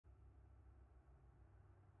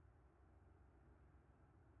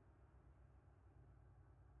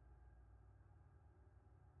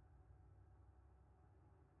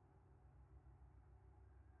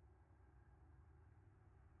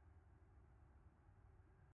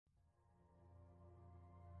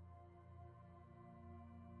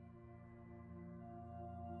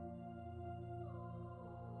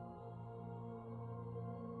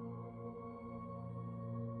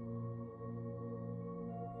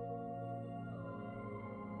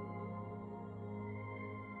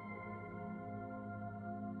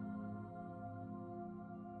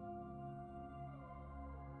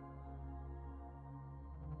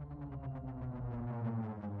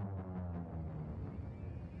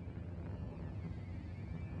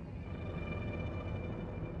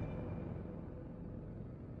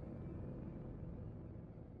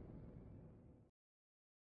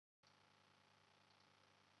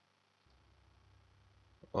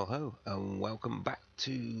Well, ho, and welcome back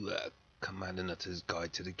to Commander Nutter's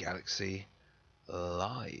Guide to the Galaxy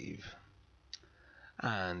Live.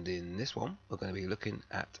 And in this one, we're going to be looking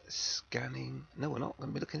at scanning. No, we're not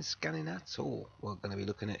going to be looking at scanning at all. We're going to be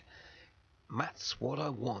looking at Maths What I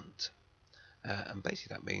Want. And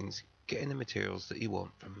basically, that means getting the materials that you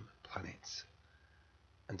want from planets.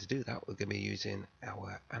 And to do that, we're going to be using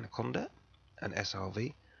our Anaconda, an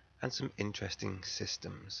SRV, and some interesting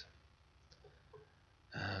systems.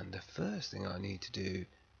 And the first thing I need to do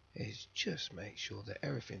is just make sure that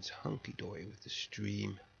everything's hunky-dory with the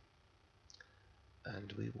stream,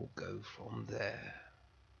 and we will go from there.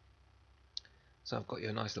 So I've got you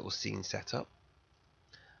a nice little scene set up.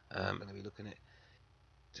 I'm going to be looking at,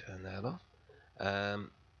 turn that off, a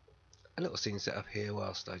little scene set up here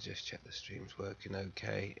whilst I just check the stream's working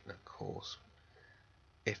okay. And of course,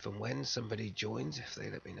 if and when somebody joins, if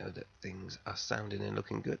they let me know that things are sounding and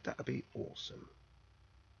looking good, that would be awesome.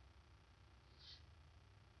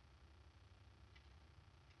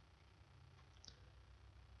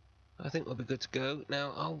 I think we'll be good to go.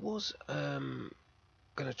 Now, I was going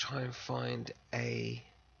to try and find a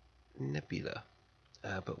nebula,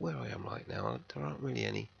 but where I am right now, there aren't really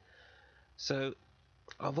any. So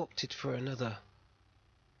I've opted for another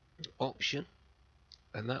option,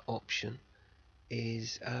 and that option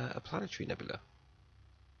is a planetary nebula.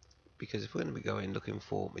 Because if we're going to be going looking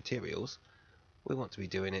for materials, we want to be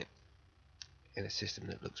doing it in a system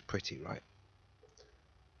that looks pretty, right?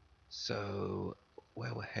 So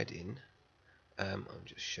where we're heading, I'll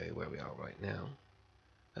just show you where we are right now.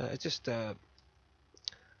 Just a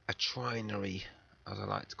trinary, as I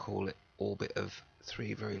like to call it, orbit of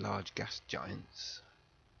 3 very large gas giants.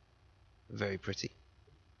 Very pretty.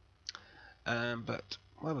 But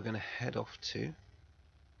where we're going to head off to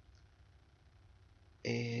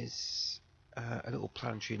is a little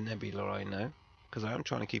planetary nebula, I know, because I am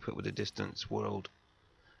trying to keep up with the distant worlds.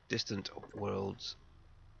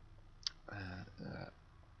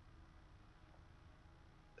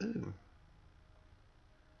 Ooh,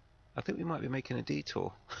 I think we might be making a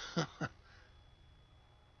detour.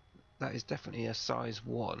 That is definitely a size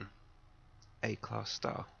 1 A-class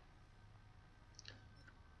star.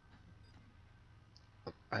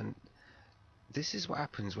 And this is what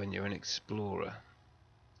happens when you're an explorer.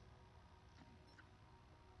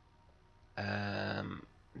 I'm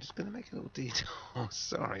just going to make a little detour.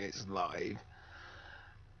 Sorry, it's live.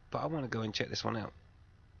 But I want to go and check this one out.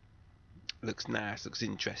 Looks nice, looks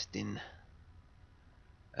interesting.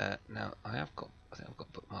 Now, I think I've got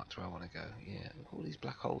bookmarked where I want to go. Yeah, look at all these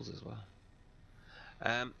black holes as well.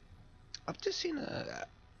 I've just seen a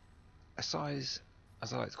size,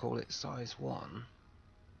 as I like to call it, size 1.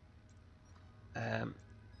 Come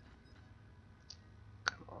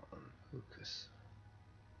on, focus.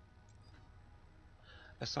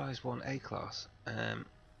 A size 1 A-class. And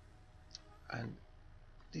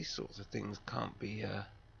these sorts of things can't be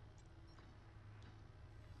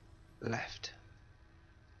left.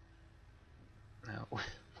 Now,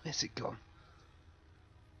 where's it gone?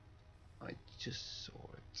 I just saw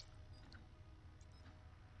it.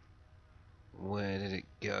 Where did it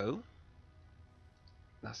go?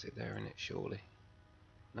 That's it there, isn't it, surely?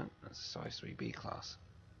 No, that's a size 3B class.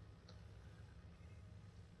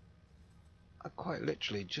 I quite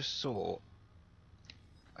literally just saw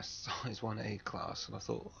a size 1A class and I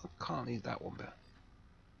thought, I can't leave that one back.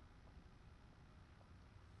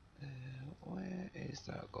 Where is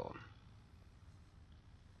that gone?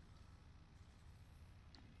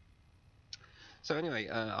 So anyway,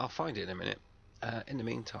 I'll find it in a minute. In the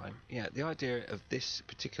meantime, yeah, the idea of this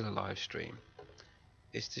particular live stream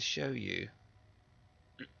is to show you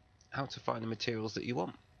how to find the materials that you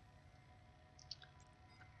want.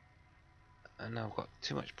 And now I've got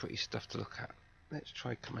too much pretty stuff to look at. Let's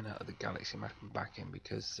try coming out of the galaxy map and back in,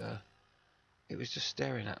 because it was just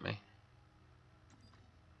staring at me.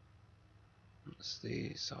 That's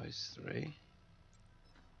the size 3.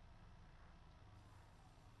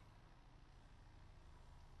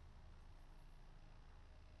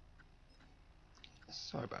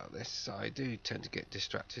 Sorry about this, I do tend to get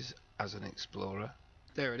distracted as an explorer.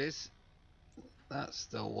 There it is. That's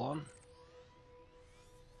the one.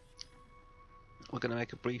 We're going to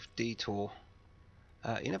make a brief detour.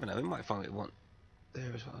 You never know, we might find what we want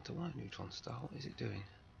there as well. I don't want a neutron star. What is it doing?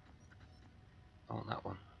 I want that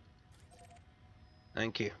one.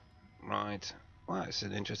 Thank you. Right. Well, it's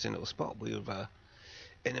an interesting little spot we're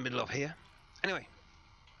in the middle of here. Anyway,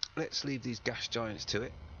 let's leave these gas giants to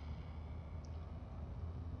it.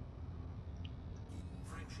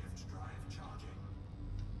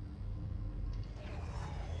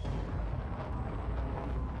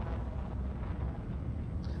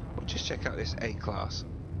 let's check out this A class.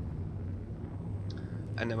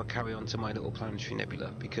 And then we'll carry on to my little planetary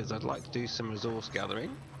nebula, because I'd like to do some resource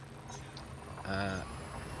gathering. And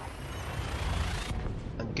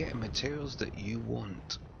getting materials that you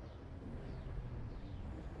want.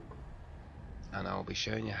 And I'll be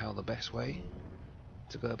showing you how the best way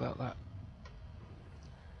to go about that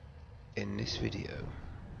in this video.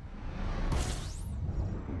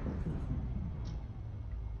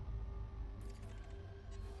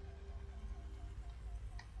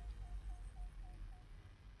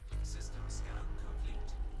 System scan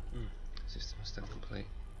complete. System scan complete.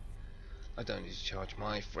 I don't need to charge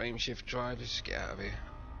my frame shift drive. Let's just get out of here.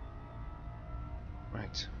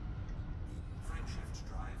 Right. Frame shift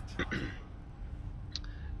drive charging.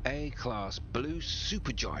 A class blue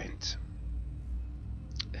supergiant.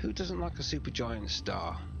 Who doesn't like a supergiant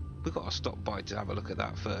star? We've got to stop by to have a look at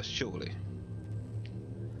that first, surely.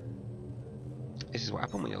 This is what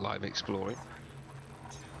happens when you're live exploring.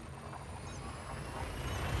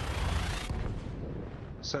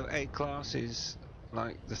 So A class is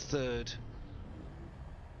like the third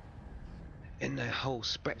in the whole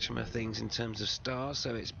spectrum of things in terms of stars,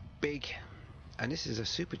 so it's big, and this is a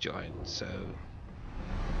supergiant, so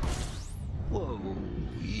whoa,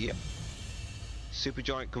 yep,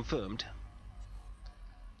 supergiant confirmed.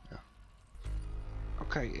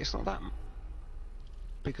 Okay, it's not that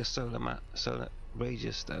big a solar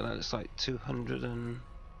radius though. That's like 200 and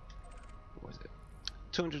what is it?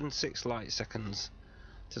 206 light seconds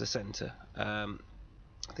to the center. I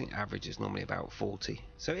think average is normally about 40,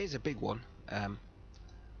 so it is a big one,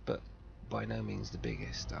 but by no means the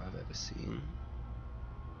biggest I've ever seen.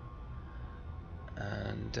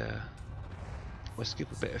 And we'll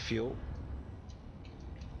skip a bit of fuel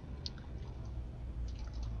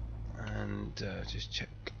and just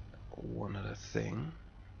check one other thing.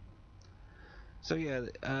 So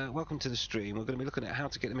yeah, welcome to the stream. We're going to be looking at how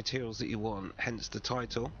to get the materials that you want, hence the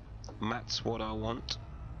title, Matt's What I Want.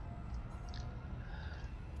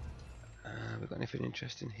 We've got anything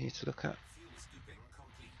interesting here to look at?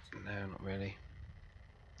 No, not really.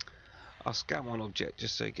 I'll scan one object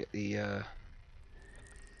just so you get the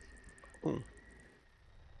ooh.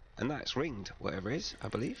 And that's ringed, whatever it is, I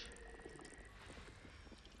believe.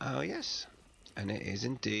 Oh yes, and it is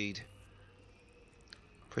indeed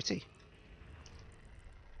pretty.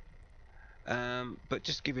 But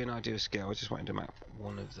just to give you an idea of scale, I just wanted to map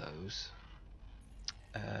one of those.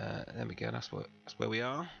 There we go, that's where we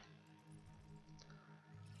are.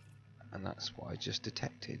 And that's what I just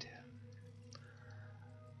detected.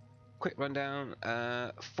 Quick rundown,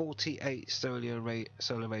 48 solar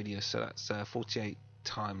radius, so that's 48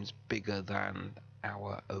 times bigger than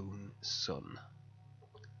our own sun.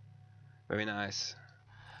 Very nice.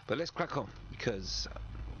 But let's crack on, because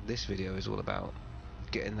this video is all about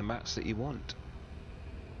getting the mats that you want.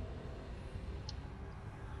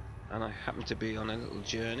 And I happen to be on a little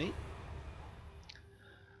journey.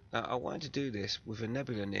 Now, I wanted to do this with a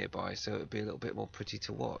nebula nearby, so it would be a little bit more pretty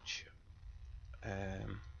to watch.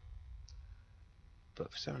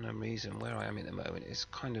 But for some unknown reason, where I am at the moment is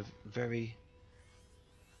kind of very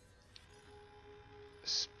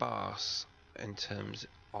sparse in terms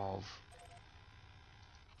of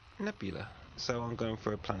nebula. So I'm going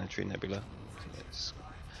for a planetary nebula. Let's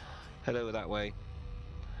head over that way,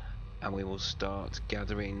 and we will start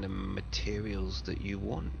gathering the materials that you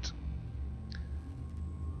want.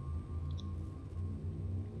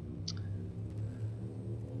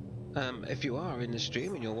 If you are in the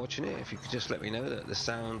stream and you're watching it, if you could just let me know that the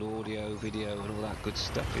sound, audio, video and all that good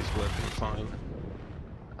stuff is working fine,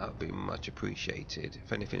 that would be much appreciated.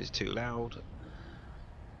 If anything is too loud,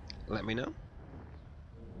 let me know.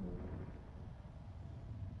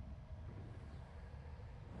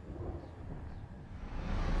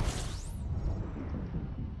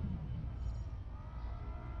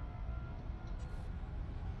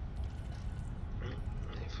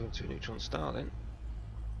 To a neutron star then.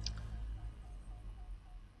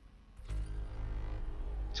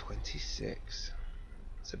 26.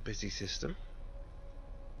 It's a busy system.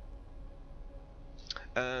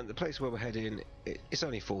 The place where we're heading, it's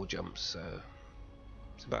only 4 jumps, so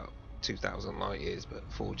it's about 2,000 light years, but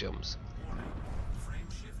 4 jumps. Frame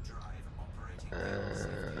shift drive operating.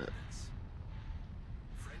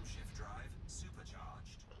 Frame shift drive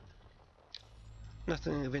supercharged.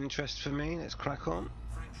 Nothing of interest for me. Let's crack on.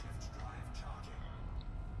 Frame shift drive charging.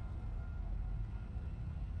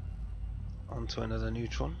 On to another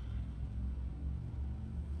neutron.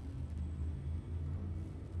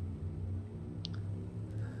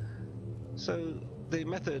 So the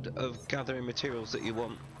method of gathering materials that you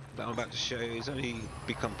want that I'm about to show you has only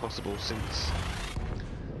become possible since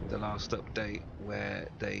the last update where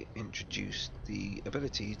they introduced the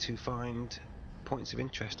ability to find points of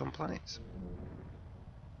interest on planets.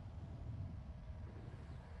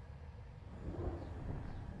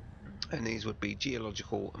 And these would be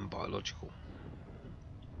geological and biological.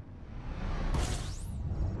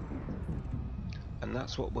 And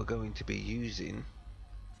that's what we're going to be using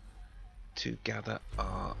to gather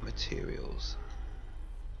our materials.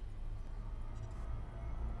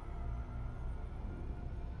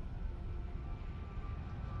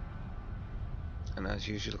 And as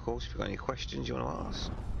usual, of course, if you've got any questions you want to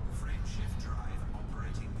ask, Frameshift drive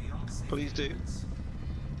operating beyond safety please do. limits.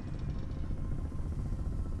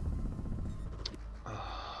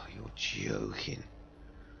 Oh, you're joking.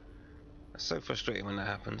 That's so frustrating when that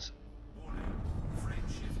happens. Warning.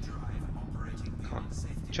 Frameshift drive operating Come beyond on,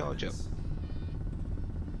 safety charge up. limits.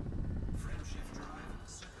 Frameshift drive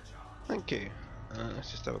supercharged. Thank you.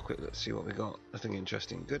 Let's just have a quick look, see what we got. Nothing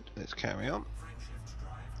interesting. Good. Let's carry on. Frameshift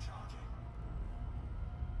drive charging.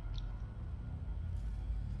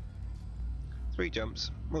 3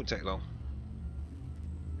 jumps. Won't take long.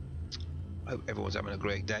 Hope everyone's having a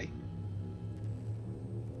great day.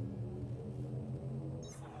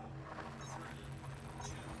 4, 3,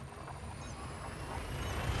 2.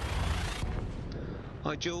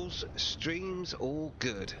 Hi Jules, streams all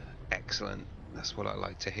good. Excellent. That's what I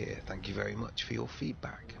like to hear. Thank you very much for your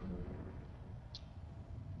feedback.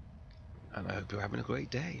 And I hope you're having a great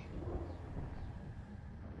day.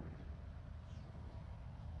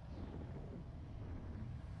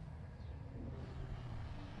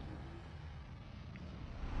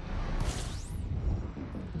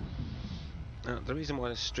 The reason why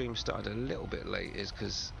the stream started a little bit late is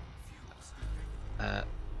because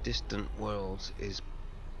Distant Worlds is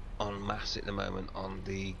en masse at the moment on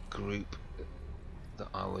the group that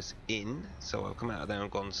I was in, so I've come out of there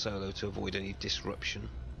and gone solo to avoid any disruption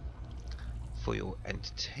for your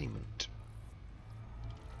entertainment.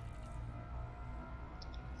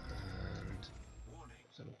 And Warning.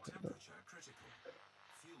 so we'll quick look. Temperature critical.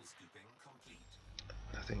 Fuel scooping complete.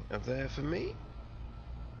 Nothing up there for me.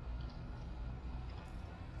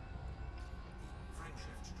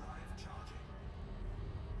 Frameshift drive charging.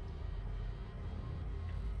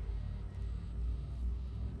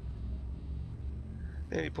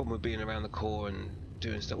 The only problem with being around the core and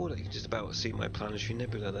doing stuff, well, you can just about see my planetary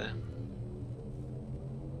nebula there.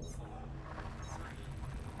 4, 3,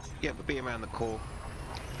 2. Yeah, but being around the core,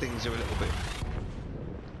 things are a little bit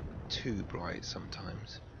too bright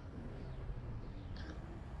sometimes,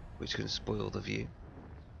 which can spoil the view.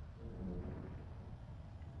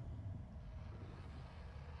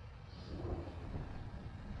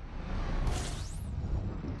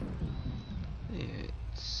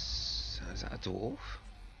 Is that a dwarf?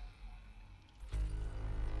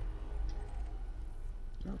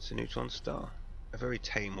 No, it's a neutron star. A very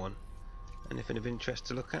tame one. Anything of interest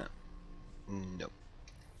to look at? No.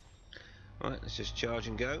 Right, let's just charge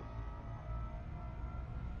and go.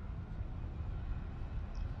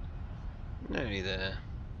 Nearly there.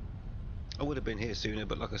 I would have been here sooner,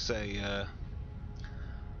 but like I say,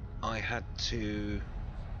 I had to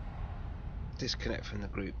disconnect from the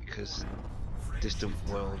group because Distant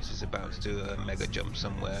Worlds is about to do a mega jump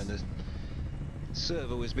somewhere and the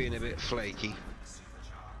server was being a bit flaky.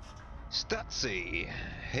 Statsy!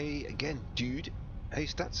 Hey again, dude. Hey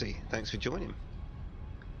Statsy, thanks for joining.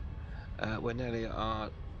 We're nearly at our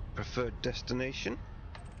preferred destination.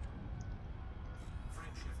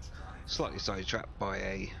 Slightly sidetracked by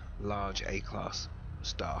a large A-class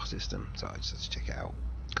star system, so I just had to check it out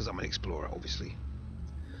because I'm an explorer, obviously.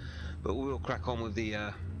 But we'll crack on with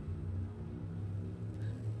the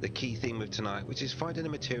key theme of tonight, which is finding the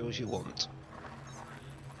materials you want.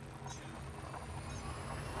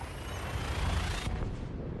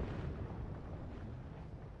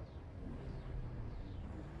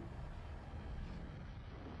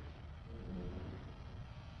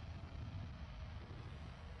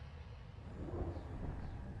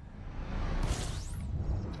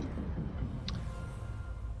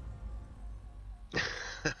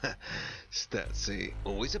 Statsy,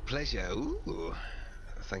 always a pleasure. Ooh.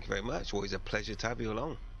 Thank you very much. Always a pleasure to have you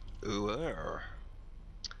along. Ooh.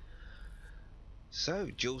 So,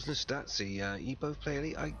 Jules and Statsy, you both play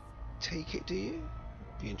Elite, I take it, do you?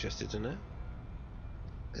 Be interested to know.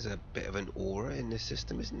 There's a bit of an aura in this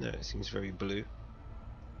system, isn't there? It seems very blue.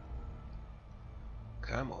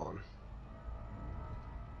 Come on.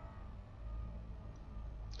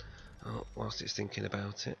 Oh, whilst it's thinking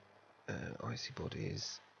about it, icy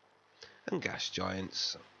bodies and gas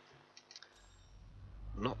giants.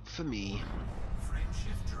 Not for me.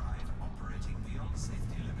 Frameshift drive operating beyond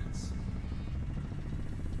safety limits.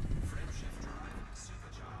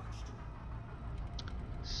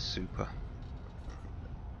 super.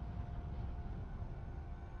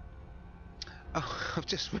 Oh, I've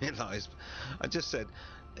just realised, I just said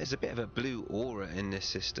there's a bit of a blue aura in this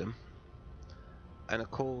system, and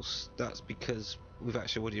of course that's because we've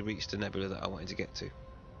actually already reached the nebula that I wanted to get to.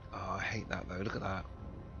 Oh, I hate that though, look at that.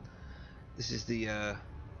 This is the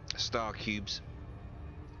star cubes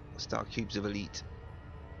of Elite.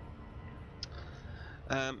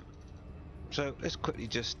 So let's quickly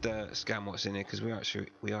just scan what's in here, because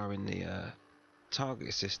we are in the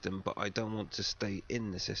target system, but I don't want to stay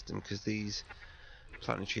in the system because these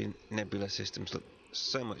planetary nebula systems look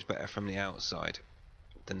so much better from the outside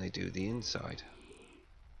than they do the inside.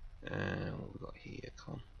 What we got here?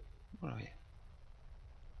 Come on, where are you?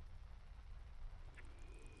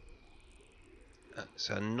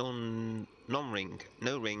 So non-ring,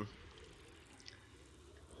 no ring.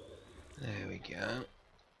 There we go.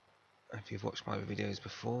 If you've watched my videos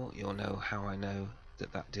before, you'll know how I know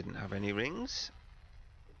that that didn't have any rings.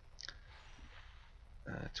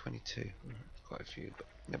 22, quite a few, but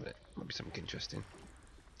never, might be something interesting.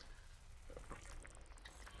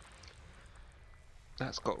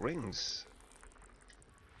 That's got rings.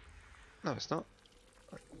 No, it's not.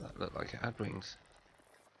 That looked like it had rings.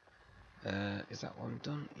 Is that one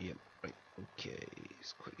done? Yep. Right. Okay.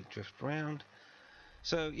 Let's quickly drift around.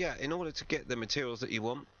 So yeah, in order to get the materials that you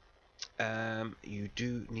want, you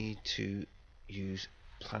do need to use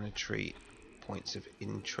planetary points of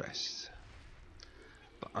interest.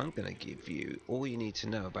 But I'm going to give you all you need to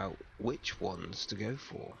know about which ones to go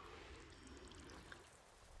for.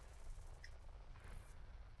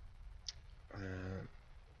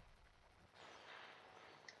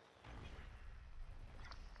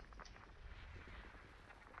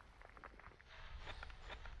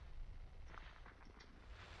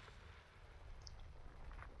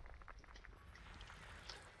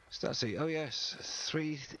 So let's see. Oh yes,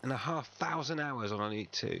 3,500 hours on only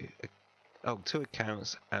two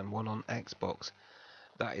accounts and one on Xbox.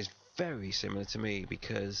 That is very similar to me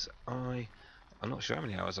because I'm not sure how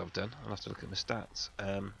many hours I've done. I'll have to look at my stats.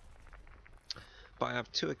 But I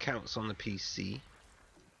have 2 accounts on the PC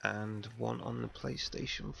and one on the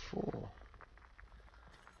PlayStation 4.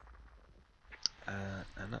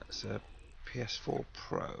 And that's a PS4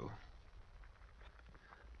 Pro,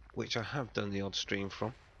 which I have done the odd stream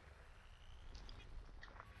from.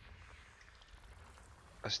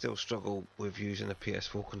 I still struggle with using a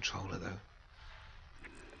PS4 controller though,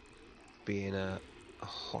 being a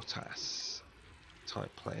hot ass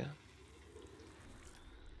type player.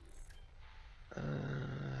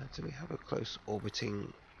 Do we have a close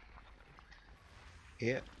orbiting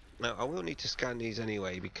here? Now I will need to scan these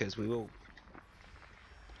anyway, because we will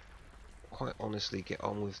quite honestly get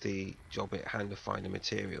on with the job at hand of finding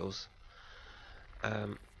materials.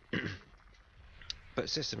 But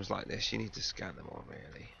systems like this, you need to scan them all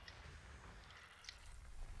really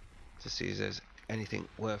to see if there's anything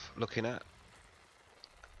worth looking at,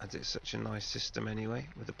 as it's such a nice system anyway,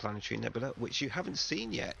 with the planetary nebula, which you haven't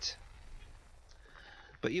seen yet,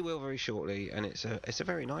 but you will very shortly. And it's a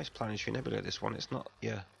very nice planetary nebula, this one. It's not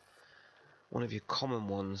one of your common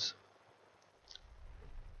ones.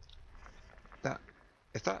 That,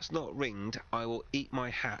 if that's not ringed, I will eat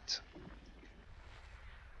my hat.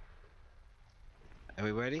 Are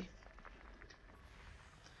we ready?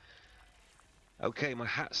 Okay, my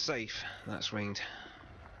hat's safe. That's ringed.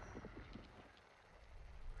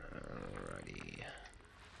 Alrighty.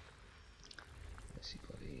 Let's see,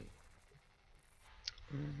 buddy.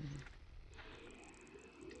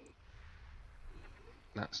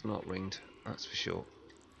 That's not ringed, that's for sure.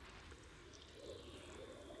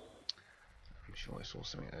 I'm sure I saw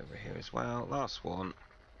something over here as well. Last one.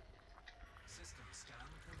 System scan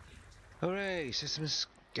complete. Hooray! System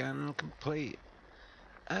scan complete.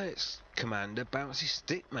 It's Commander Bouncy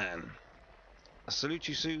Stickman. I salute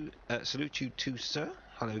you too, sir.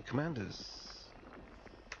 Hello, commanders.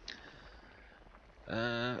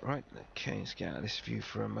 Right, okay, let's get out of this view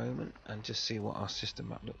for a moment and just see what our system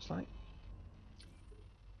map looks like.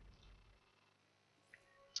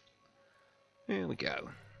 Here we go.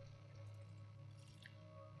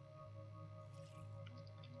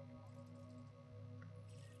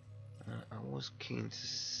 I was keen to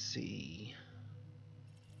see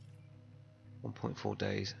 1.4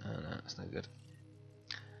 days. No, that's no good.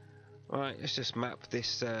 Right, let's just map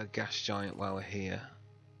this gas giant while we're here.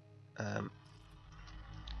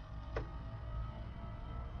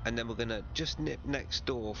 And then we're going to just nip next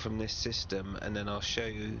door from this system, and then I'll show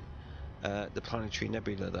you the planetary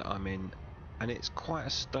nebula that I'm in. And it's quite a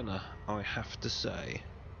stunner, I have to say.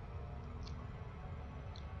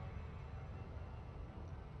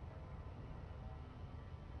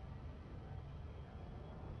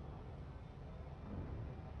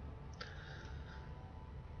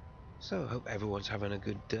 So, hope everyone's having a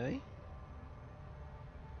good day.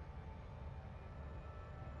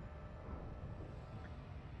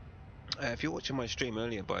 If you're watching my stream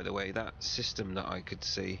earlier, by the way, that system that I could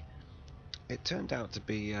see, it turned out to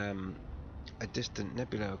be a distant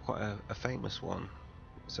nebula, quite a famous one.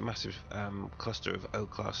 It's a massive cluster of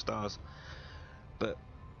O-class stars. But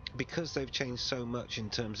because they've changed so much in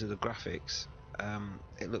terms of the graphics,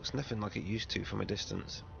 it looks nothing like it used to from a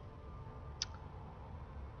distance.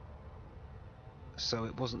 So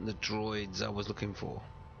it wasn't the droids I was looking for.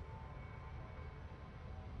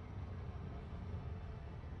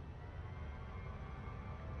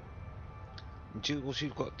 Jules,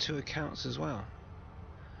 you've got 2 accounts as well.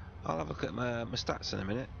 I'll have a look at my stats in a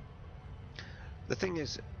minute. The thing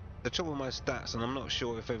is, the trouble with my stats, and I'm not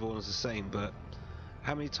sure if everyone's the same, but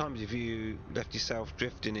how many times have you left yourself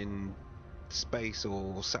drifting in space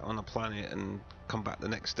or sat on a planet and come back the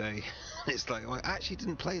next day? It's like, I actually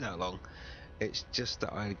didn't play that long. It's just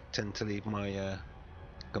that I tend to leave my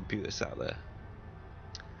computer sat there.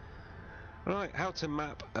 Right, how to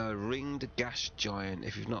map a ringed gas giant.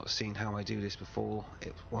 If you've not seen how I do this before,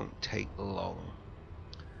 it won't take long.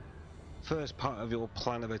 First part of your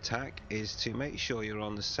plan of attack is to make sure you're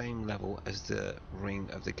on the same level as the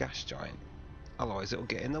ring of the gas giant. Otherwise it'll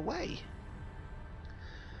get in the way.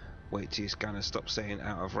 Wait till your scanner stops saying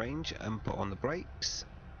out of range and put on the brakes.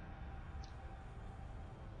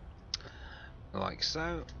 Like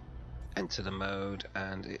so. Enter the mode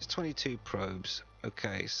and it's 22 probes.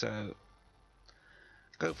 Okay, so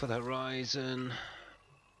go for the horizon.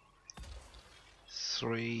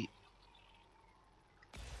 3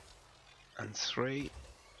 and 3.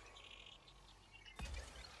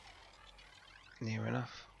 Near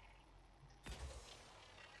enough.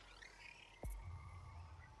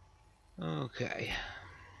 Okay.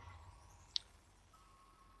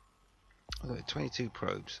 I've got 22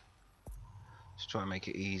 probes. Let's try and make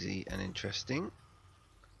it easy and interesting.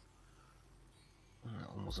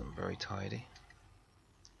 That one wasn't very tidy.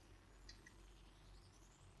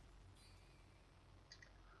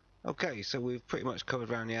 Okay, so we've pretty much covered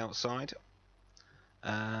around the outside.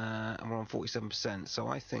 And we're on 47%. So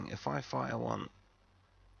I think if I fire one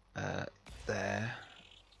there,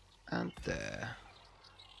 and there,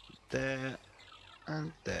 there,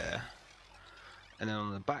 and there, and then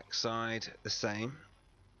on the back side the same.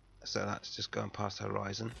 So that's just going past the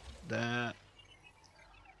horizon. There,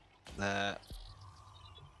 there,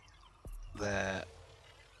 there,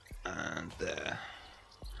 and there.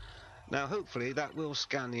 Now hopefully that will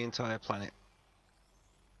scan the entire planet,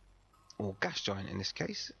 or gas giant in this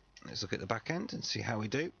case. Let's look at the back end and see how we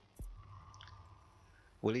do.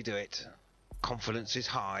 Will he do it? Confidence is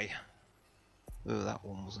high. Oh, that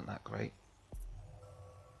one wasn't that great.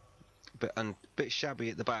 Bit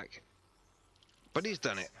shabby at the back, but he's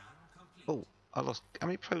done it. Oh, I lost. How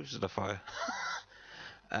many probes did I fire?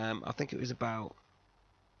 I think it was about.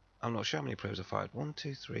 I'm not sure how many probes I fired. 1,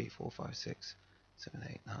 2, 3, 4, 5, 6, 7,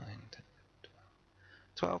 8, 9, 10,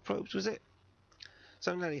 12 probes, was it?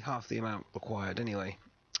 So nearly half the amount required anyway.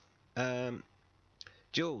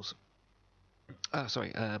 Jules.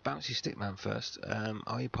 Sorry, Bouncy Stickman first.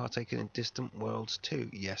 Are you partaking in Distant Worlds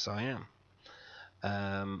 2? Yes, I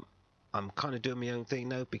am. I'm kind of doing my own thing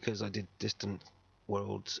now because I did Distant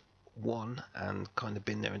Worlds 1 and kind of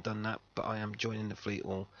been there and done that, but I am joining the fleet.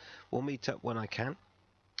 We'll meet up when I can.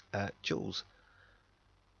 Jules.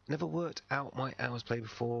 Never worked out my hours played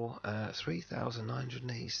before.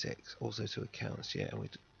 3,986. Also 2 accounts. Yeah,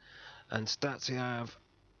 and stats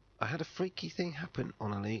I had a freaky thing happen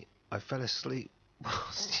on Elite. I fell asleep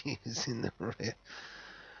whilst using the rear.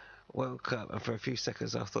 Woke up and for a few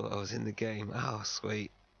seconds I thought I was in the game. Oh,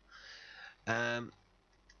 sweet.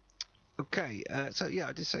 Okay, so yeah,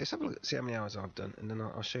 I did say, let's have a look, see how many hours I've done, and then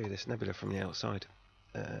I'll show you this nebula from the outside.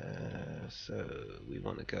 So we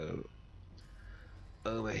want to go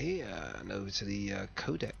over here and over to the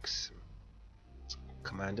Codex.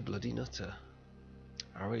 Commander Bloody Nutter.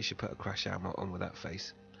 I really should put a crash armor on with that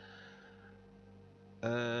face.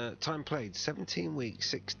 Time played 17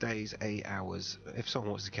 weeks, 6 days, 8 hours. If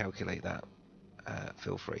someone wants to calculate that,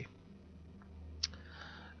 feel free.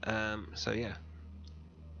 So yeah,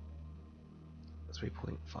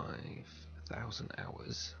 3.5 thousand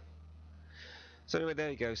hours. So anyway,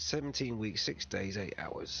 there you go. 17 weeks, 6 days, 8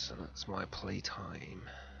 hours. And that's my play time.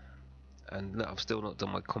 And look, I've still not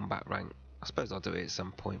done my combat rank. I suppose I'll do it at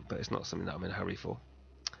some point, but it's not something that I'm in a hurry for.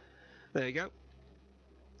 There you go.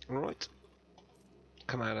 Alright.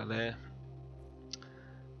 Come out of there.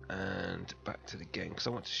 And back to the game, because I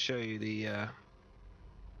want to show you the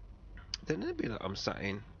nebula I'm sat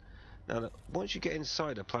in. Now, look, once you get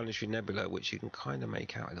inside a planetary nebula, which you can kind of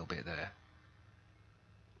make out a little bit there,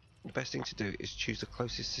 the best thing to do is choose the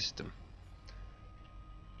closest system,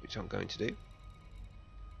 which I'm going to do.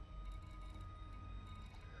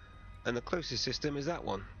 And the closest system is that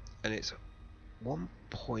one, and it's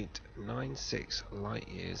 1.96 light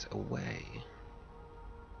years away.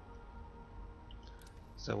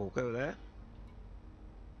 So we'll go there.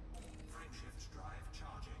 Frameshift drive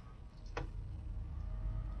charging.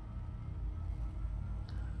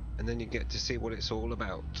 And then you get to see what it's all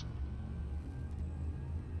about.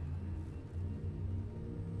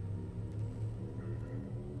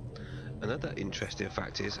 Another interesting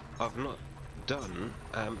fact is I've not done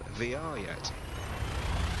VR yet.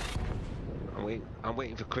 I'm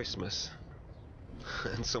waiting for Christmas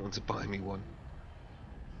and someone to buy me one.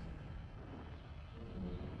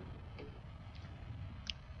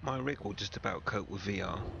 My rig will just about cope with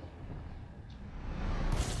VR.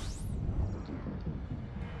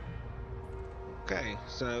 Okay,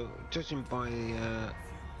 so judging by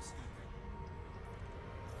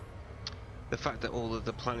the fact that all of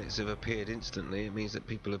the planets have appeared instantly, it means that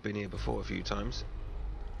people have been here before a few times.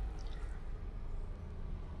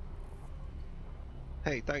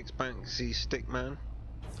 Hey, thanks Banksy Stickman.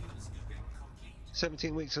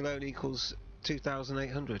 17 weeks alone equals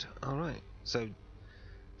 2,800. Alright, so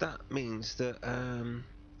that means that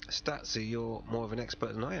Statsy, you're more of an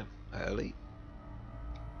expert than I am at Elite.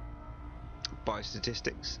 By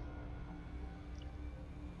statistics.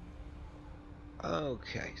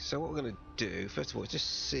 Okay, so what we're going to do, first of all, is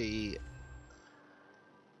just see.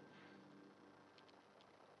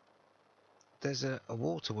 There's a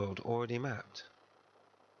water world already mapped.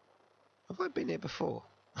 Have I been here before?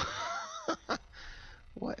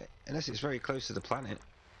 What? Unless it's very close to the planet.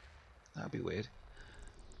 That'd be weird.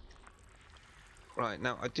 Right,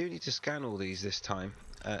 now I do need to scan all these this time.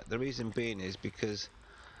 The reason being is because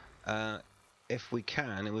if we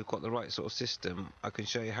can, and we've got the right sort of system, I can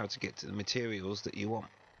show you how to get to the materials that you want.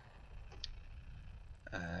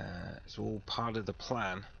 It's all part of the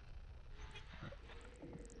plan.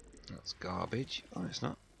 That's garbage. Oh, it's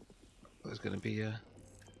not. There's going to be a...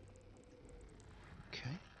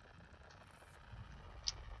 Okay.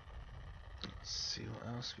 Let's see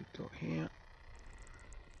what else we've got here.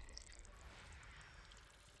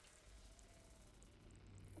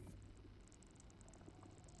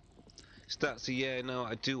 Statsy, yeah, no,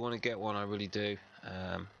 I do want to get one, I really do.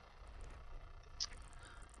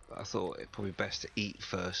 But I thought it'd probably best to eat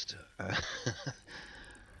first,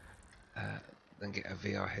 then get a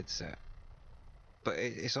VR headset. But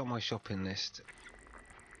it's on my shopping list,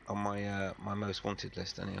 on my my most wanted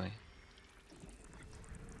list anyway.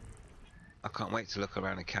 I can't wait to look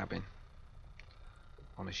around a cabin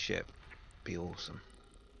on a ship. Be awesome.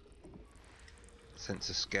 Sense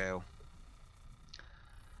of scale.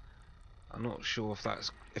 I'm not sure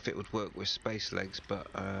if it would work with space legs, but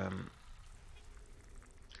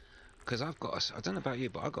because I don't know about you,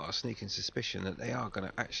 but I've got a sneaking suspicion that they are going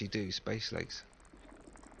to actually do space legs.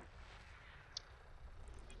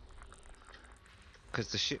 Because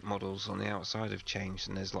the ship models on the outside have changed,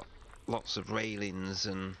 and there's lots of railings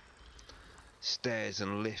and stairs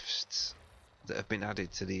and lifts that have been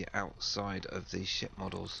added to the outside of these ship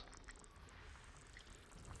models.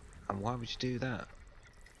 And why would you do that?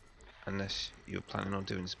 Unless you're planning on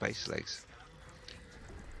doing space legs.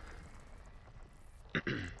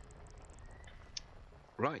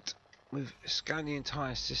 Right, we've scanned the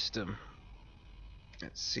entire system.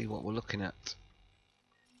 Let's see what we're looking at.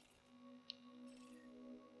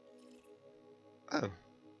 Oh.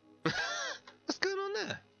 What's going on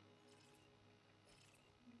there?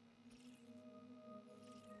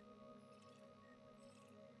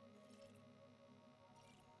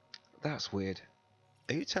 That's weird.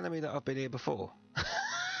 Are you telling me that I've been here before?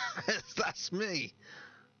 That's me.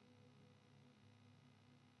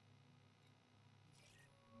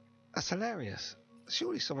 That's hilarious.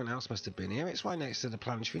 Surely someone else must have been here. It's right next to the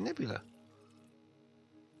planetary nebula.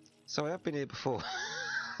 So I have been here before.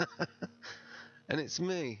 And it's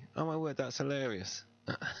me. Oh my word, that's hilarious.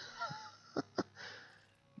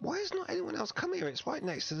 Why has not anyone else come here? It's right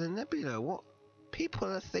next to the nebula. What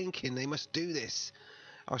people are thinking? They must do this.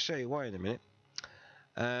 I'll show you why in a minute.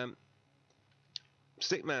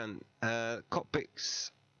 Stickman,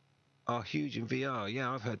 cockpits are huge in VR.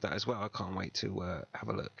 Yeah, I've heard that as well. I can't wait to have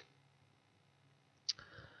a look.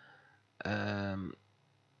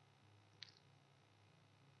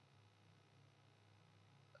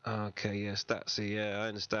 Okay, yes, that's yeah, I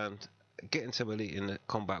understand. Getting to elite in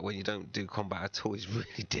combat when you don't do combat at all is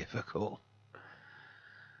really difficult.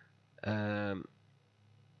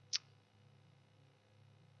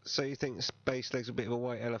 So you think Space Leg's a bit of a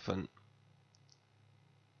white elephant?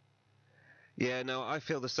 Yeah, no, I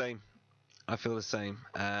feel the same. I feel the same.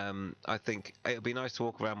 I think it would be nice to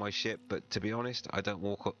walk around my ship, but to be honest, I don't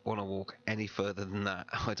want to walk any further than that.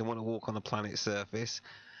 I don't want to walk on the planet's surface.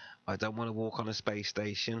 I don't want to walk on a space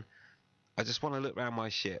station. I just want to look around my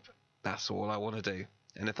ship. That's all I want to do.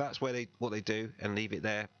 And if that's what they do and leave it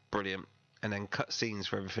there, brilliant. And then cut scenes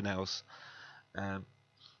for everything else.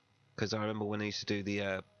 Because I remember when I used to do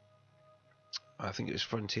the, I think it was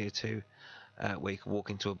Frontier 2, where you could walk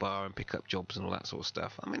into a bar and pick up jobs and all that sort of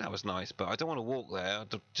stuff. I mean, that was nice, but I don't want to walk there.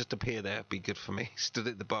 Just appear there would be good for me. Stood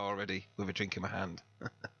at the bar already with a drink in my hand.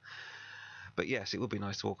 But yes, it would be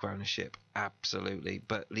nice to walk around the ship, absolutely.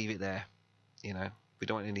 But leave it there. You know, we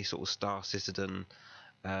don't want any sort of star citizen.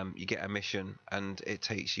 You get a mission and it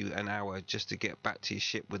takes you an hour just to get back to your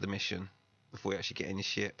ship with the mission before you actually get in your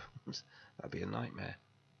ship. That'd be a nightmare.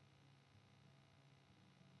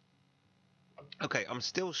 Okay, I'm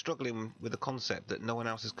still struggling with the concept that no one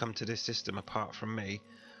else has come to this system apart from me.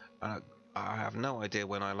 I have no idea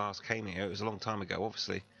when I last came here. It was a long time ago,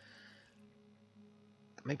 obviously.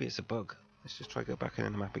 Maybe it's a bug. Let's just try to go back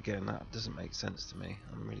in the map again. That doesn't make sense to me.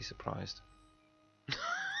 I'm really surprised.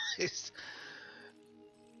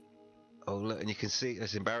 Oh look, and you can see,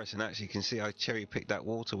 it's embarrassing actually, you can see I cherry picked that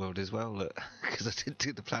water world as well, look, because I didn't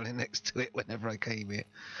do the planet next to it whenever I came here.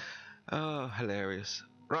 Oh, hilarious.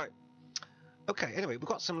 Right, okay, anyway, we've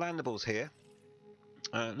got some landables here.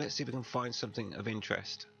 Let's see if we can find something of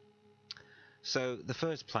interest. So, the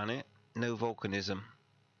first planet, no volcanism.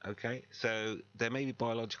 Okay, so there may be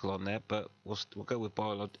biological on there, but we'll go with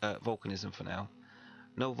volcanism for now.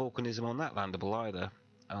 No volcanism on that landable either.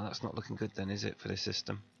 Oh, that's not looking good then, is it, for this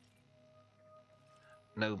system?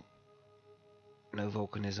 No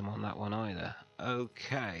volcanism on that one either.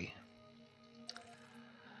 Okay.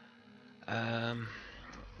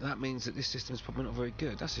 That means that this system is probably not very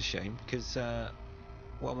good. That's a shame, because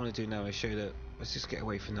what I want to do now is show that. Let's just get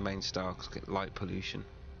away from the main star because get light pollution.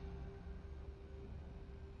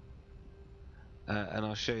 And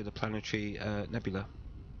I'll show you the planetary nebula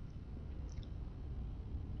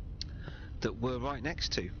that we're right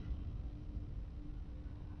next to.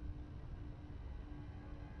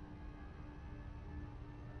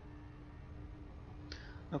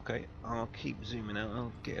 Okay, I'll keep zooming out.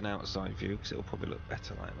 I'll get an outside view because it'll probably look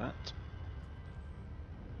better like that.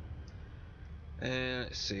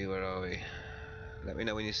 Let's see, where are we? Let me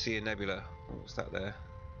know when you see a nebula. What's that there?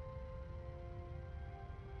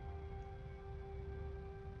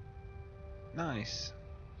 Nice.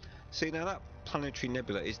 See, now that planetary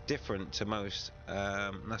nebula is different to most.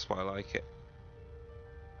 That's why I like it.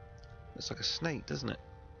 Looks like a snake, doesn't it?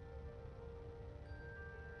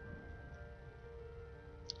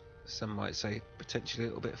 Some might say potentially a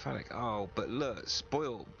little bit phallic. Oh, but look,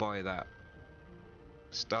 spoilt by that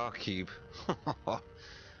star cube.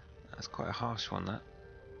 That's quite a harsh one, that.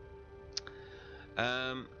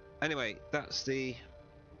 Anyway, that's the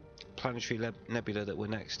planetary nebula that we're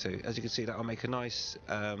next to. As you can see, that'll make a nice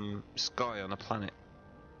sky on a planet.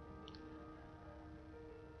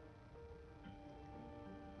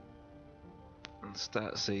 And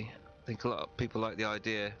start to see. I think a lot of people like the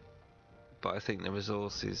idea, but I think the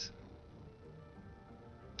resources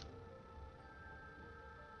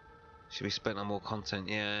should be spent on more content.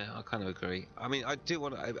 Yeah, I kind of agree. I mean, I do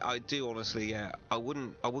honestly, yeah. I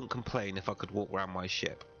wouldn't complain if I could walk around my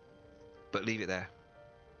ship, but leave it there.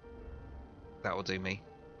 That will do me.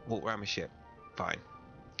 Walk around my ship, fine.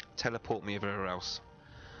 Teleport me everywhere else.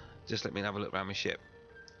 Just let me have a look around my ship,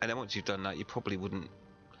 and then once you've done that, you probably wouldn't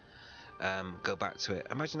go back to it.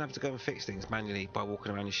 Imagine having to go and fix things manually by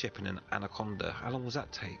walking around your ship in an anaconda. How long does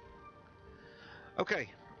that take? Okay.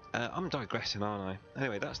 I'm digressing, aren't I?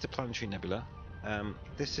 Anyway, that's the planetary nebula.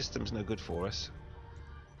 This system's no good for us,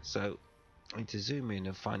 so I need to zoom in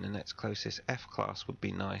and find the next closest. F class would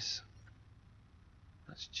be nice.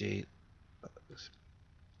 That's G. Is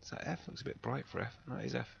that F? Looks a bit bright for F. No, it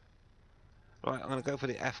is F. Right, I'm going to go for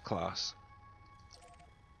the F class.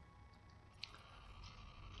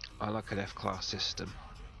 I like an F class system.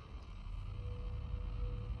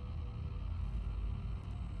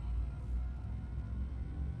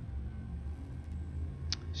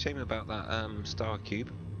 Shame about that star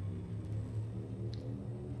cube.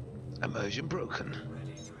 Immersion broken.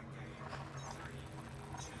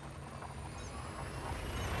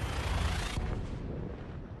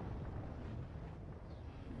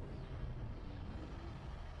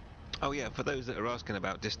 Oh yeah, for those that are asking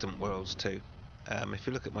about Distant Worlds 2, if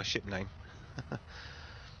you look at my ship name,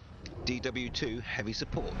 DW2 Heavy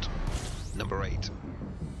Support, number 8.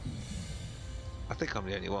 I think I'm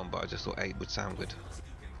the only one, but I just thought 8 would sound good.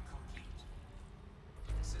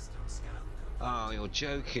 Oh, you're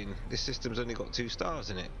joking. This system's only got 2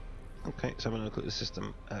 stars in it. Okay, so I'm going to look at the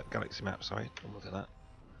system, galaxy map, sorry. I'll look at that.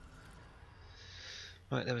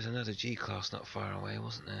 Right, there was another G-class not far away,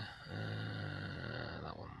 wasn't there?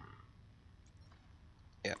 That one.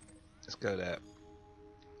 Yep, let's go there.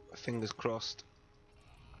 Fingers crossed.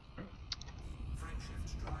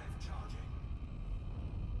 Frameshift drive charging.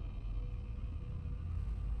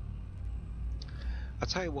 I'll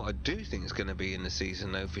tell you what I do think is going to be in the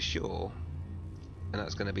season though for sure, and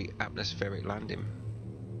that's going to be atmospheric landing.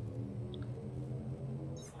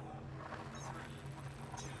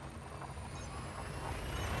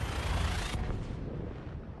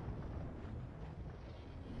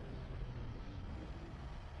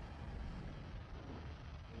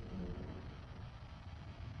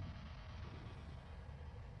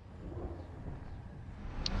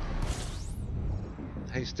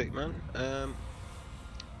 Hey Stickman,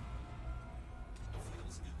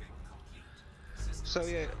 so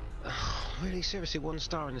yeah, really seriously 1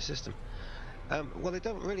 star in the system. Well, they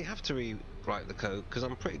don't really have to rewrite the code because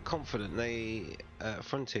I'm pretty confident they,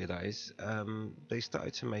 Frontier that is, they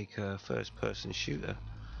started to make a first-person shooter,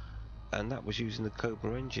 and that was using the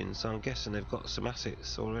Cobra engine. So I'm guessing they've got some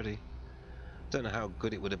assets already. Don't know how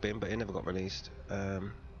good it would have been, but it never got released. But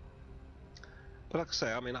like I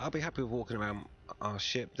say, I mean, I'll be happy with walking around our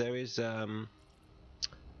ship. There is. I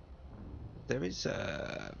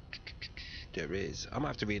might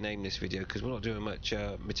have to rename this video because we're not doing much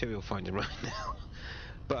material finding right now.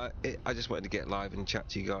 But I just wanted to get live and chat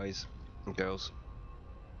to you guys and girls.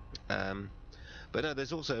 But no,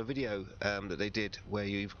 there's also a video that they did where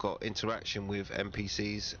you've got interaction with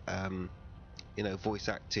NPCs, you know, voice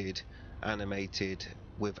acted, animated,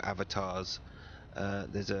 with avatars.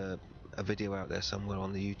 There's a video out there somewhere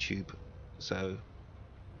on the YouTube, so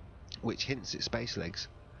which hints at space legs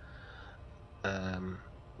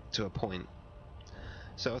to a point.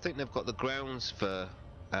 So I think they've got the grounds for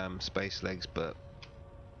space legs, but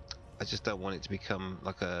I just don't want it to become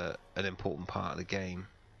like an important part of the game.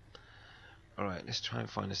 Alright, let's try and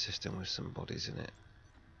find a system with some bodies in it.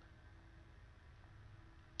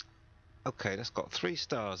 Okay, that's got 3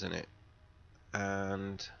 stars in it,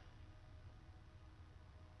 and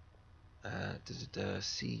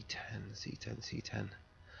C10, C10, C10.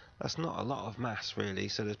 That's not a lot of mass really,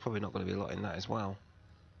 so there's probably not going to be a lot in that as well.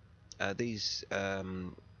 These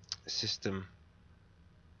system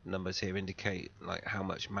numbers here indicate like how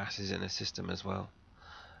much mass is in a system as well.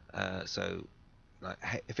 So like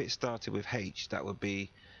if it started with H, that would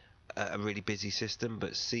be a really busy system,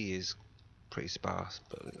 but C is pretty sparse.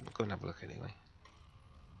 But go and have a look anyway.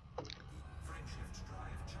 Frameshift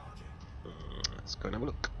drive charging. Let's go and have a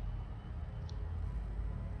look.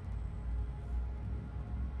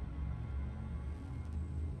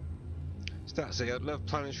 Statsy, I'd love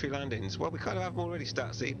planetary landings. Well, we kind of have them already,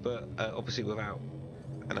 Statsy, but obviously without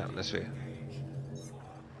an atmosphere.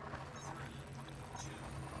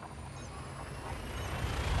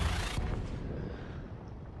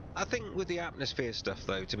 I think with the atmosphere stuff,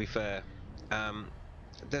 though, to be fair,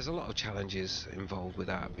 there's a lot of challenges involved with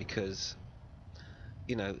that because,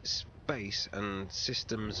 you know, space and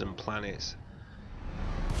systems and planets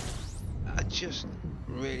are just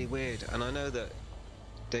really weird. And I know that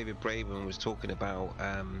David Braben was talking about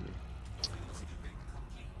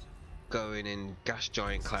going in gas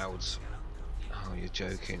giant clouds. Oh, you're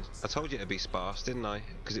joking. I told you it'd be sparse, didn't I?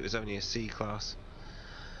 Because it was only a C class.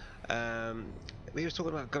 He was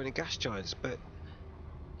talking about going in gas giants, but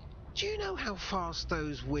do you know how fast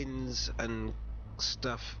those winds and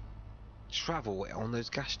stuff travel on those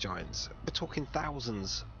gas giants? We're talking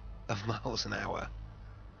thousands of miles an hour.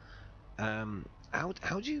 How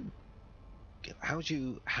do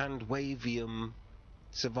you hand wavium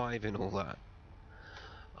survive in all that?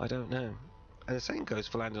 I don't know. And the same goes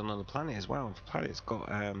for landing on a planet as well. The planet's got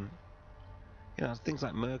you know, things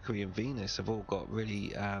like Mercury and Venus have all got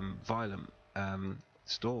really violent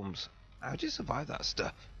storms. How do you survive that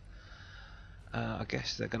stuff? I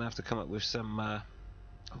guess they're going to have to come up with some. I've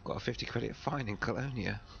got a 50 credit fine in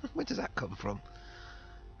Colonia. Where does that come from?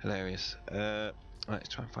 Hilarious. Right, let's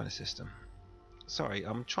try and find a system. Sorry,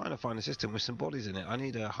 I'm trying to find a system with some bodies in it. I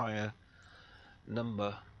need a higher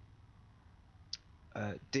number.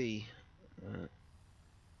 D.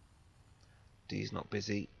 D's not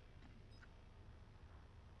busy.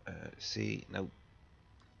 C. No.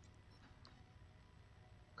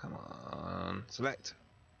 Come on. Select.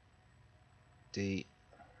 D.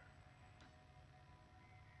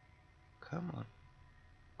 Come on.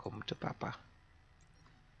 Come to Papa.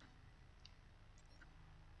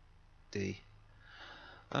 D.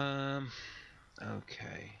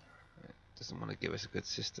 Okay. It doesn't want to give us a good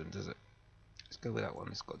system, does it? Let's go with that one.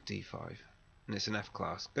 It's got D5. And it's an F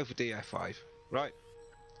class. Go for DF5. Right.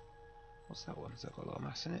 What's that one? Has that got a lot of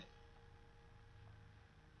mass in it?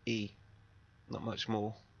 E. Not much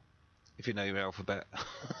more. If you know your alphabet.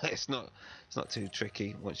 it's not too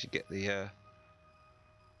tricky once you get the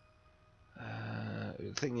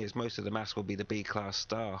thing is, most of the mass will be the B class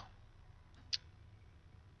star.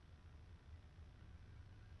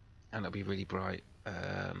 And it'll be really bright.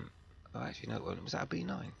 Oh, actually no, it won't. Was that a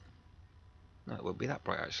B9? No, it won't be that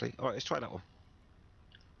bright actually. Alright, let's try that one.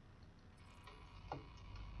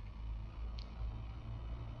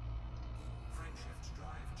 Frameshift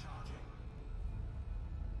drive charging.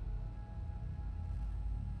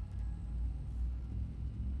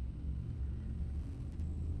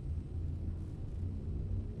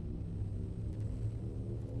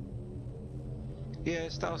 Yeah,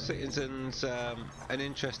 Star Citizen's an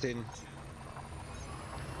interesting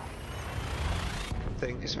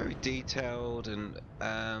thing. It's very detailed, and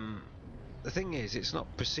the thing is, it's not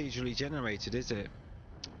procedurally generated, is it?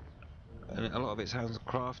 And a lot of it's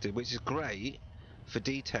handcrafted, which is great for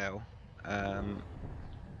detail.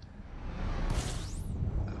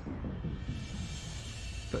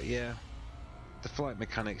 But yeah, the flight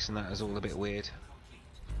mechanics and that is all a bit weird.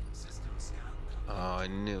 System scan. Oh, I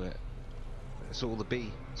knew it. It's all the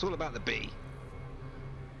B. It's all about the B.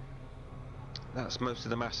 That's most of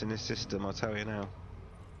the mass in this system, I'll tell you now.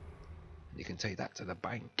 You can take that to the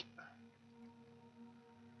bank.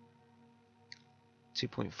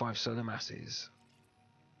 2.5 solar masses.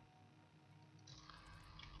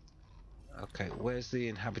 Okay, where's the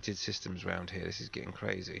inhabited systems around here? This is getting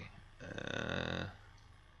crazy.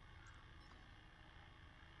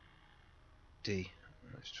 D.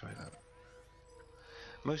 Let's try that.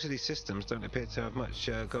 Most of these systems don't appear to have much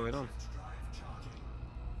going on. Drive charging.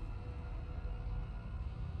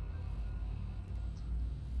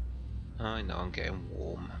 I know I'm getting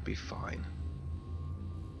warm. Be fine.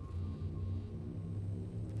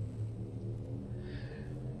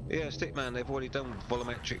 Yeah, Stickman, they've already done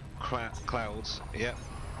volumetric clouds. Yep.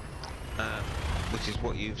 Which is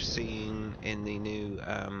what you've seen in the new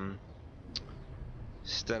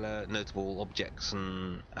stellar notable objects,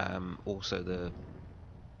 and also the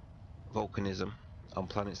volcanism on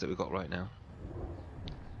planets that we've got right now.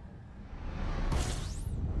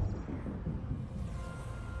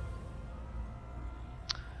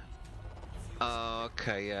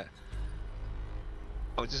 Okay, yeah.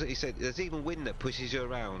 Oh, just he said there's even wind that pushes you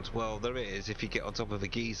around. Well, there is if you get on top of a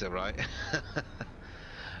geyser, right?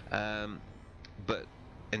 But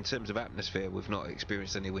in terms of atmosphere, we've not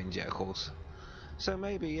experienced any wind yet, of course. So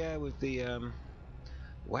maybe, yeah, with the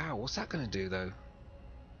wow, what's that going to do though?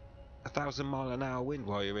 1,000-mile-an-hour wind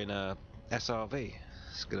while you're in a SRV.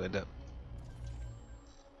 It's going to end up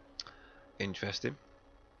interesting.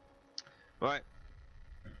 Right,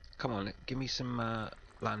 come on, give me some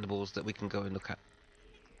landables that we can go and look at.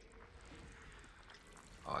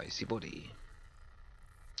 Icy body.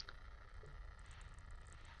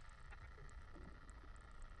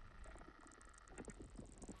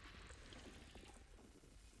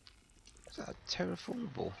 Is that a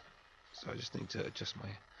terraformable? So I just need to adjust my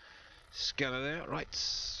scanner there. Right,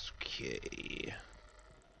 okay.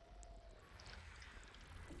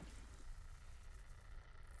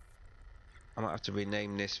 I might have to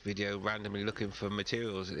rename this video randomly looking for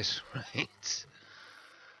materials at this rate.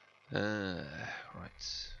 Right.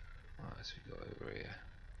 What else we got over here?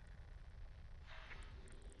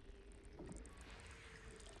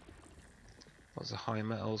 Lots of high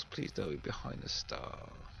metals. Please don't be behind the star.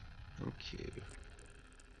 Thank you.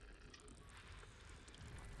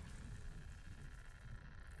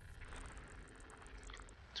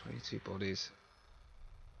 "22 bodies."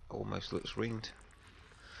 Almost looks ringed,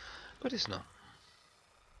 but it's not.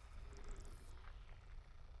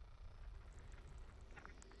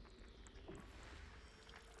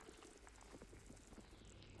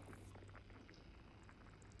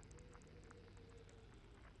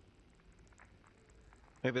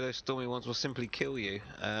 Maybe those stormy ones will simply kill you.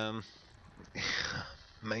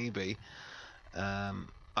 Maybe.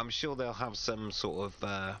 I'm sure they'll have some sort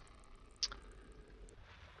of,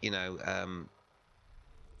 you know,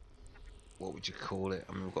 what would you call it?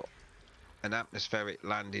 I mean, we've got an atmospheric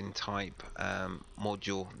landing type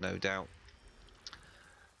module, no doubt,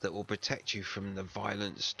 that will protect you from the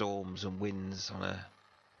violent storms and winds on a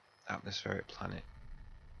atmospheric planet.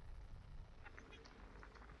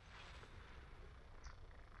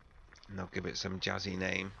 And they'll give it some jazzy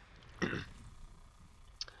name.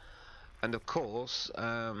 And of course,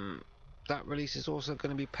 that release is also going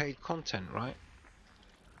to be paid content, right?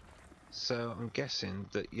 So I'm guessing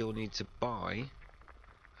that you'll need to buy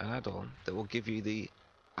an add-on that will give you the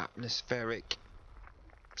atmospheric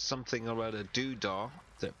something or other doodah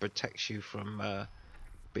that protects you from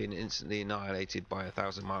being instantly annihilated by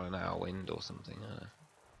 1,000-mile-an-hour wind or something.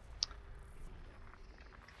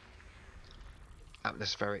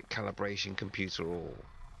 Atmospheric calibration computer, or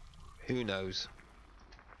who knows.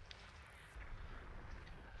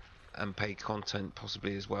 And paid content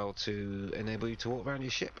possibly as well to enable you to walk around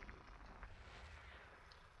your ship.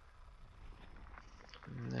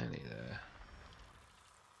 Nearly there.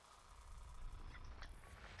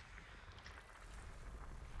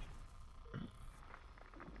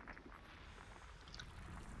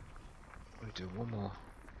 We do one more.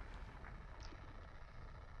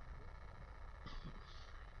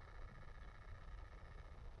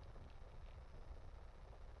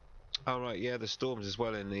 Oh right, yeah, the storms as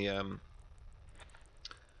well in the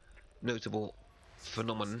notable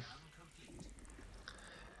phenomenon.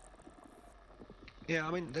 Yeah,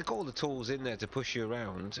 I mean they've got all the tools in there to push you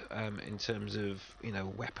around in terms of, you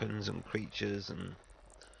know, weapons and creatures and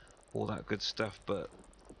all that good stuff, but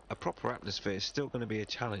a proper atmosphere is still going to be a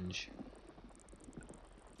challenge.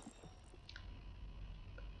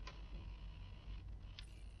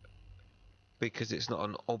 Because it's not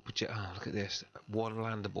an object. Oh, look at this. One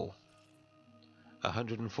landable.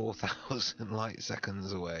 104,000 light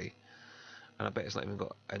seconds away. And I bet it's not even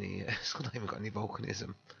got any it's not even got any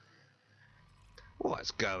volcanism.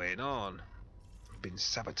 What's going on? I've been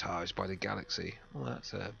sabotaged by the galaxy. Well,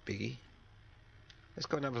 that's a biggie. Let's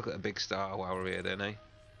go and have a look at a big star while we're here then, eh?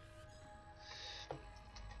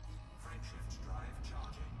 Frameshift drive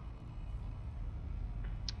charging.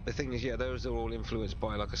 The thing is, yeah, those are all influenced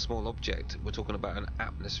by like a small object. We're talking about an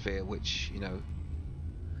atmosphere which, you know,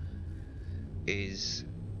 is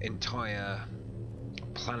entire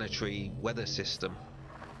planetary weather system.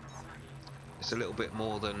 It's a little bit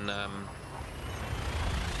more than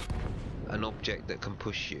an object that can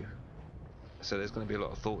push you. So there's going to be a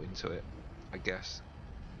lot of thought into it, I guess.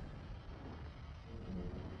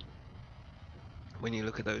 When you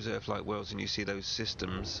look at those Earth-like worlds and you see those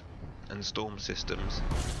systems and storm systems,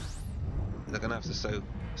 they're going to have to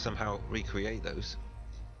somehow recreate those.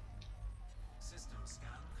 System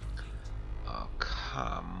scan complete. Oh,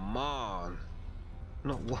 come on.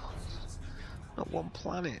 Not one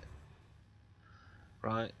planet.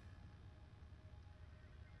 Right.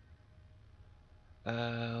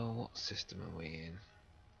 What system are we in?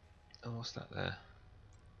 Oh, what's that there?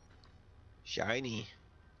 Shiny.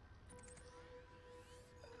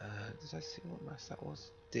 Did I see what mass that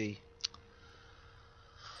was? D.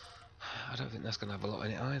 I don't think that's going to have a lot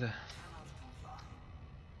in it either.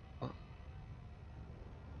 What?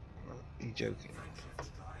 Are you joking?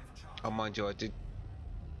 Oh, mind you, I did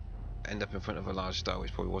end up in front of a large star,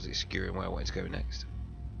 which probably was obscuring where I wanted to go next.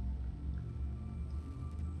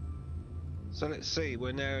 So let's see,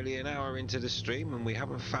 we're nearly an hour into the stream and we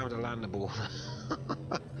haven't found a landable.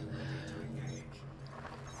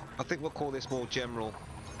 I think we'll call this more general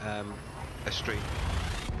a stream.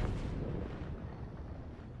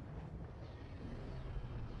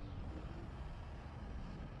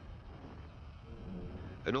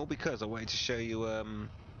 And all because I wanted to show you a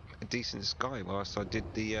decent sky whilst I did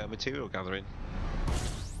the material gathering.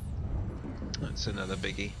 That's another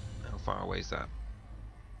biggie. How far away is that?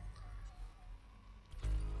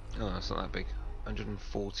 Oh, that's not that big.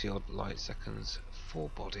 140 odd light seconds. 4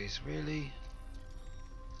 bodies, really?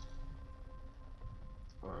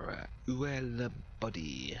 Alright. Well,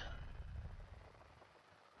 buddy.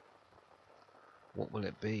 What will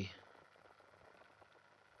it be?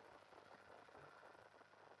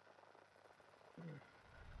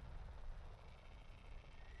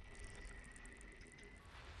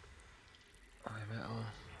 High metal.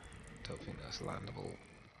 Don't think that's landable.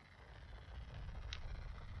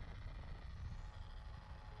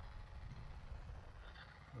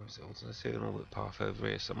 Where's it? I see an orbit path over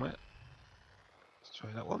here somewhere. Let's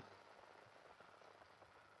try that one.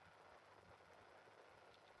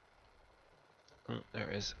 There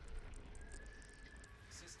it is.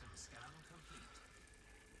 System scan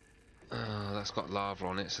complete. That's got lava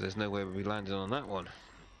on it, so there's no way we'll be landing on that one.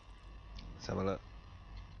 Let's have a look.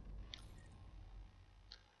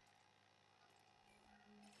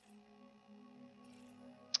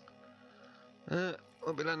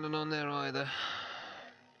 Won't be landing on there either.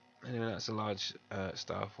 Anyway, that's a large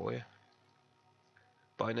star for you.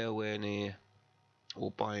 By nowhere near,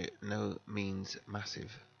 or by no means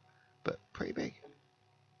massive, but pretty big.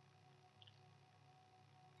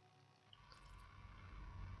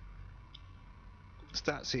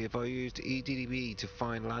 Stats here, if I used EDDB to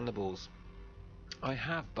find landables. I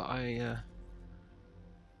have, but I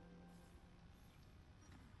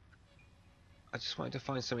I just wanted to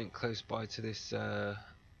find something close by to this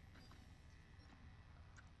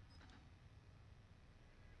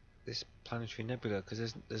this planetary nebula,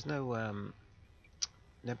 because there's no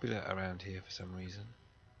nebula around here for some reason.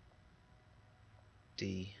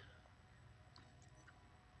 D.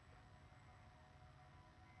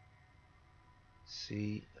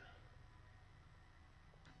 C.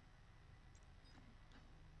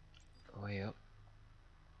 Way up.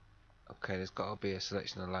 Okay, there's got to be a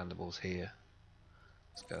selection of landables here.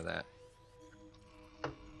 Let's go there.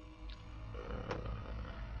 Fuel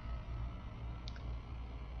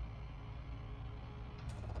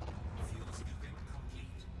scooping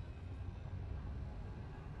complete.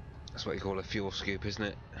 That's what you call a fuel scoop, isn't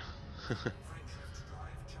it? Frameshift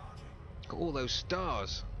drive charging. Got all those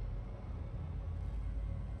stars.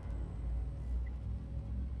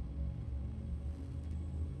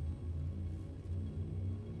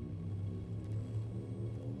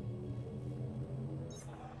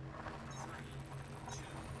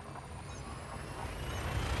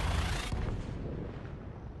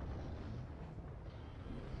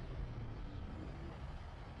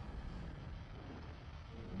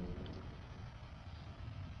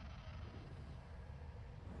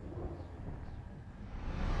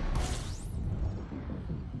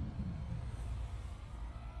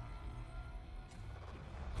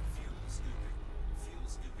 Fuel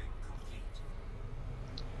scooping complete.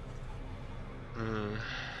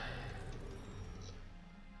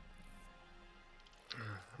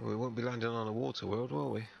 We won't be landing on a water world, will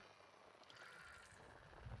we?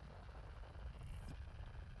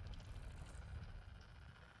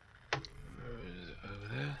 Where is it? Over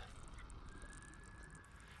there.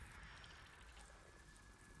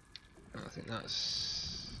 I think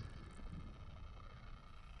that's...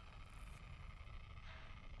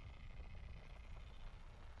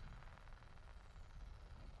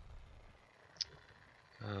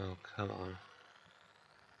 Oh, come on.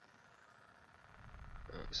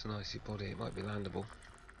 Oh, it's an icy body, it might be landable.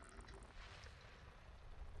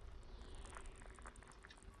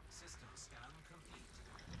 System scan complete.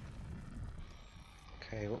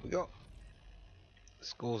 Okay, what we got?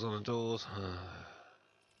 Scores on the doors.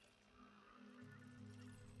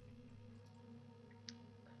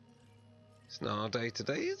 It's not our day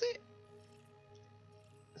today, is it?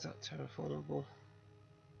 Is that terraformable?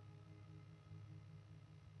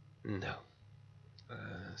 No.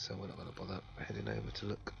 So we're not going to bother heading over to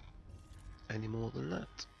look any more than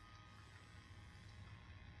that.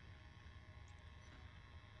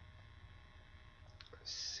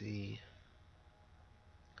 Let's see.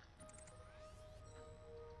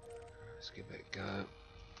 Let's give it a go.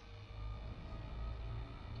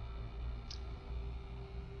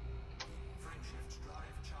 Frameshift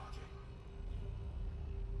drive charging.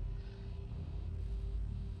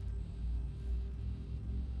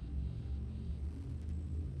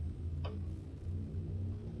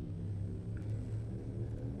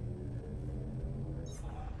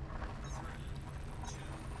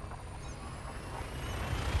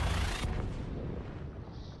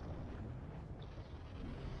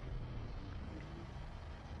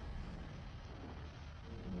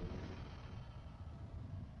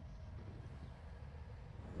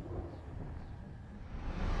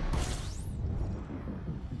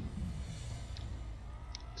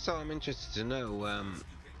 So I'm interested to know,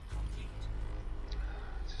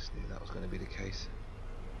 just knew that was going to be the case.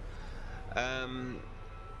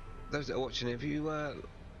 Those that are watching, have you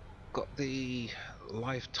got the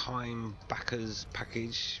lifetime backers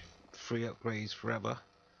package, free upgrades forever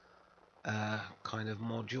kind of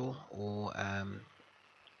module, or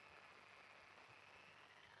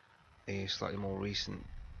a slightly more recent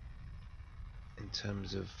in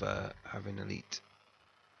terms of having elite?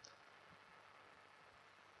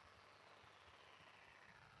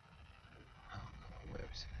 Oh, come on, where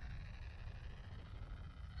is it?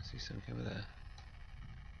 I see something over there.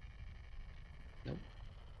 Nope.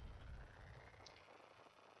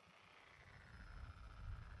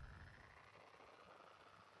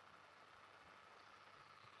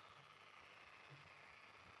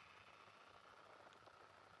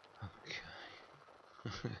 Okay.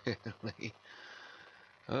 Really?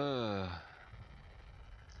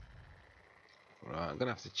 Right, I'm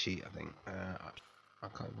gonna have to cheat, I think. I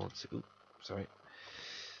can't be bothered to. Oops, sorry.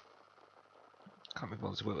 Can't be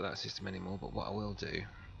bothered to work with that system anymore. But what I will do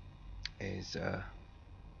is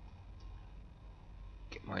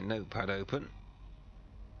get my notepad open.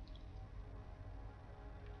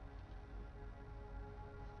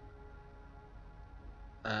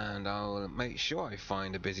 And I'll make sure I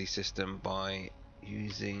find a busy system by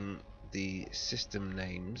using the system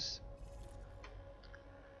names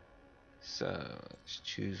So let's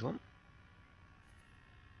choose one.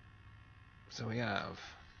 So we have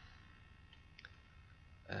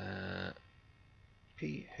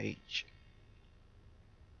PHROIFLYUAE,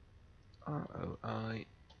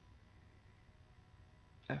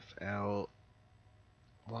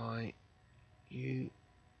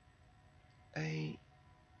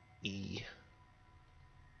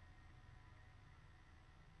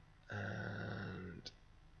 and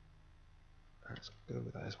let's go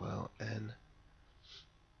with that as well. NM-W.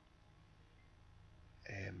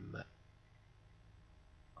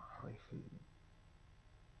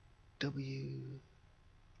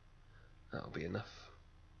 That'll be enough.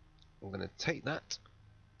 We're going to take that.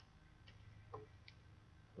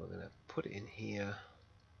 We're going to put it in here,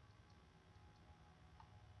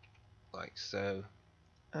 like so,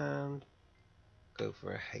 and go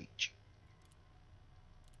for a H.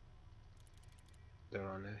 There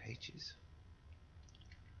are no H's.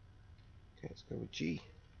 Okay, let's go with G.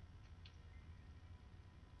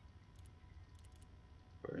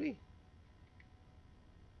 Ready?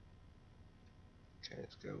 Okay,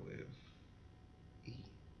 let's go with E.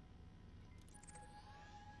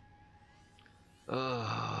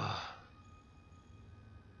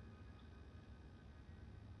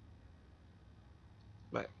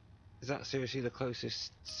 Right, is that seriously the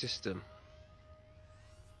closest system?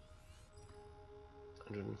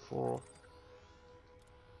 104.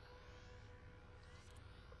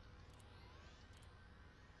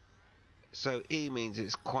 So E means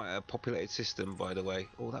it's quite a populated system, by the way.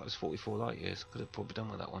 Oh, that was 44 light years. Could have probably done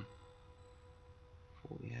with that one.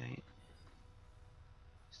 48.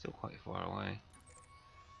 Still quite far away.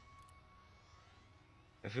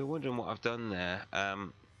 If you're wondering what I've done there, I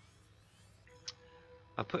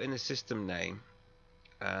put in a system name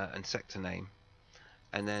and sector name,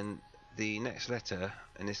 and then the next letter,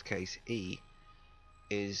 in this case E,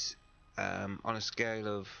 is on a scale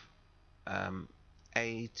of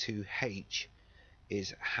A to H,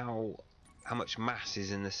 is how much mass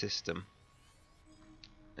is in the system,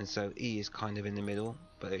 and so E is kind of in the middle,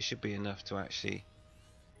 but it should be enough to actually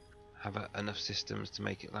have enough systems to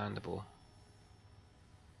make it landable.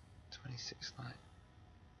 26 light.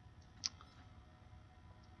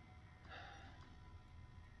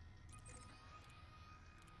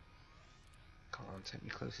 Come on, take me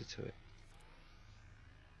closer to it.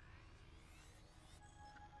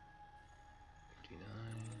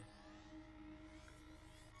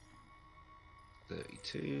 59.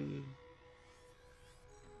 32.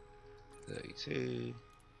 32.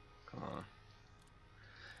 Come on.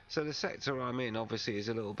 So the sector I'm in obviously is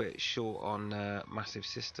a little bit short on massive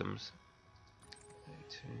systems.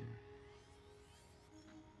 32.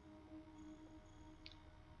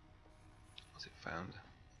 What's it found?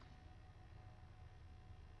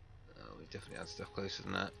 Oh, we definitely had stuff closer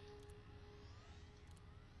than that.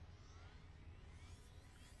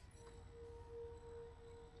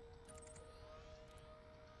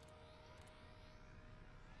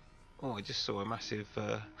 Oh, I just saw a massive.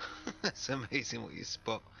 That's amazing what you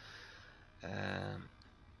spot.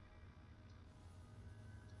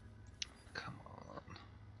 Come on.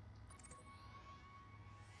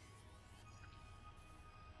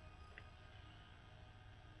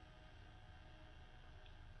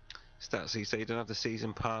 Stats, you say you don't have the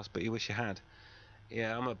season pass, but you wish you had.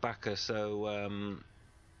 Yeah, I'm a backer, so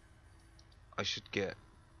I should get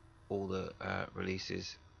all the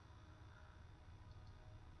releases.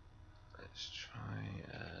 Let's try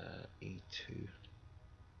E2.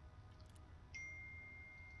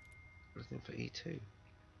 Nothing for E2.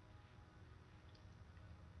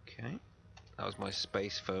 Okay. That was my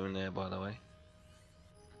space phone there, by the way.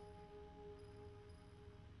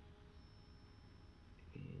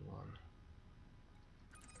 E1.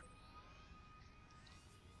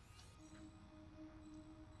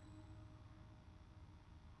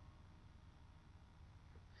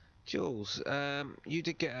 Jules, you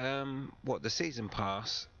did get what, the season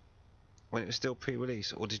pass when it was still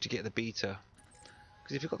pre-release, or did you get the beta?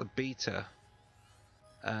 Because if you've got the beta,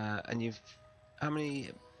 and how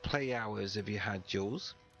many play hours have you had,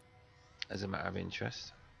 Jules? As a matter of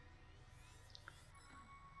interest,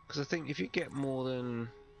 because I think if you get more than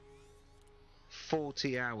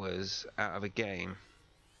 40 hours out of a game,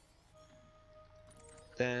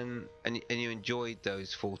 then and you enjoyed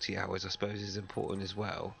those 40 hours, I suppose is important as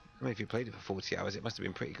well. I mean, if you played it for 40 hours, it must have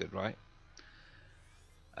been pretty good, right?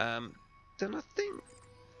 Then I think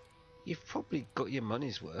you've probably got your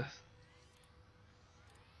money's worth.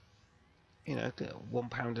 You know,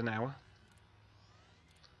 £1 an hour.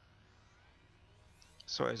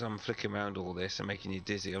 Sorry as I'm flicking around all this and making you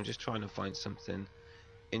dizzy. I'm just trying to find something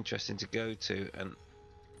interesting to go to, and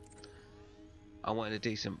I wanted a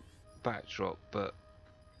decent backdrop, but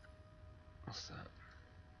what's that?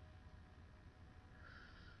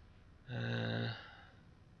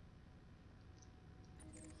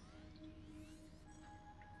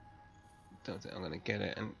 Don't think I'm going to get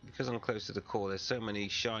it, and because I'm close to the core, there's so many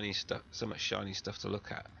shiny stuff, so much shiny stuff to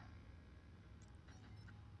look at.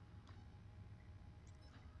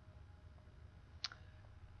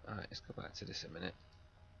 Alright, let's go back to this a minute.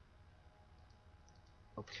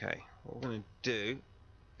 Okay, what we're going to do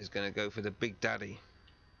is going to go for the Big Daddy.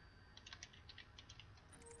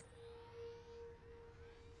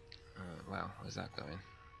 Wow, where's that going?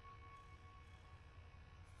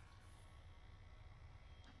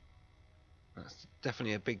 That's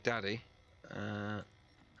definitely a Big Daddy.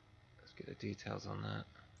 Let's get the details on that.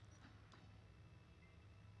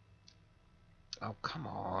 Oh, come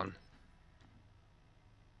on.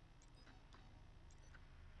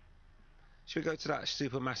 Should we go to that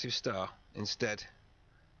supermassive star instead?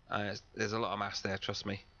 There's a lot of mass there, trust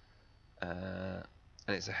me. And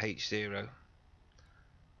it's a H0.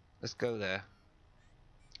 Let's go there.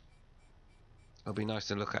 It'll be nice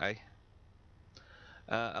to look at, eh?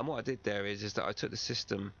 And what I did there is that I took the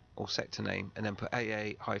system or sector name and then put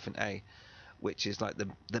AA-A, which is like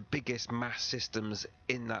the biggest mass systems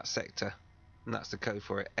in that sector, and that's the code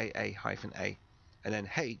for it, AA-A. And then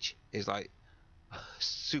H is like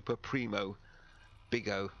super primo, big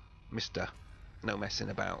O, Mister, no messing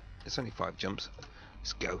about. It's only 5 jumps.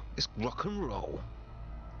 Let's go. It's rock and roll.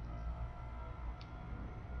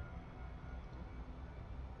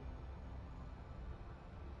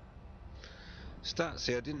 Stats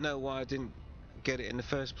here. I didn't know why I didn't get it in the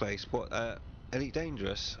first place. What? Elite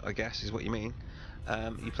Dangerous, I guess, is what you mean.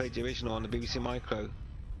 You played the original on the BBC Micro.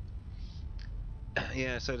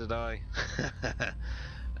 Yeah, so did I.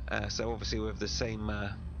 So obviously we're of the same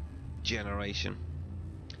generation.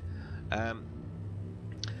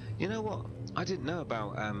 You know what? I didn't know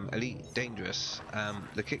about Elite Dangerous,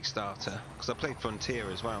 the Kickstarter, because I played Frontier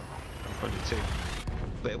as well, and Frontier 2.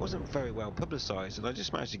 But it wasn't very well publicised, and I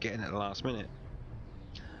just managed to get in at the last minute.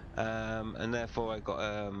 And therefore I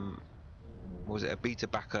got what was it, a beta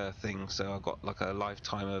backer thing, so I got like a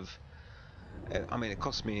lifetime of, I mean, it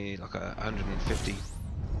cost me like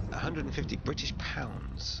 150 British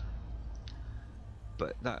pounds,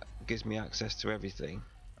 but that gives me access to everything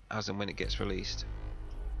as and when it gets released.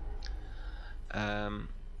 But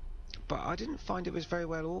I didn't find it was very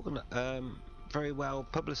well very well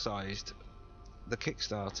publicised, the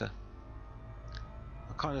Kickstarter.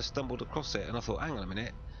 I kind of stumbled across it and I thought, hang on a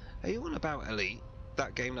minute, are you on about Elite,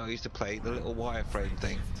 that game that I used to play, the little wireframe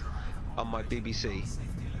thing on my BBC?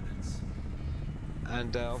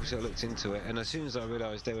 And obviously I looked into it, and as soon as I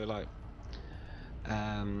realised they were like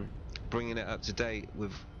bringing it up to date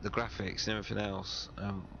with the graphics and everything else,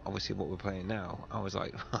 obviously what we're playing now, I was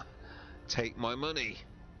like, take my money,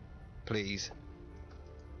 please.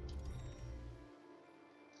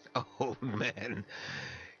 Oh man,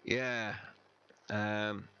 yeah.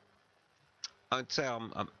 I'd say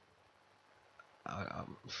I'm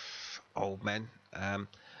old man.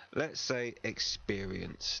 Let's say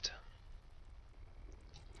experienced.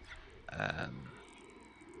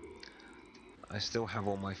 I still have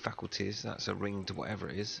all my faculties. That's a ring to whatever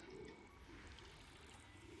it is.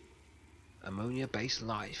 Ammonia-based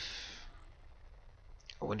life.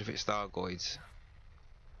 I wonder if it's Thargoids.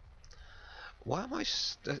 Why am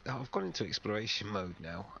I've gone into exploration mode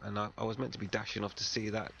now, and I was meant to be dashing off to see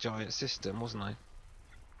that giant system, wasn't I?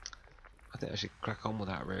 I think I should crack on with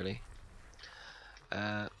that, really.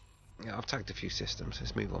 Yeah, I've tagged a few systems.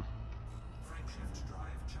 Let's move on.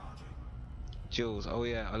 Jules, oh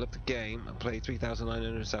yeah, I love the game. I played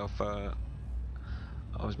 3,900 Alpha.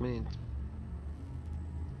 I was meaning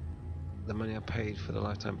the money I paid for the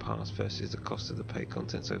lifetime pass versus the cost of the paid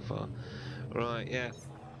content so far. Right, yeah.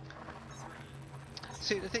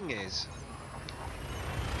 See, the thing is,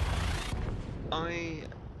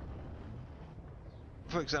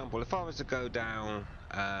 for example, if I was to go down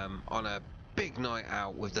on a big night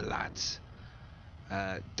out with the lads,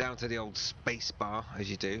 down to the old space bar, as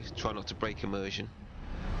you do, try not to break immersion,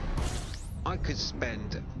 I could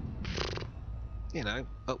spend, you know,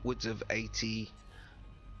 upwards of 80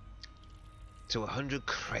 to 100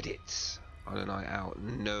 credits on a night out,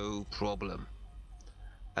 no problem.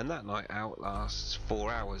 And that night out lasts 4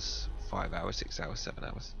 hours, 5 hours, 6 hours, 7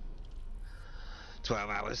 hours, 12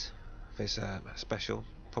 hours if it's special.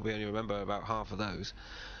 Probably only remember about half of those.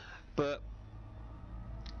 But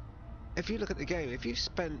if you look at the game, if you've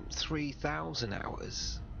spent 3,000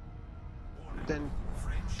 hours, then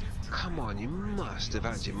come on, you must have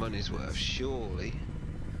had your money's worth, surely.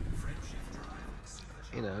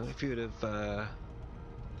 You know, if you would have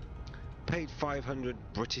paid 500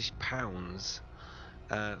 British pounds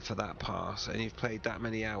for that pass, and you've played that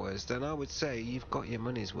many hours, then I would say you've got your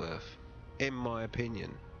money's worth, in my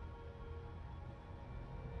opinion.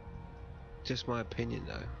 Just my opinion,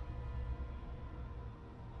 though.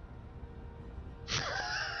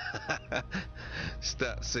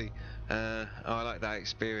 Statsy. Oh, I like that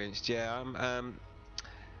experience. Yeah,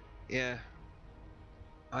 yeah,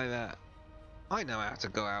 I know how to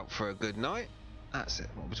go out for a good night. That's it,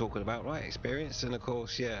 what we're talking about, right? Experience, and of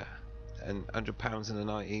course, yeah, and £100 in a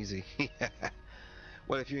night, easy. Yeah.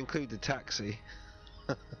 Well, if you include the taxi,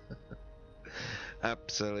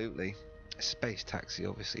 absolutely. Space taxi,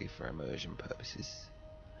 obviously, for immersion purposes.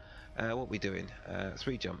 What are we doing?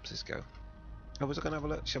 3 jumps. Let's go. Oh, was I going to have a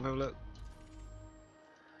look? Shall I have a look?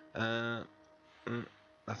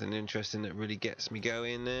 Nothing interesting that really gets me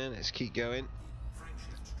going there. Let's keep going.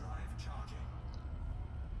 Frameshift drive charging.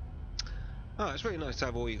 Oh, it's really nice to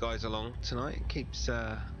have all you guys along tonight. It keeps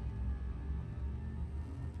a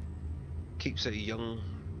young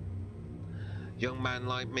man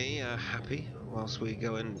like me happy whilst we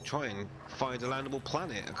go and try and find a landable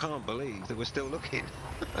planet. I can't believe that we're still looking.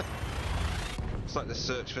 It's like the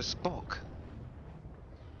search for Spock.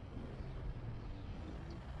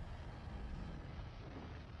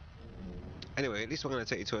 Anyway, at least we're going to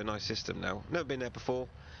take you to a nice system now. Never been there before.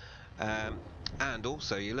 And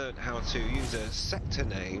also you learn how to use a sector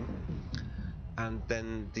name and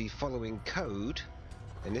then the following code,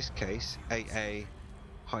 in this case AA-A,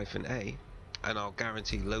 and I'll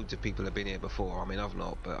guarantee loads of people have been here before. I mean, I've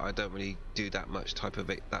not, but I don't really do that much type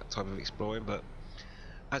of exploring, but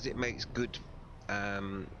as it makes good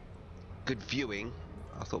viewing,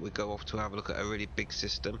 I thought we'd go off to have a look at a really big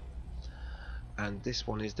system, and this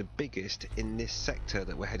one is the biggest in this sector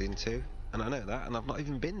that we're heading to, and I know that, and I've not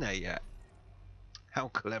even been there yet. How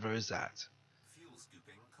clever is that? Fuel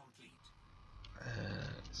scooping complete.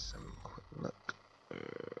 Some quick look.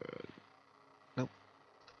 Nope.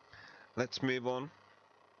 Let's move on.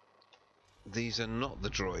 These are not the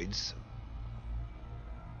droids.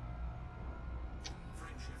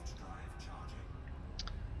 Frameshift drive charging.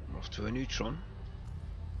 I'm off to a Neutron.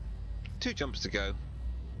 2 jumps to go.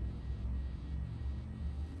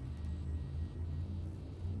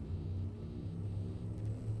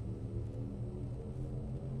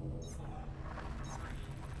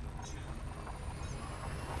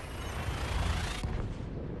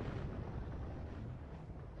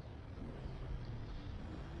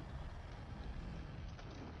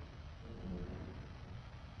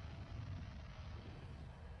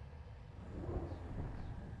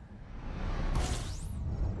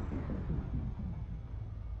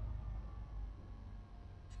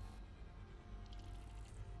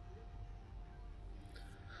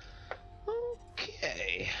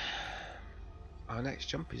 Okay. Our next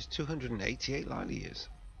jump is 288 light years.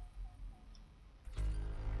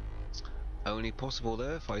 Only possible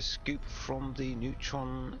there if I scoop from the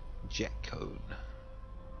Neutron jet cone.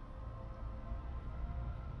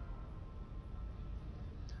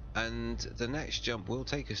 And the next jump will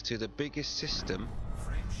take us to the biggest system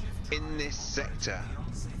Frameshift in this sector.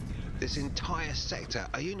 beyond safety limits. This entire sector.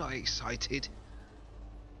 Are you not excited?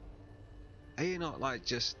 Are you not like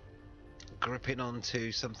just gripping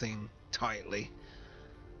onto something tightly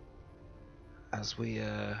as we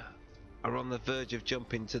are on the verge of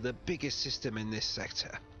jumping to the biggest system in this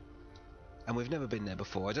sector? And we've never been there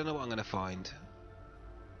before. I don't know what I'm going to find.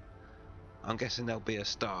 I'm guessing there'll be a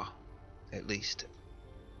star, at least.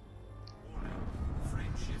 Warning.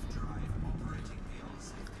 Frameshift drive operating beyond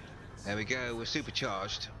safety limits. There we go, we're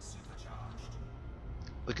supercharged. Supercharged.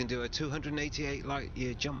 We can do a 288 light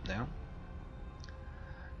year jump now.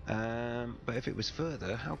 But if it was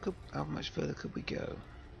further, how much further could we go?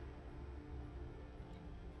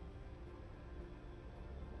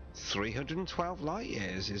 312 light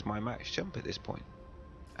years is my max jump at this point,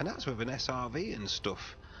 and that's with an SRV and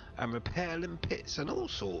stuff, and repelling pits and all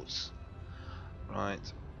sorts. Right.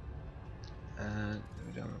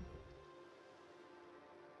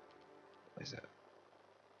 Where's that?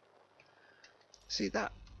 See,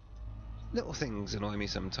 that little things annoy me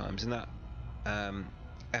sometimes, and that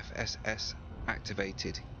FSS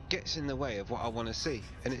activated gets in the way of what I want to see,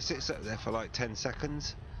 and it sits up there for like 10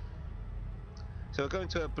 seconds. So we're going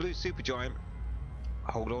to a blue supergiant.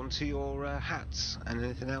 Hold on to your hats and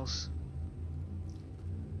anything else.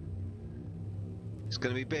 It's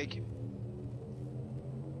going to be big.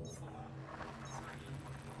 4, 3,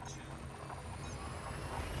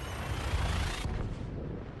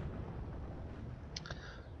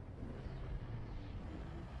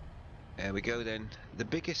 2. There we go then. The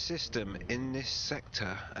biggest system in this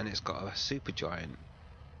sector, and it's got a supergiant.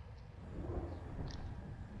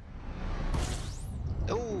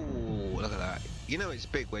 Oh, look at that. You know it's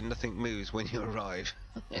big when nothing moves when you arrive.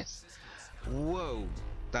 Yes. Whoa,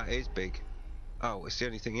 that is big. Oh, it's the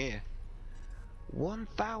only thing here.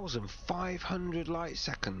 1,500 light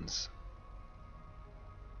seconds.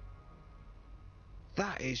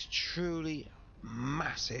 That is truly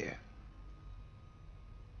massive.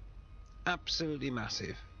 Absolutely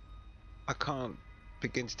massive. I can't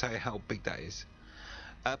begin to tell you how big that is.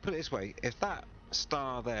 Put it this way, if that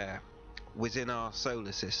star there was in our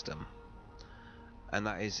solar system, and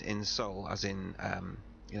that is in Sol, as in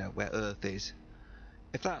you know, where Earth is,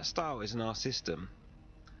 if that star was in our system,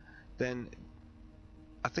 then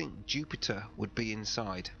I think Jupiter would be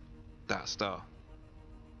inside that star.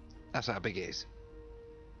 That's how big it is.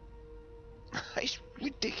 It's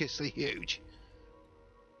ridiculously huge.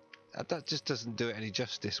 That just doesn't do it any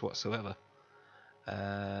justice whatsoever.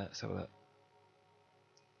 Let's have a look.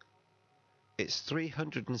 It's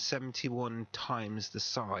 371 times the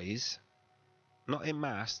size, not in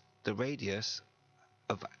mass, the radius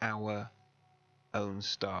of our own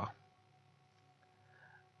star,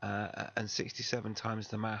 and 67 times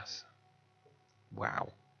the mass.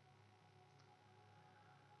 Wow.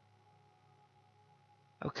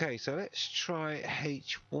 Okay, so let's try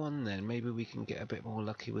H1 then. Maybe we can get a bit more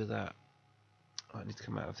lucky with that. Oh, I need to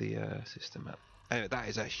come out of the system map. Anyway, that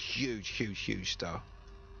is a huge, huge, huge star.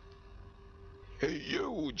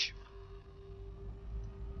 Huge!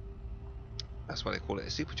 That's why they call it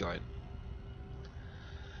a supergiant.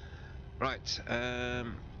 Right,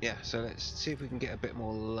 yeah, so let's see if we can get a bit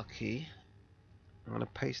more lucky. I'm going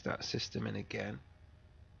to paste that system in again.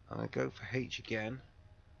 I'm going to go for H again,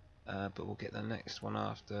 but we'll get the next one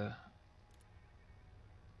after.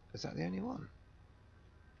 Is that the only one?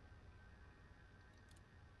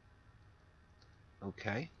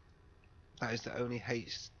 Okay, that is the only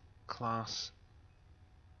H class.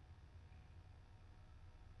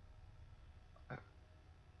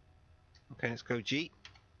 Okay, let's go G.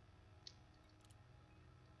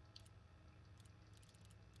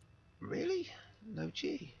 Really? No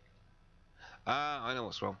G? Ah, I know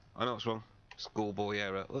what's wrong. I know what's wrong. Schoolboy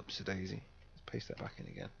error. Oops, a daisy. Let's paste that back in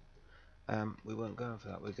again. We weren't going for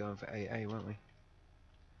that. We're going for AA, weren't we?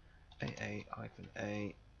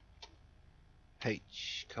 AA-A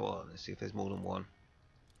H. Come on, let's see if there's more than one.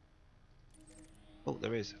 Oh,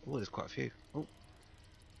 there is. Oh, there's quite a few. Oh.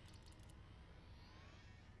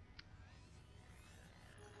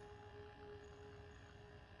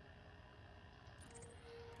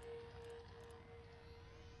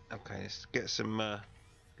 Okay, let's get some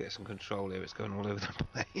control here. It's going all over the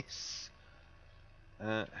place.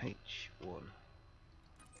 H1.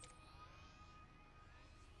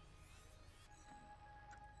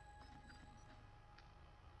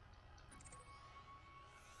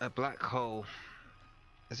 A black hole.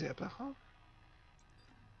 Is it a black hole?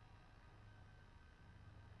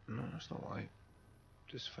 No, that's not what I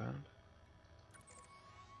just found.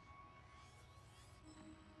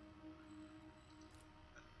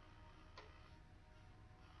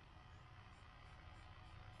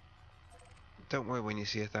 Don't worry when you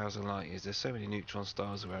see 1,000 light years. There's so many neutron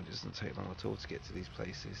stars around, it doesn't take long at all to get to these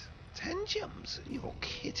places. 10 jumps? You're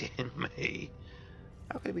kidding me.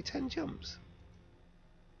 How can it be 10 jumps?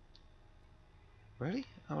 Really?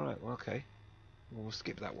 Alright, well, okay. We'll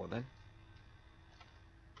skip that one then.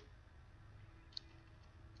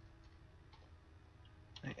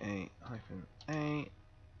 AA-A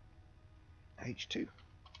H2.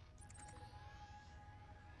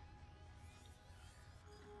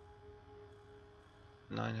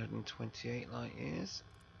 (928 light years).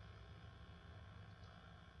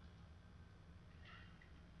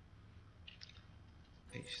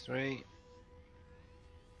 H3.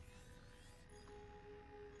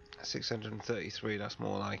 633, that's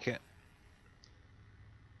more like it.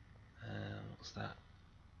 What's that?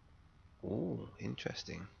 Oh,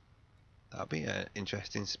 interesting. That'll be an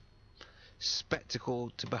interesting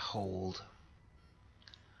spectacle to behold.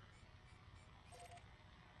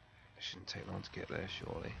 Shouldn't take long to get there,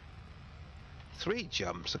 surely. 3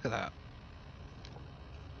 jumps, look at that.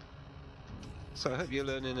 So I hope you're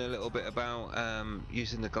learning a little bit about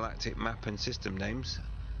using the galactic map and system names.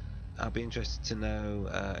 I'll be interested to know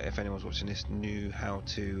if anyone's watching this knew how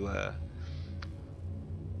to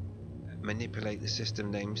manipulate the system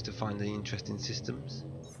names to find the interesting systems.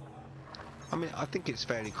 I mean, I think it's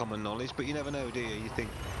fairly common knowledge, but you never know, do you? You think,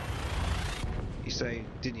 you say,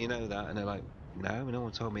 didn't you know that? And they're like, no, no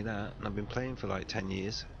one told me that, and I've been playing for like 10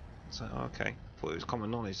 years. It's like, oh, okay, thought it was common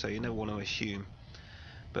knowledge, so you never want to assume.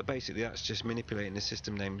 But basically that's just manipulating the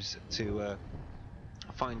system names to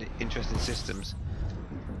find interesting systems.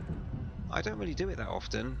 I don't really do it that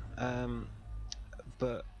often,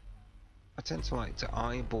 but I tend to like to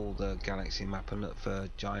eyeball the galaxy map and look for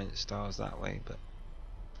giant stars that way, but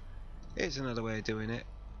it's another way of doing it.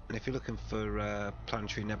 And if you're looking for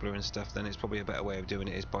planetary nebula and stuff, then it's probably a better way of doing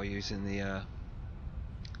it is by using the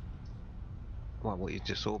well, what you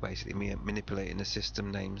just saw, basically manipulating the system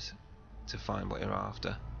names to find what you're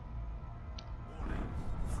after. Warning.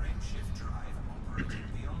 Frameshift drive operating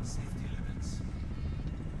beyond safety limits.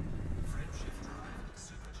 Frameshift drive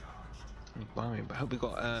supercharged. Blimey, but I hope we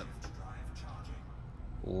got Frameshift drive charging.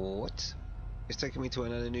 what? It's taking me to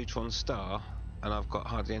another neutron star, and I've got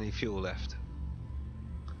hardly any fuel left.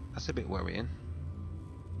 That's a bit worrying.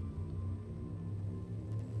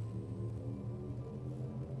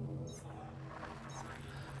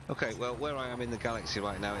 Okay, well, where I am in the galaxy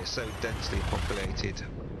right now, it's so densely populated,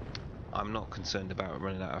 I'm not concerned about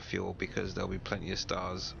running out of fuel because there'll be plenty of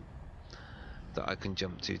stars that I can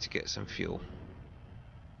jump to get some fuel.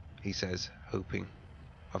 He says, hoping.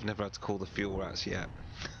 I've never had to call the fuel rats yet.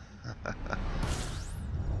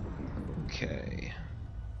 Okay.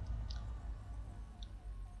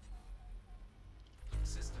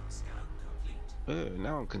 System scan complete. Oh,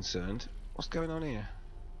 now I'm concerned. What's going on here?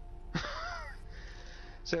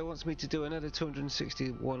 So it wants me to do another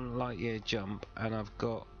 261 light year jump, and I've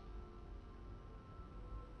got...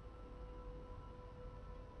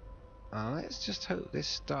 let's just hope this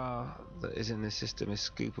star that is in this system is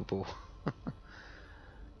scoopable.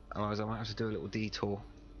 Otherwise I might have to do a little detour.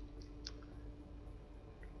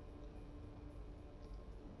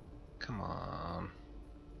 Come on.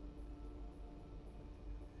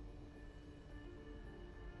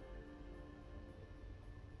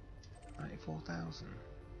 $94,000.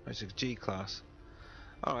 It's a G class.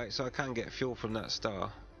 Alright, so I can get fuel from that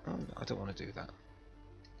star. Oh, no, I don't want to do that.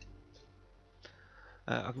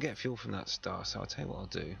 I can get fuel from that star, so I'll tell you what I'll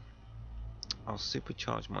do. I'll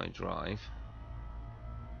supercharge my drive.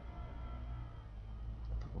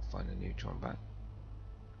 We'll find a neutron back.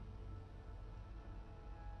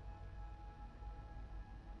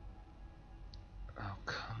 Oh,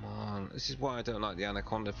 come on. This is why I don't like the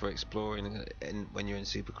Anaconda for exploring when you're in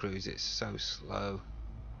Super Cruise. It's so slow.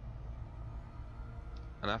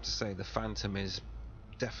 And I have to say the Phantom is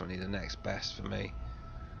definitely the next best for me.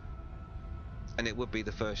 And it would be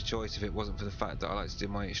the first choice if it wasn't for the fact that I like to do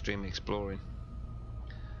my extreme exploring,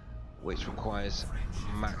 which requires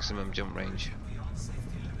maximum jump range. Beyond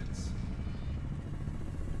safety limits.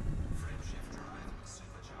 Frameshift drive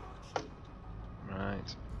supercharged.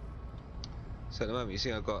 Right. So at the moment you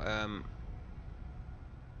see I've got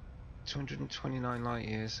 229 light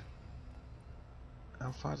years.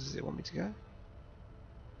 How far does it want me to go?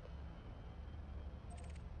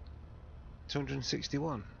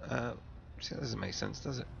 261. See, that doesn't make sense,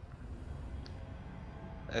 does it?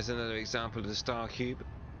 There's another example of the star cube.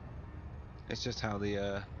 It's just how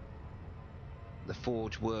the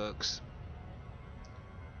forge works.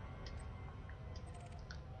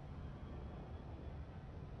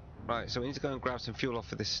 Right, so we need to go and grab some fuel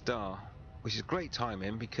off of this star, which is great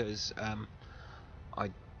timing because I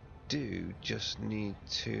do just need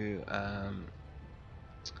to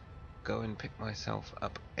go and pick myself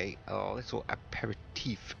up a little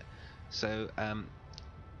aperitif. So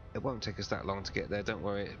it won't take us that long to get there, don't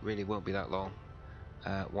worry, it really won't be that long.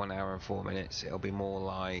 1 hour and 4 minutes. It'll be more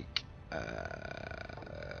like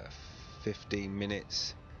 15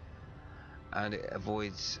 minutes, and it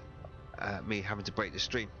avoids me having to break the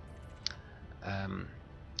stream.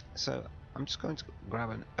 So I'm just going to grab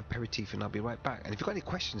an aperitif and I'll be right back. And if you've got any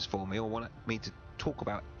questions for me or want me to talk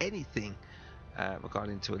about anything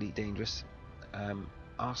regarding to Elite Dangerous,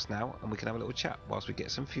 ask now and we can have a little chat whilst we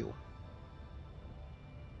get some fuel.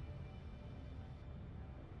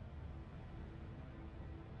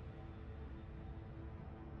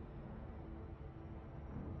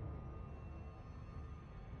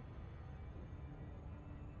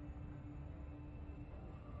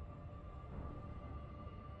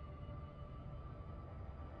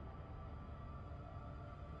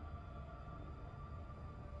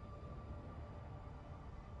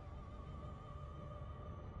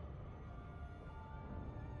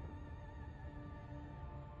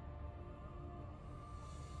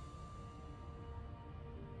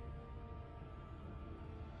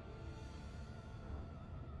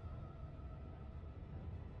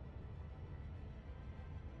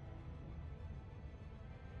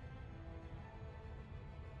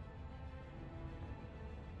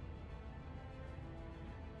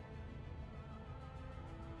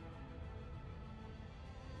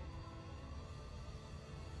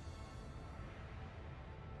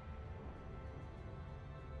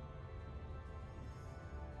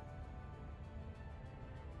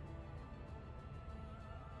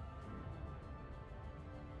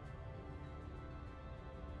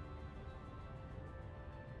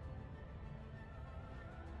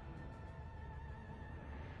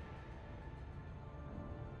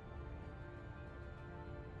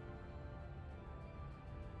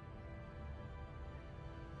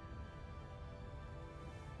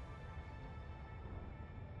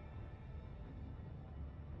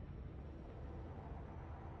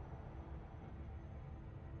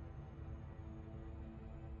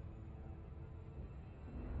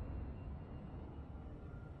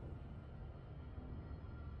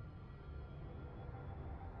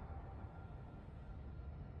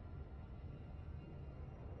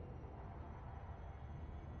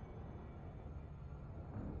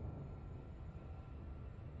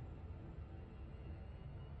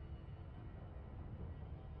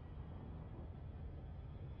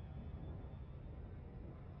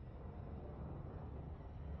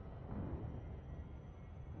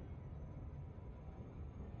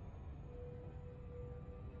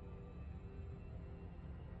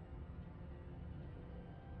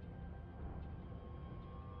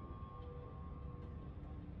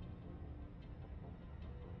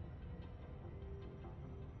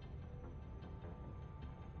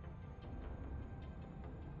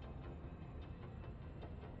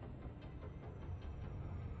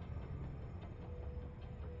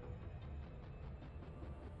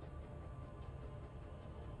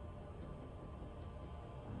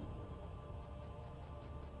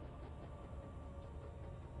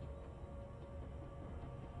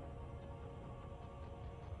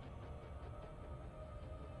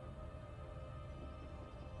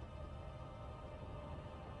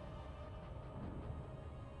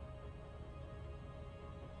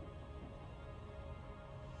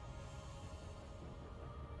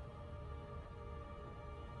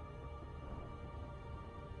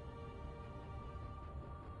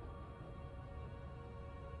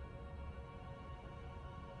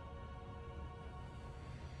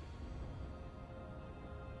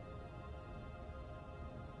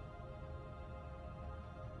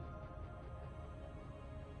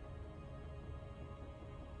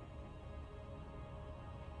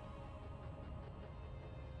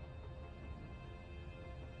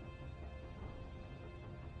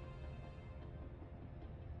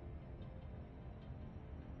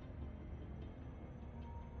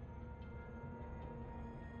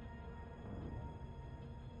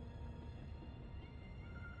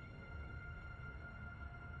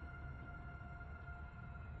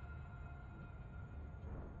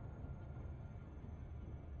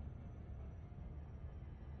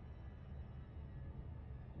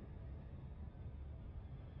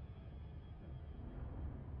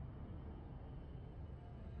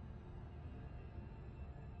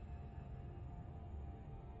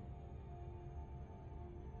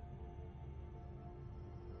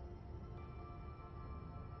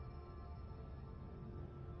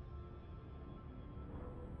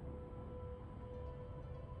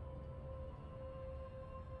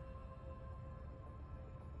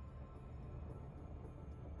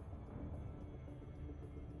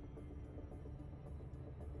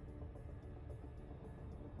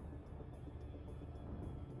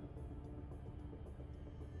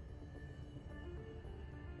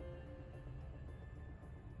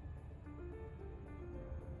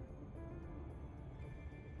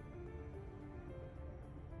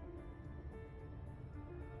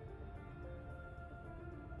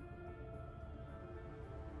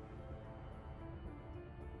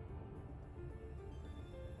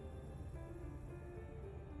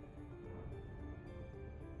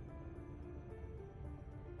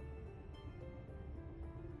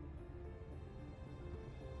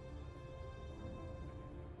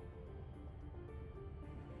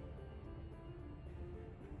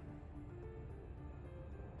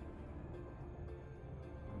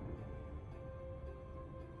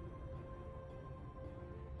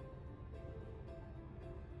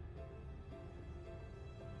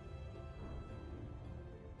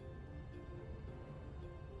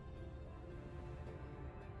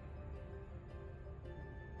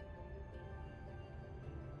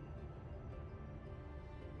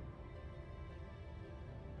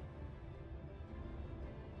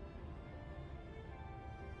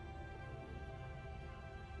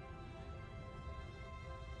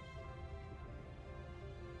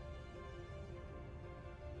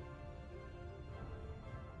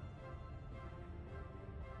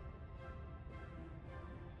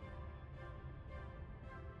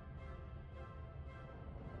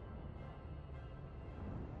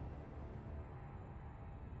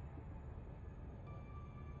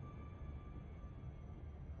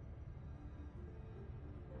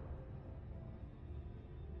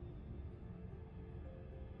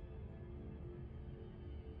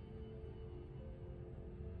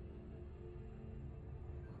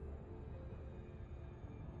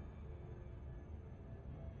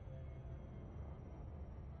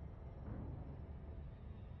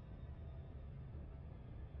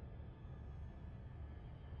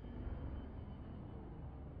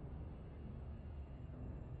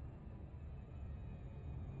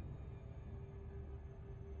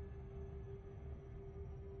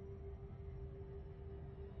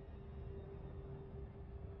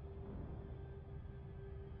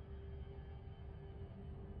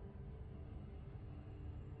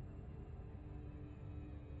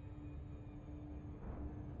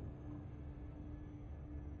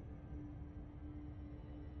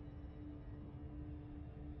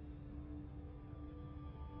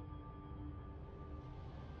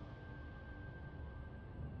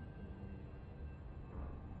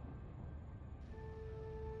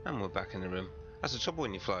 And we're back in the room. That's the trouble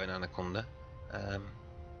when you fly an anaconda. The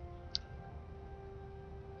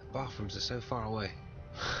bathrooms are so far away.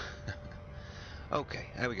 Okay,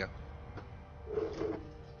 there we go.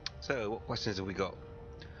 So, what questions have we got?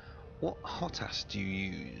 What hot ass do you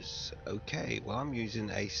use? Okay, well I'm using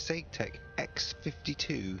a Sagtech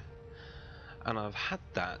X52, and I've had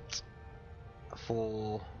that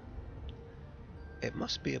for, it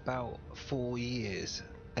must be about 4 years,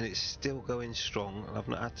 and it's still going strong, and I've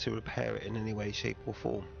not had to repair it in any way, shape or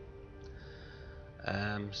form.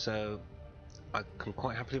 So I can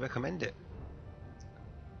quite happily recommend it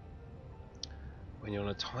when you're on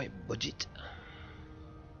a tight budget.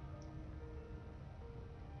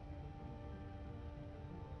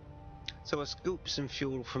 So I scoop some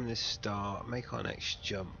fuel from this star, make our next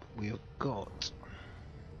jump. We have got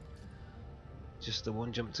just the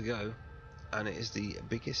one jump to go, and it is the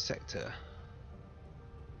biggest sector.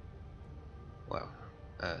 Well,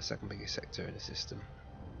 second biggest sector in the system.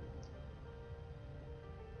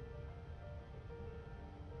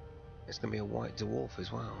 It's going to be a white dwarf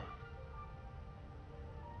as well.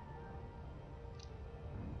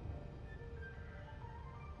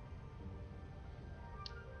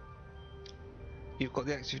 You've got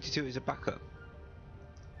the X52 as a backup.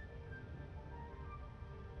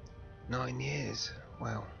 9 years.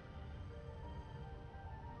 Wow.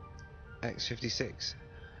 X56.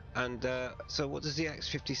 And so what does the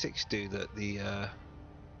X56 do that the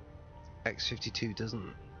X52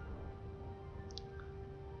 doesn't?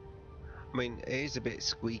 I mean, it is a bit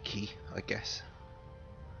squeaky, I guess,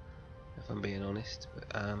 if I'm being honest, but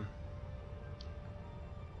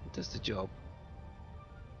it does the job.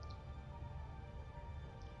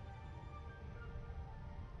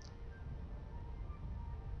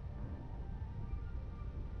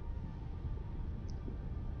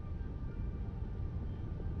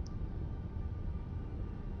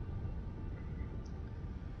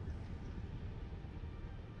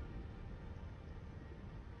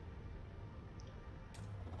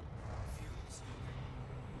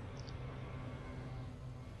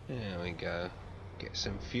 There we go. Get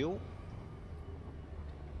some fuel.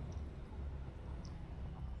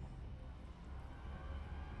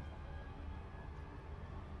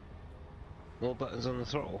 More buttons on the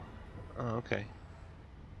throttle. Oh, okay.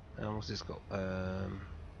 And what's this got? Yeah,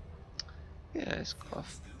 it's got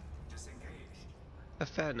a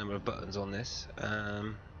fair number of buttons on this.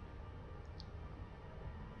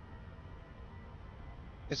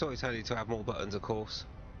 It's always handy to have more buttons, of course.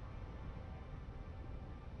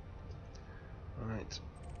 Right,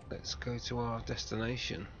 let's go to our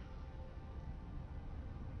destination.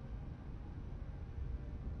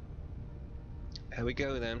 Here we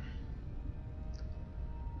go then.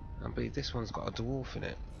 I believe this one's got a dwarf in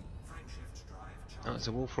it. Oh, it's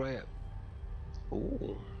a Wolf Rayet.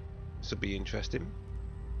 Ooh, this will be interesting.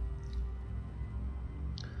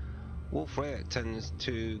 Wolf Rayet tends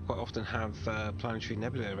to quite often have planetary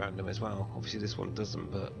nebulae around them as well. Obviously this one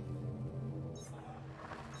doesn't, but...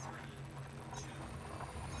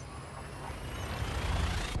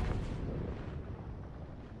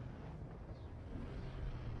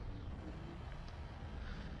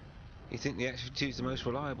 You think the X52 is the most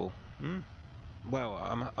reliable? Well,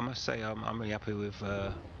 I must say I'm really happy with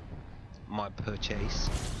my purchase.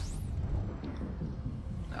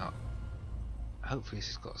 Now, hopefully this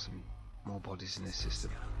has got some more bodies in this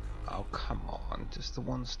system. Oh, come on, just the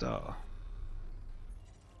one star.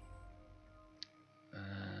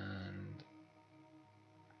 And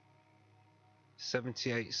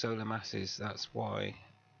 78 solar masses, that's why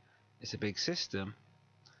it's a big system.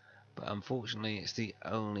 But unfortunately it's the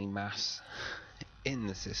only mass in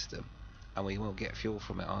the system, and we won't get fuel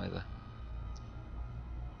from it either.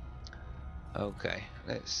 Okay,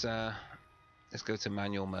 let's go to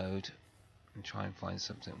manual mode and try and find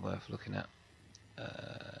something worth looking at.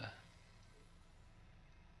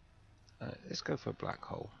 Let's go for a black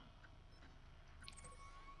hole.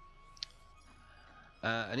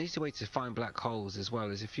 An easy way to find black holes as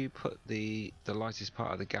well is if you put the lightest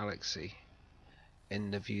part of the galaxy in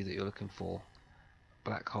the view that you're looking for.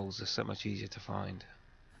 Black holes are so much easier to find.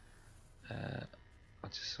 I'll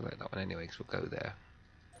just select that one anyway because we'll go there.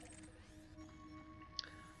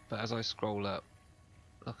 But as I scroll up,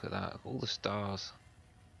 look at that, all the stars.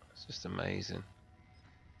 It's just amazing.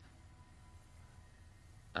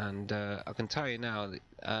 And I can tell you now that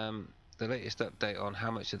the latest update on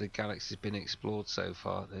how much of the galaxy has been explored so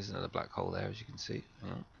far. There's another black hole there, as you can see.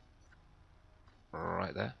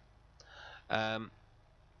 Right there.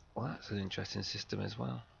 Well, that's an interesting system as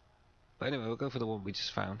well. But anyway, we'll go for the one we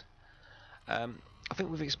just found. I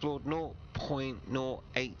think we've explored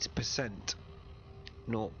 0.08%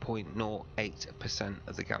 0.08%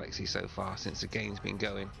 of the galaxy so far since the game's been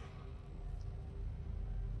going.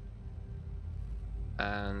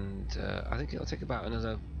 And I think it'll take about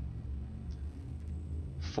another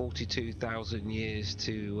 42,000 years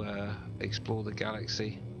to explore the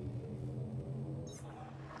galaxy. 4,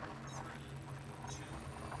 3, 2,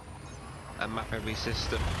 And map every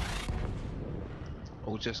system,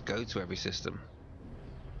 or just go to every system.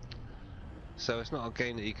 So it's not a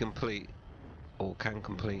game that you complete or can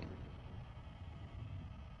complete.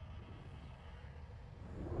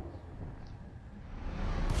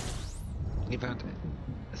 You've had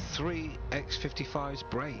 3 X-55s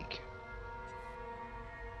break.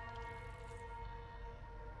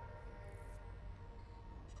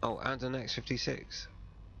 Oh, and an X-56.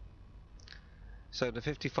 So the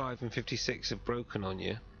 55 and 56 have broken on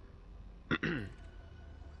you.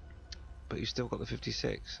 But you've still got the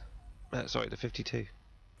 56. Sorry, the 52.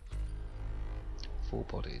 4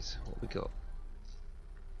 bodies. What we got?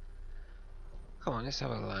 Come on, let's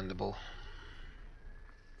have a landable.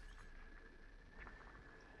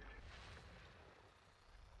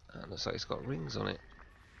 Looks like it's got rings on it.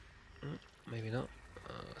 Maybe not.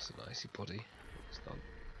 Oh, that's an icy body. It's not.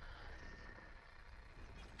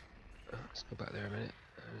 Let's go back there a minute.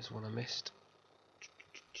 There's one I missed.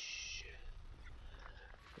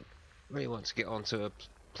 Really want to get onto a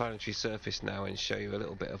planetary surface now and show you a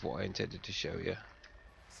little bit of what I intended to show you.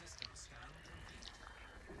 system scan complete.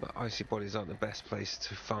 But icy bodies aren't the best place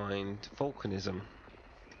to find volcanism.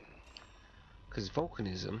 Because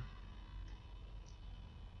volcanism,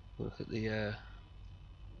 look at the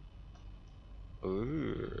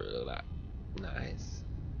ooh, look at that. Nice.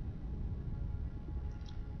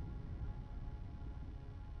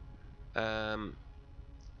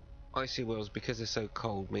 Icy worlds, because they're so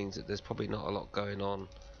cold, means that there's probably not a lot going on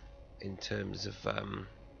in terms of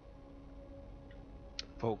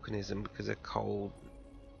volcanism because they're cold.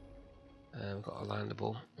 We've got a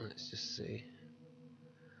landable. Let's just see.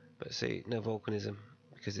 But see, no volcanism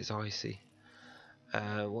because it's icy.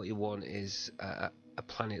 What you want is a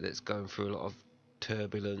planet that's going through a lot of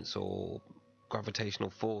turbulence or gravitational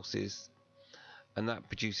forces, and that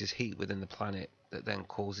produces heat within the planet that then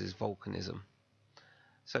causes volcanism.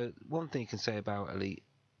 So one thing you can say about Elite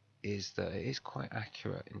is that it is quite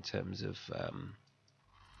accurate in terms of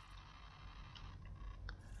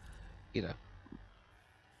you know,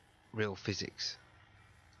 real physics.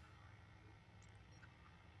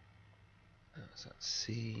 So that's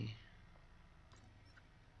C.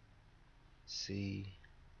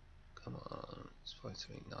 Come on, let's find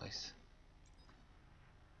something nice.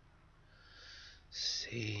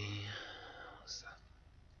 C. What's that?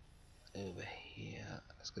 Over here.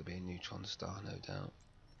 That's going to be a neutron star, no doubt.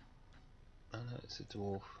 Oh no, it's a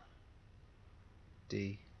dwarf.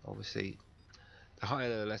 D. Obviously, the higher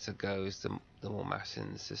the letter goes, the more mass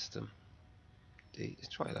in the system. D. Let's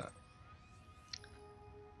try that.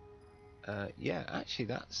 Yeah, actually,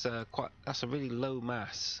 that's that's a really low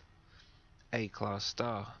mass A-class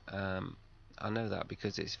star. I know that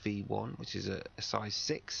because it's V1, which is a size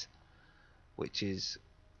 6, which is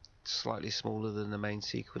slightly smaller than the main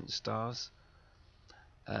sequence stars.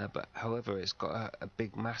 But however, it's got a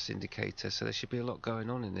big mass indicator, so there should be a lot going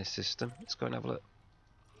on in this system. Let's go and have a look.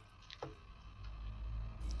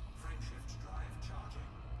 Frameshift drive charging.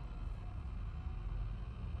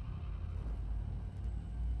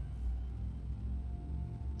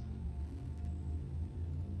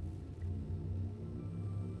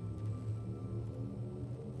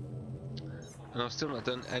 And I've still not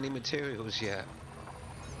done any materials yet.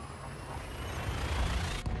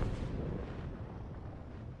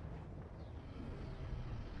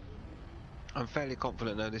 I'm fairly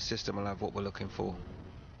confident though this system will have what we're looking for,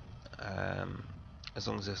 as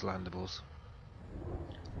long as there's landables.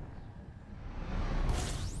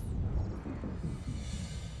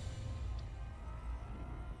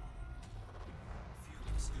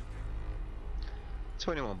 Fuel scooping.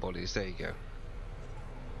 21 bodies, there you go.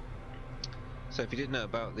 So if you didn't know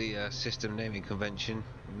about the system naming convention,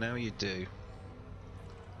 now you do.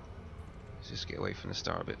 Let's just get away from the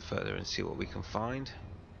star a bit further and see what we can find.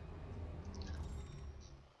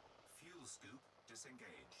 Fuel scoop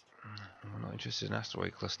disengaged. I'm not interested in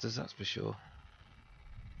asteroid clusters, that's for sure.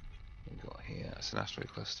 What we got here? That's an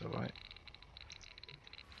asteroid cluster, right?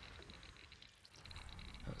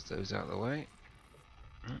 That's those out of the way.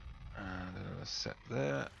 And another set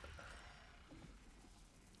there.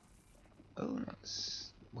 Oh,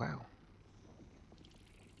 that's... wow.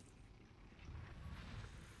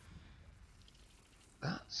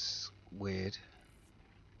 That's weird.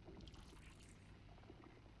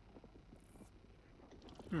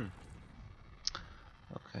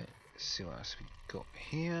 Okay, let's see what else we got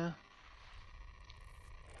here.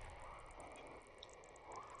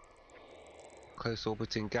 Close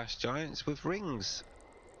orbiting gas giants with rings.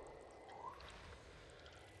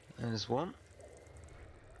 There's one.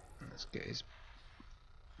 Let's get his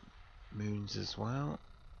moons as well.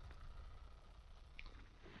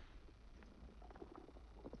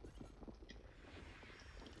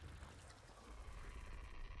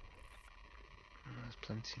 There's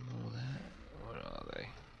plenty more there. Where are they?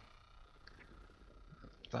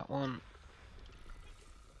 That one.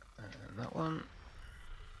 And that one.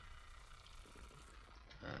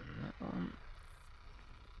 And that one.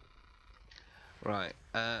 Right.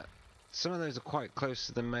 Some of those are quite close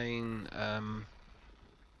to the main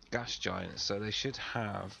gas giants, so they should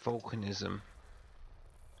have volcanism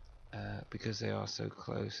because they are so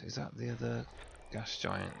close. Is that the other gas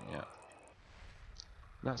giant? Yeah.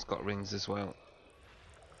 That's got rings as well.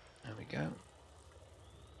 There we go.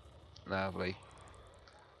 Lovely.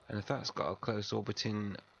 And if that's got a close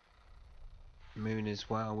orbiting moon as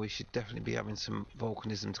well, we should definitely be having some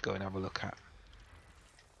volcanism to go and have a look at.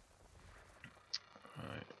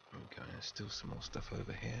 Right, okay, there's still some more stuff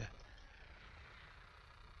over here.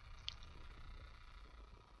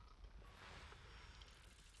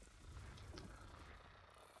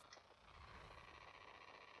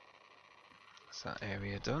 That's that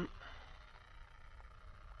area done.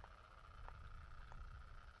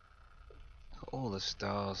 Got all the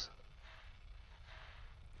stars.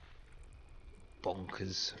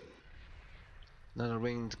 Bonkers. Another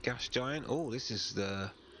ringed gas giant. Oh, this is the...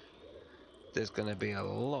 There's going to be a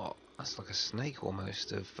lot. That's like a snake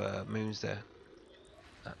almost of moons there.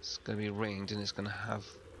 That's going to be ringed and it's going to have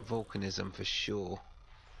volcanism for sure.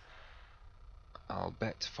 I'll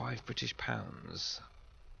bet £5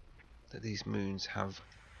 that these moons have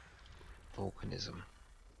volcanism.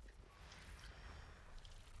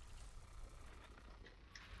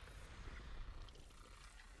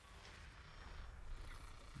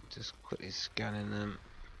 Just quickly scanning them.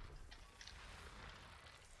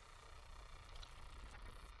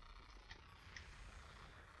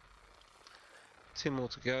 Two more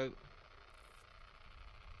to go.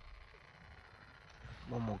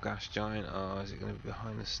 One more gas giant. Oh, is it going to be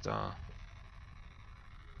behind the star?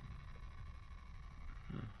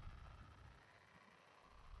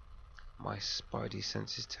 My spidey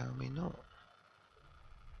senses tell me not.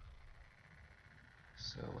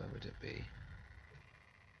 So where would it be?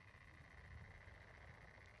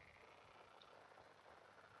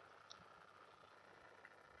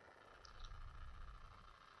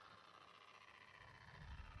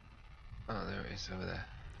 Oh, there it is over there.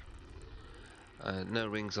 No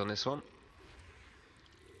rings on this one.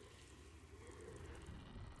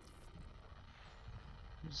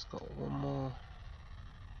 Just got one more.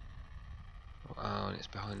 Oh, and it's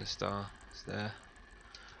behind the star. It's there.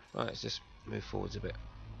 Right, let's just move forwards a bit.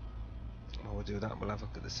 While we do that, we'll have a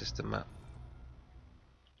look at the system map.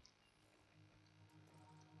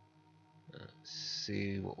 Let's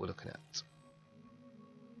see what we're looking at.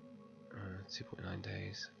 2.9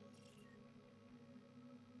 days.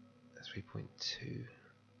 3.2.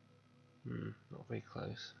 Not very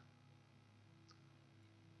close.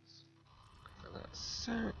 Look at that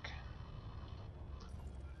sack.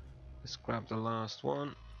 Let's grab the last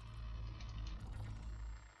one.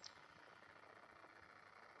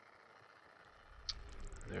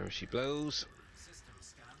 There she blows. System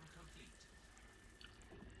scan complete.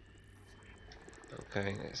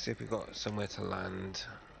 Okay, let's see if we've got somewhere to land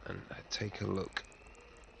and take a look.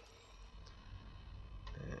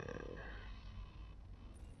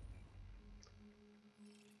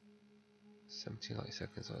 70 light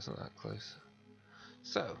seconds, so it's not that close.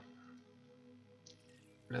 So,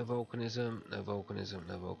 no volcanism, no volcanism,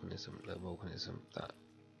 no volcanism, no volcanism. That,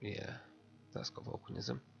 yeah, that's got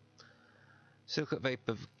volcanism. Silicate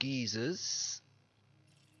vapor geysers.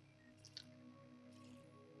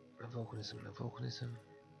 No volcanism, no volcanism.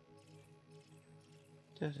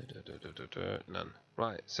 None.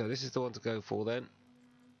 Right, so this is the one to go for then.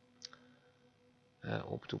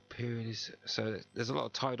 Orbital period is... So there's a lot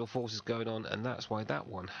of tidal forces going on, and that's why that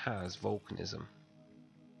one has volcanism.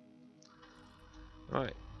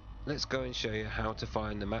 Right, let's go and show you how to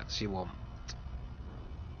find the mats you want.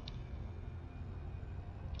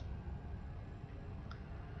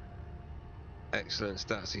 Excellent,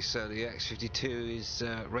 Statsy. So the X52 is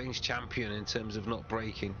range champion in terms of not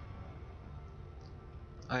braking.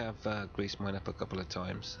 I have greased mine up a couple of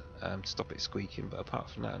times to stop it squeaking, but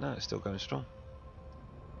apart from that, no, it's still going strong.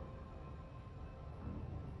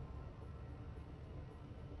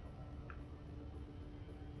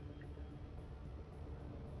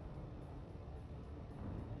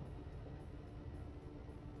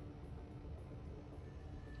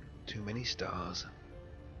 too many stars.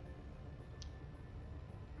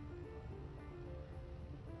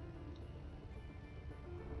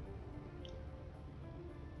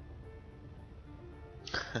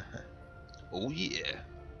 Oh yeah.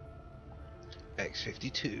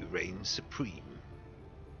 X-52 reigns supreme.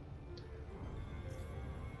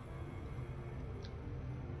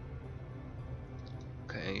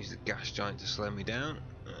 Okay, use the gas giant to slow me down.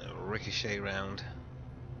 Ricochet round.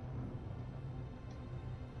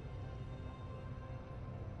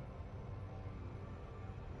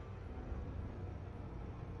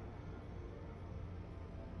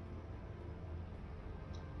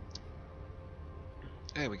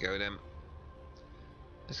 There we go then.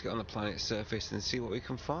 Let's get on the planet's surface and see what we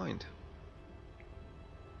can find.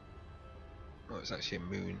 Oh, it's actually a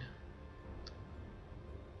moon.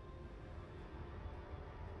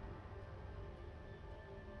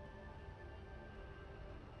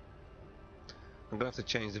 I'm gonna have to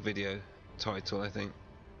change the video title, I think.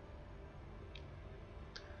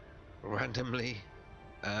 Randomly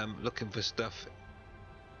looking for stuff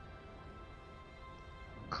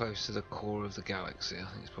close to the core of the galaxy. I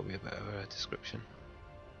think it's probably a better description.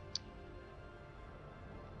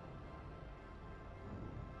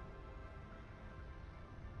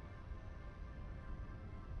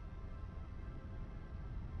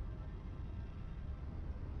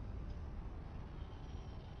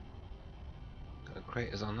 Got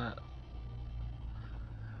craters on that.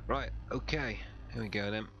 Right, okay, here we go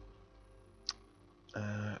then.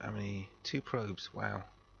 How many? 2 probes, wow.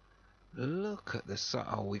 Look at the sun.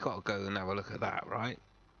 Oh, we got to go and have a look at that, right?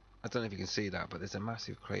 I don't know if you can see that, but there's a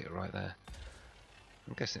massive crater right there.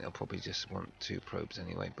 I'm guessing it'll probably just want 2 probes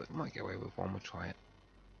anyway, but might get away with 1, we'll try it.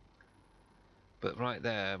 But right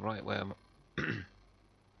there, right where I'm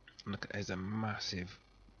look, there's a massive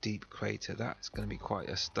deep crater. That's going to be quite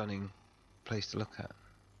a stunning place to look at.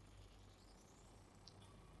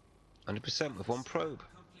 100% with 1 probe.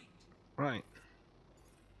 Right.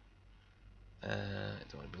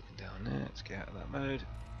 Don't want to be looking down there. Let's get out of that mode.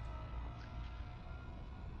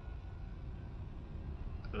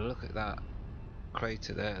 Look at that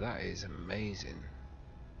crater there. That is amazing.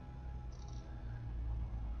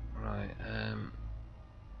 Right.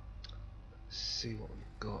 Let's see what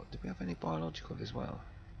we've got. Do we have any biological as well?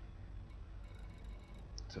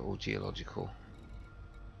 It's all geological.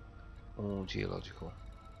 All geological.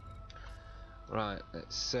 Right.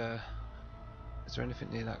 Let's. Is there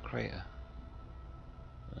anything near that crater?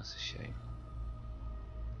 That's a shame.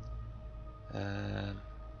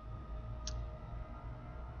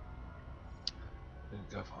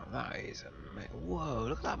 Go for that. Is amazing. Whoa!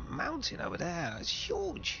 Look at that mountain over there. It's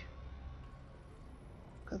huge.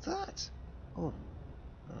 Look at that. Oh,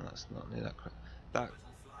 no, that's not near that crater. That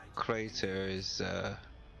crater is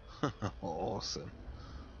awesome.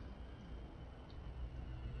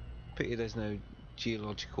 Pity there's no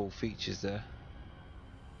geological features there.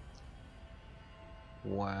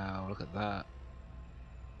 Wow, look at that.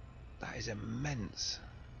 That is immense.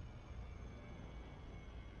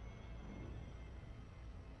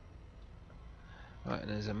 Right, and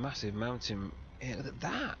there's a massive mountain here. Look at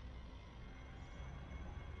that.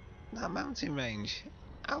 That mountain range.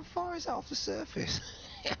 How far is that off the surface?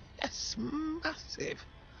 It's massive.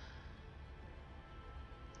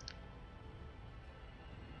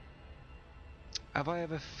 Have I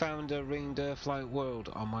ever found a ringed Earth-like world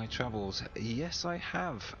on my travels? Yes, I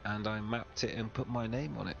have, and I mapped it and put my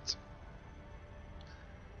name on it.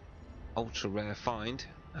 Ultra rare find,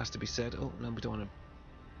 has to be said. Oh no, we don't want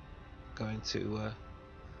to go into. I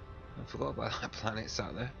forgot about that planet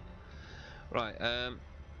sat there. Right,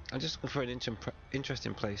 I'm just looking for an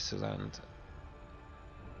interesting place to land.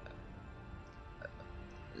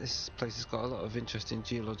 This place has got a lot of interesting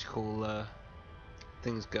geological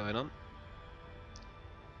things going on.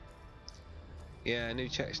 Yeah, new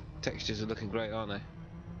textures are looking great, aren't they?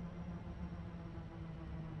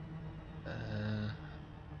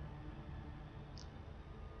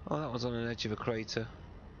 Oh, that one's on the edge of a crater.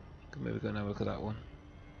 Could maybe go and have a look at that one.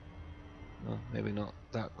 No, maybe not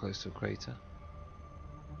that close to a crater.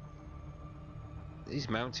 These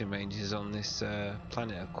mountain ranges on this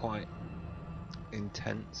planet are quite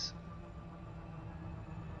intense.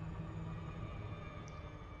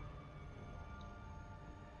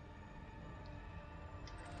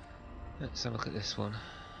 Let's have a look at this one.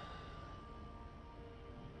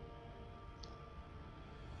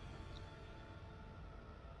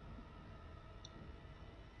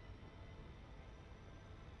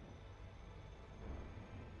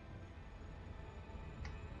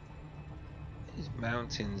 These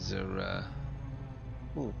mountains are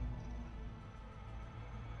ooh.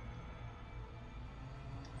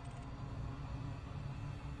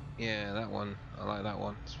 Yeah, that one. I like that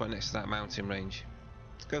one. It's right next to that mountain range.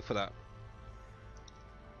 Let's go for that.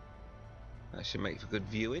 That should make for good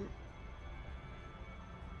viewing.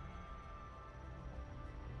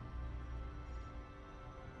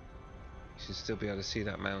 You should still be able to see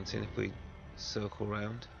that mountain if we circle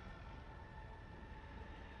round.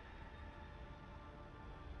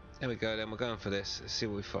 There we go then, we're going for this. Let's see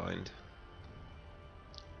what we find.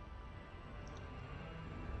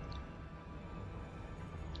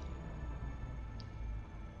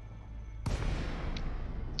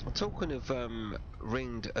 Well, talking of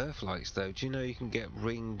ringed Earth lights though, do you know you can get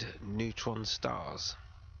ringed neutron stars?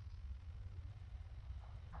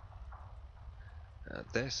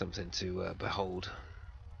 There's something to behold.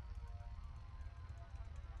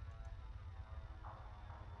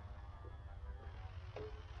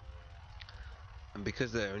 And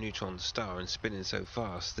because they're a neutron star and spinning so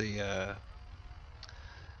fast, the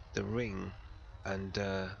ring and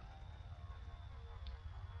the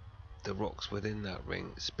rocks within that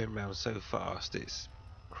ring spin round so fast, it's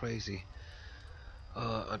crazy.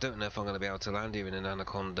 I don't know if I'm going to be able to land here in an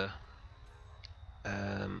Anaconda.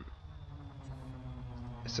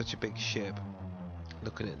 It's such a big ship.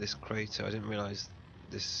 Looking at this crater, I didn't realise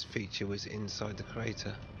this feature was inside the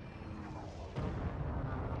crater.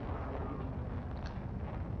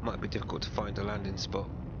 Might be difficult to find a landing spot,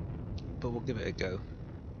 but we'll give it a go.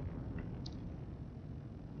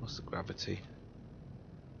 What's the gravity?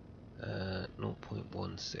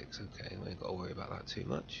 0.16. Okay, we ain't got to worry about that too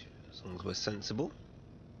much, as long as we're sensible.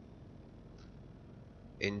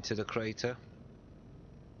 Into the crater.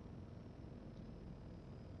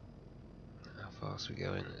 How fast are we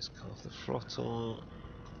going? Let's come off the throttle.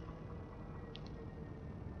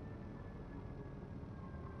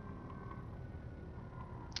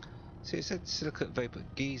 See, it said silicate vapor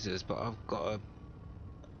geysers, but I've got a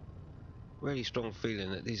really strong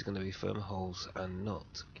feeling that these are going to be firm holes and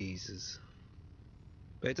not geysers.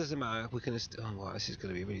 But it doesn't matter, we can just... Oh wow, this is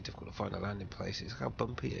going to be really difficult to find a landing place. It's how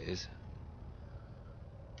bumpy it is.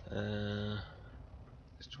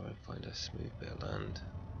 Let's try and find a smooth bit of land.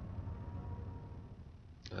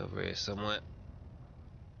 Over here somewhere.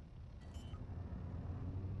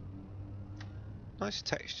 Nice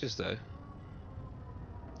textures though.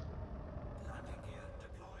 Landing gear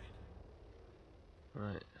deployed.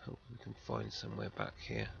 Right, hope we can find somewhere back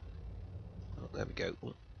here. Oh, there we go.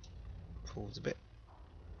 Oh, forwards a bit.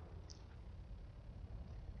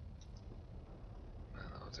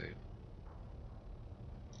 That'll do.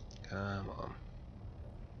 Come on.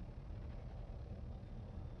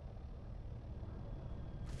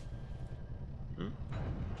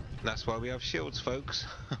 That's why we have shields, folks.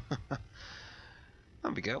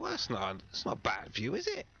 There we go. Well, that's not a bad view, is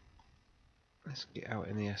it? Let's get out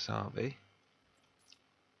in the SRV.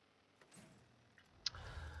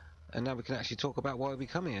 And now we can actually talk about why we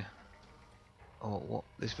come here. Or what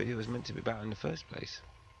this video was meant to be about in the first place.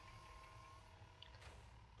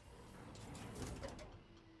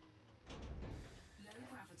 Low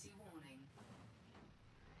gravity warning.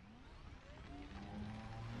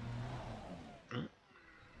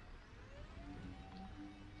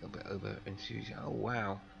 A little bit over enthusiasm. Oh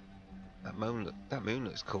wow. That moon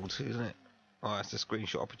looks cool too, doesn't it? Oh, that's a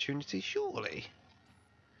screenshot opportunity, surely.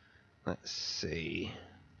 Let's see.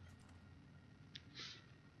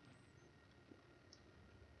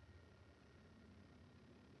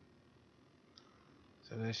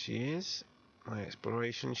 So there she is, my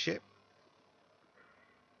exploration ship.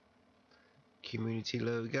 Community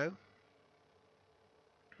logo.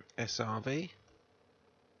 SRV.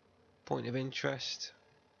 Point of interest.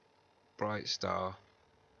 Bright star.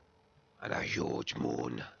 And a huge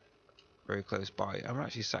moon. Very close by. And we're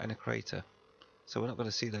actually sat in a crater. So we're not going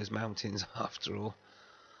to see those mountains after all.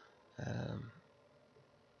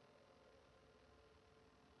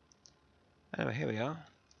 Anyway, here we are.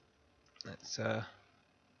 Let's I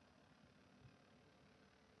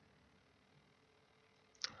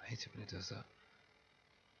hate it when it does that.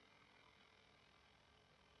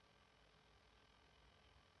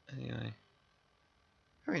 Anyway,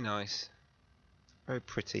 very nice, very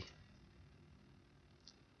pretty.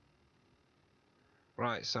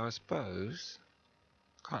 Right, so I suppose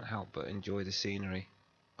can't help but enjoy the scenery.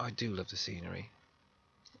 I do love the scenery.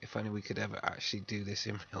 If only we could ever actually do this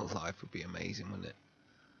in real life, it would be amazing, wouldn't it?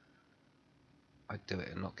 I'd do it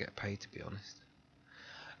and not get paid, to be honest.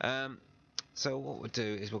 So what we'll do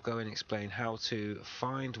is we'll go and explain how to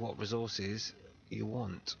find what resources you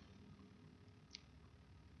want.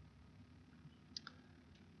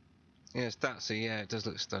 Yes, that's a, yeah, it does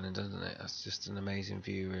look stunning, doesn't it? That's just an amazing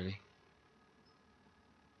view, really.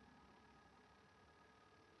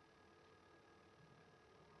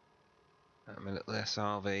 My little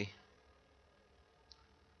SRV.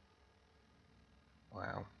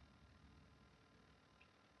 Wow.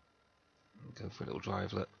 Go for a little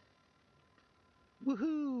drivelet.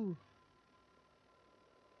 Woohoo!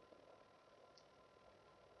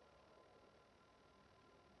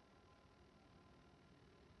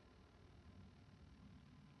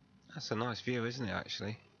 That's a nice view, isn't it,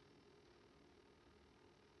 actually?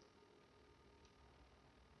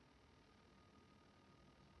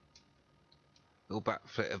 Little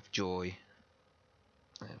backflip of joy.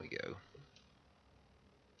 There we go.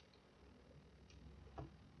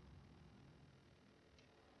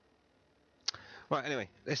 Right, anyway,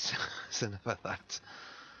 that's enough of that.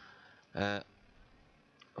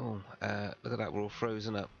 Look at that, we're all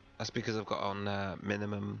frozen up. That's because I've got on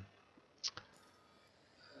minimum.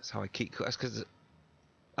 That's how I keep. That's because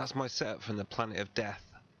that's my setup from the Planet of Death.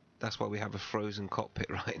 That's why we have a frozen cockpit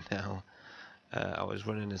right now. I was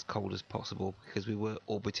running as cold as possible because we were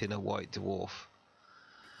orbiting a white dwarf.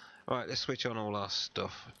 Right, let's switch on all our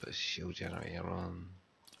stuff. Put a shield generator on.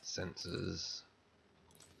 Sensors.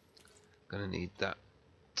 Gonna need that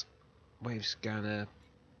wave scanner.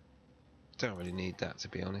 Don't really need that, to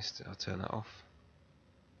be honest. I'll turn that off.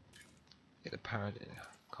 Get the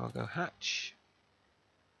cargo hatch.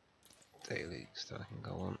 Daily stuff can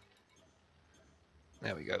go on.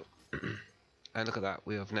 There we go. And look at that,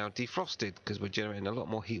 we have now defrosted because we're generating a lot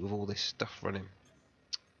more heat with all this stuff running.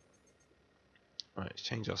 Right, let's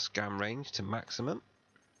change our scan range to maximum.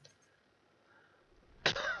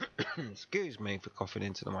 Excuse me for coughing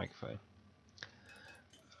into the microphone.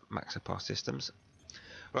 Max up our systems.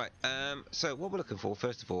 Right, so what we're looking for,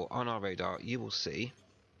 first of all, on our radar, you will see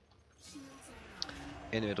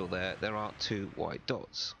in the middle there are 2 white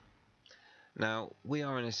dots. Now, we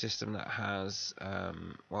are in a system that has,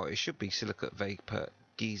 well, it should be silicate vapor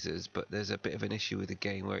geysers, but there's a bit of an issue with the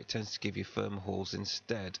game where it tends to give you thermals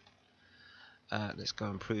instead. Let's go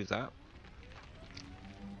and prove that.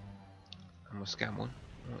 And we'll scan one.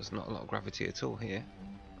 Well, there's not a lot of gravity at all here.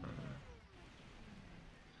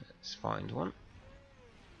 Let's find one.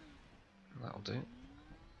 That'll do.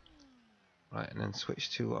 Right, and then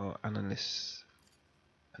switch to our analysis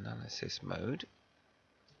mode.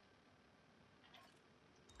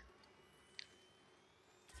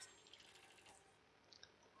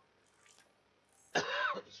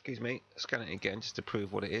 Excuse me, scan it again just to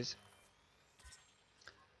prove what it is.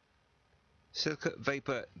 Silicate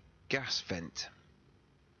vapor gas vent.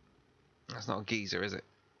 That's not a geyser, is it?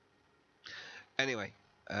 Anyway,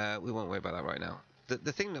 we won't worry about that right now.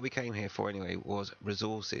 The thing that we came here for anyway was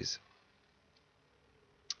resources.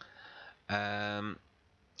 And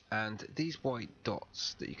these white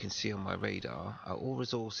dots that you can see on my radar are all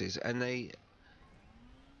resources, and they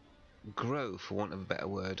grow, for want of a better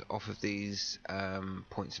word, off of these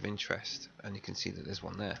points of interest. And you can see that there's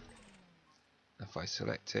one there. If I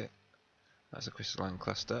select it, that's a crystalline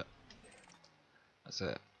cluster. That's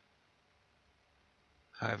a,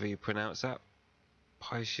 however you pronounce that,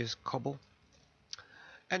 Pisces cobble.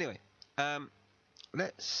 Anyway,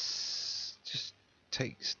 let's just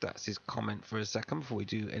take Stats' comment for a second before we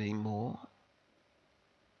do any more.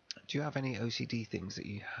 Do you have any OCD things that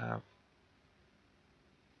you have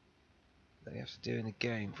that you have to do in the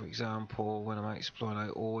game? For example, when I'm out exploring, I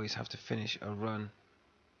always have to finish a run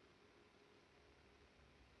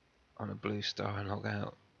on a blue star and log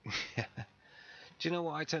out. Do you know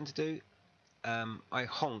what I tend to do? I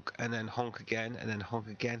honk and then honk again and then honk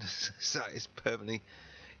again. So it's permanently,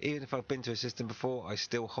 even if I've been to a system before, I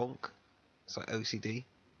still honk. It's like OCD.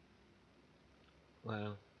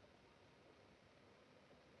 Wow.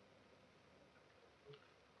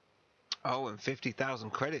 Oh, and 50,000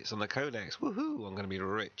 credits on the codex. Woohoo! I'm going to be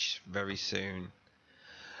rich very soon.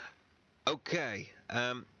 Okay,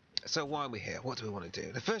 so why are we here? What do we want to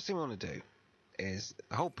do? The first thing we want to do is,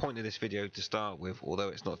 the whole point of this video to start with, although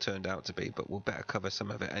it's not turned out to be, but we'll better cover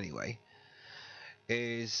some of it anyway,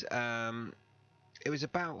 is it was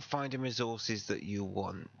about finding resources that you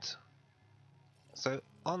want. So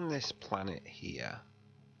on this planet here,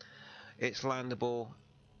 it's landable,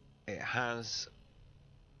 it has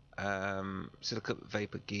silicate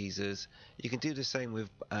vapor geysers. You can do the same with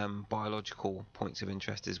biological points of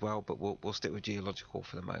interest as well, but we'll stick with geological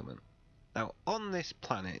for the moment. Now on this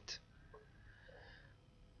planet,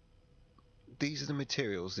 these are the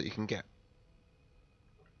materials that you can get.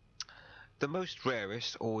 The most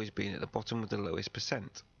rarest always being at the bottom with the lowest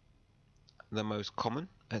percent. The most common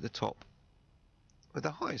at the top with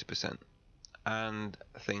the highest percent, and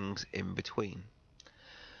things in between.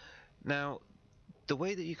 Now, the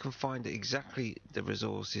way that you can find exactly the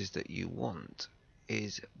resources that you want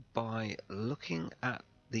is by looking at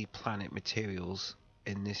the planet materials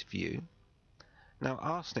in this view. Now,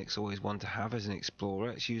 arsenic's always one to have as an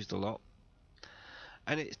explorer. It's used a lot,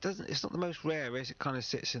 and it's not the most rarest. It kind of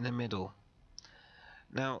sits in the middle.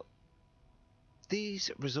 Now,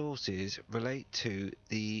 these resources relate to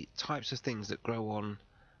the types of things that grow on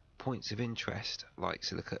points of interest, like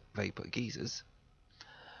silicate vapor geysers.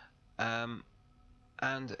 And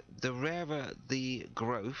the rarer the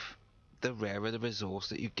growth, the rarer the resource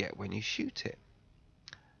that you get when you shoot it.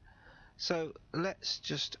 So let's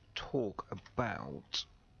just talk about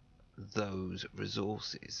those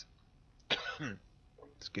resources.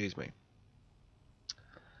 Excuse me.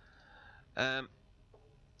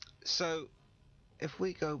 So if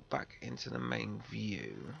we go back into the main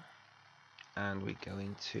view and we go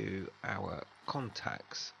into our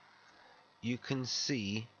contacts, you can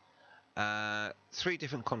see 3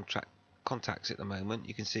 different contacts at the moment.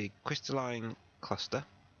 You can see crystalline cluster,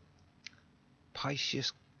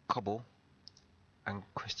 pisceous cobble, and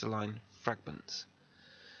crystalline fragments.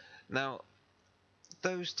 Now,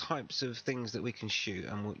 those types of things that we can shoot,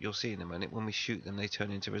 and you'll see in a minute, when we shoot them they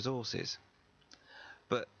turn into resources.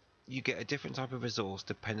 But you get a different type of resource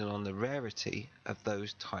depending on the rarity of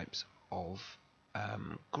those types of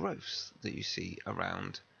growths that you see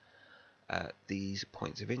around these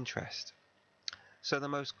points of interest. So the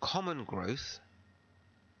most common growth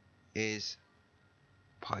is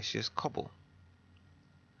pisceous cobble.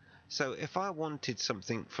 So if I wanted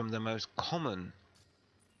something from the most common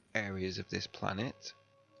areas of this planet,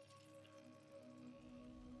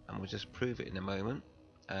 and we'll just prove it in a moment,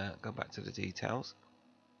 go back to the details.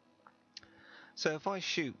 So if I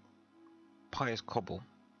shoot pisceous cobble,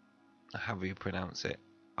 however you pronounce it,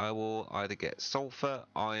 I will either get sulfur,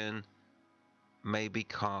 iron, maybe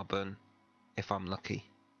carbon if I'm lucky.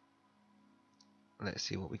 Let's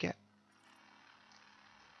see what we get.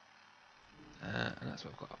 And that's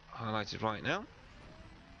what I've got highlighted right now.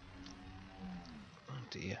 Oh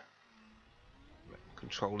dear.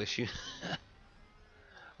 Control issue.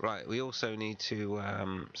 Right, we also need to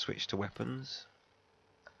switch to weapons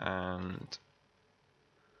and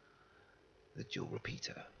the dual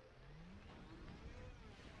repeater.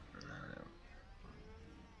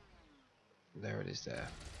 There it is there.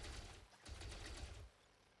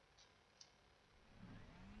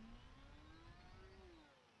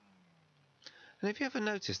 And have you ever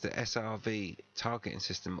noticed that SRV targeting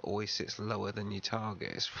system always sits lower than your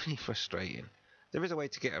target? It's really frustrating. There is a way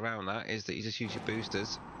to get around that, is that you just use your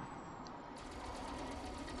boosters.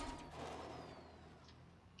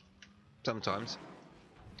 Sometimes.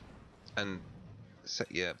 And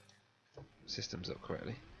set your systems up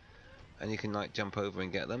correctly. And you can like jump over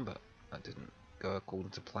and get them, but that didn't go according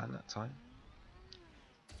to plan that time.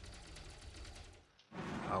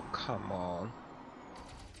 Oh, come on.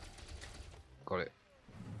 Got it.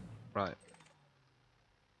 Right.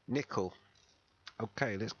 Nickel.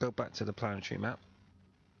 Okay, let's go back to the planetary map.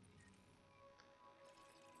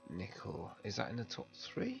 Nickel. Is that in the top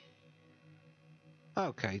 3?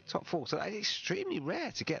 Okay, top 4. So that's extremely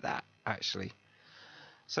rare to get that, actually.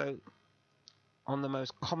 So, on the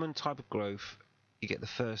most common type of growth, you get the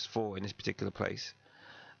first 4 in this particular place.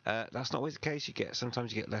 That's not always the case.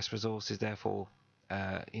 Sometimes you get less resources, therefore,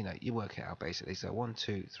 you know, you work it out basically. So 1,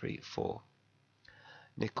 2, 3, 4.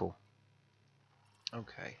 Nickel.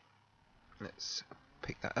 Okay. Let's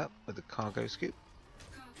pick that up with the cargo scoop.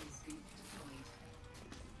 Cargo scoop deployed.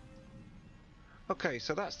 Okay,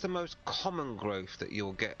 so that's the most common growth that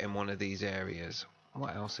you'll get in one of these areas.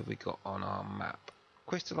 What else have we got on our map?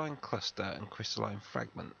 Crystalline cluster and crystalline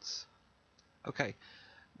fragments. Okay,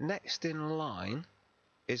 next in line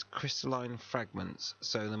is crystalline fragments.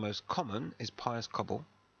 So the most common is pisceous cobble.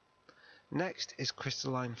 Next is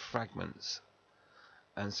crystalline fragments.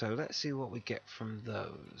 And so let's see what we get from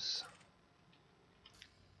those.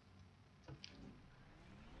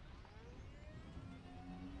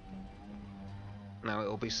 Now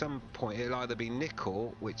it'll be some point, it'll either be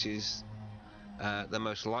nickel, which is the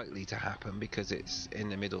most likely to happen because it's in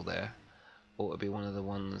the middle there, or it'll be one of the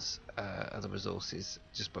ones, other resources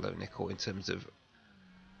just below nickel in terms of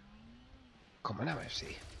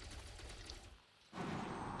commonality.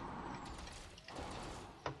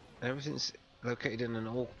 Everything's located in an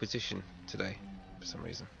awkward position today for some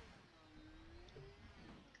reason.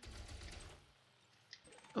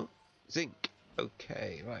 Oh, zinc.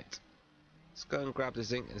 Okay, right. Let's go and grab the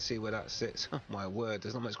zinc and see where that sits. Oh my word,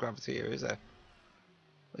 there's not much gravity here, is there?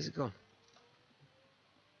 Where's it gone?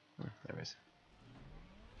 Oh, there it is.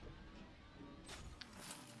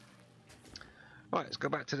 Right, let's go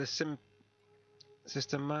back to the system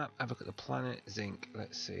map. Have a look at the planet. Zinc.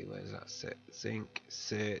 Let's see, where does that sit? Zinc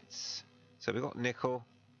sits. So we've got nickel,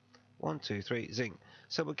 1, 2, 3, zinc.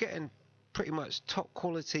 So we're getting pretty much top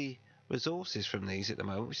quality resources from these at the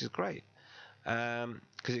moment, which is great.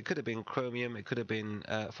 Because it could have been chromium, it could have been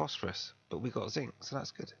phosphorus, but we got zinc, so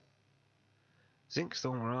that's good. Zinc's the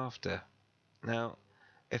one we're after. Now,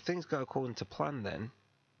 if things go according to plan, then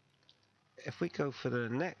if we go for the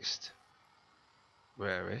next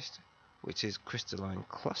rarest, which is crystalline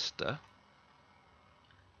cluster,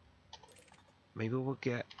 maybe we'll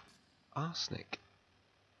get arsenic.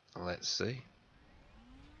 Let's see.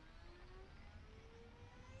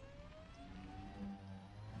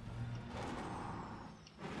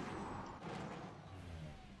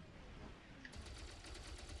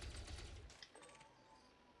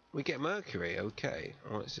 We get mercury, okay.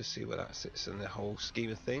 Well, let's just see where that sits in the whole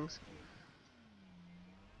scheme of things.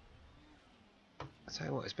 I tell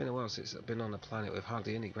you what, it's been a while since I've been on a planet with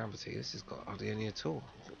hardly any gravity. This has got hardly any at all.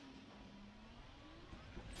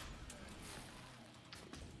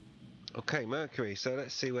 Okay, mercury, so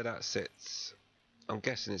let's see where that sits. I'm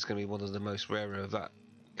guessing it's going to be one of the most rarer of that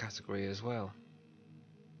category as well.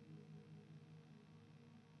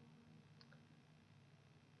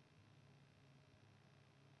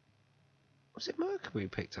 Was it mercury we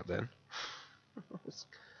picked up then?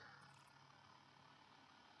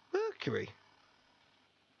 Mercury.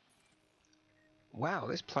 Wow,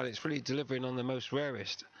 this planet's really delivering on the most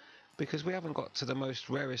rarest, because we haven't got to the most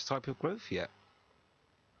rarest type of growth yet.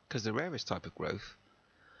 Because the rarest type of growth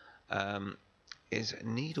is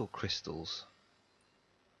needle crystals.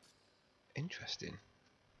 Interesting.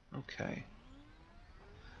 Okay.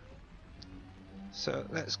 So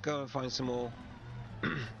let's go and find some more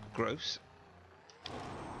growths.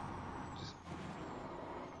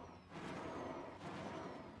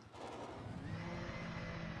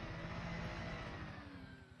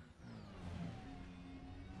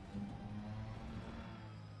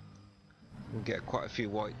 We'll get quite a few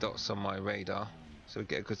white dots on my radar, so we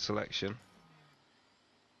get a good selection.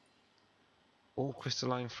 All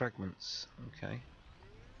crystalline fragments, okay.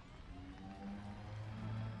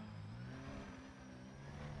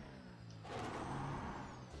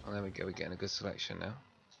 Oh, there we go, we're getting a good selection now.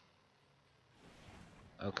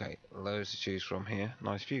 Okay, loads to choose from here.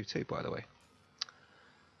 Nice view too, by the way.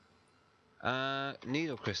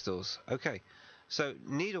 Needle crystals. Okay, so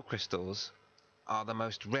needle crystals are the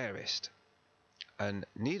most rarest. And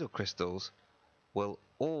needle crystals will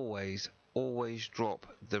always drop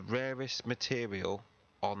the rarest material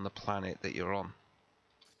on the planet that you're on.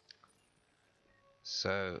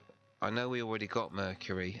 So I know we already got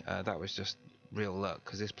mercury. That was just real luck,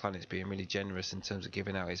 because this planet's being really generous in terms of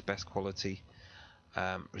giving out its best quality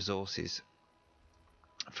resources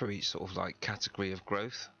for each sort of like category of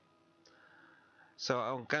growth. So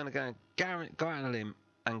I'm going to go out on a limb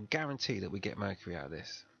and guarantee that we get mercury out of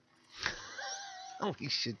this. We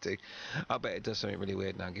should do. I bet it does something really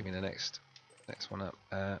weird now. Give me the next one up.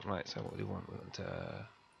 Right, so what do we want? We want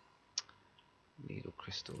needle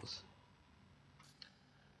crystals.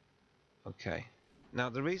 Okay. Now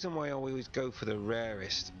the reason why I always go for the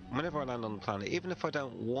rarest, whenever I land on the planet, even if I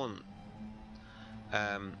don't want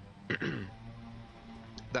that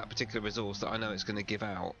particular resource that I know it's going to give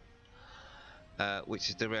out, which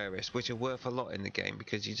is the rarest, which are worth a lot in the game,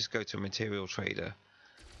 because you just go to a material trader.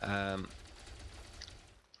 Oh,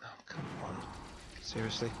 come on.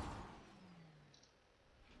 Seriously?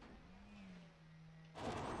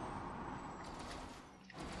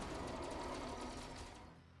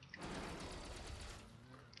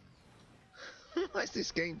 What's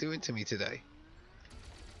this game doing to me today?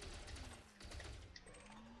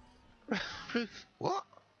 What?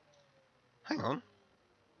 Hang on.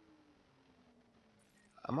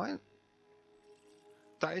 Am I?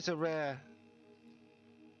 That is a rare.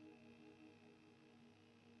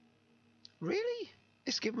 Really?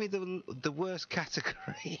 It's given me the worst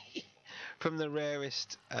category from the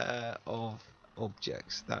rarest of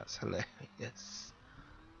objects. That's hilarious.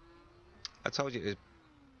 I told you it was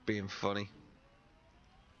being funny.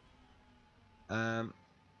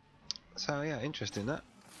 So yeah, interesting that.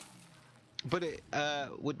 But it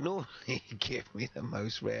would normally give me the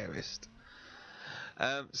most rarest.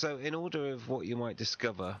 So in order of what you might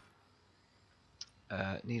discover,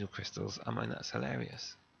 needle crystals, I mean, that's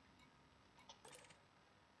hilarious.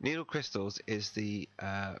 Needle crystals is the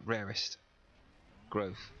rarest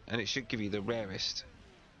growth, and it should give you the rarest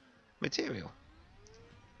material.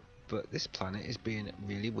 But this planet is being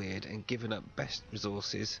really weird and giving up best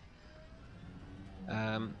resources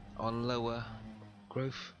on lower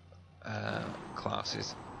growth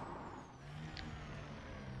classes.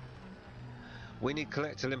 We need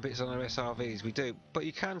collector limpets on our SRVs, we do, but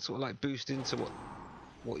you can sort of like boost into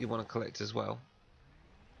what you want to collect as well.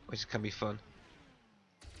 which can be fun.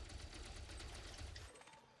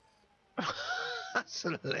 That's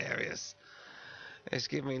hilarious. It's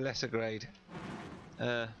giving me lesser grade.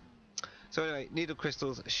 So anyway, needle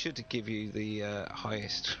crystals should give you the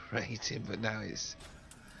highest rating, but now it's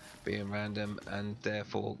being random and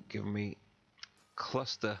therefore giving me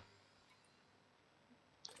cluster.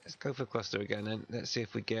 Let's go for cluster again and let's see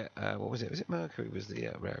if we get what was it? Was it Mercury was the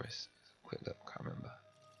rarest? Quick look, can't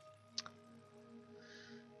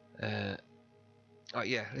remember. Oh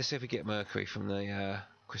yeah, let's see if we get Mercury from the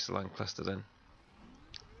crystalline cluster then,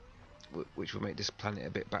 which will make this planet a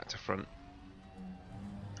bit back to front.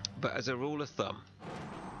 But as a rule of thumb,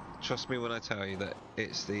 trust me when I tell you that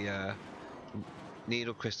it's the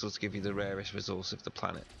needle crystals give you the rarest resource of the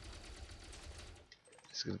planet.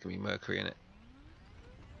 It's going to give me Mercury in it.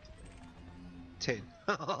 Tin.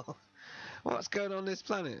 What's going on this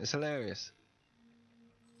planet? It's hilarious.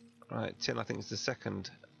 Right, tin I think is the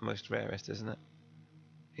second most rarest, isn't it?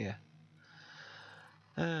 Yeah.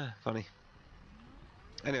 Funny.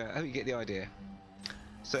 Anyway, I hope you get the idea.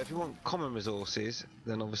 So if you want common resources,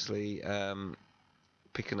 then obviously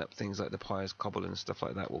picking up things like the Pyre's Cobble and stuff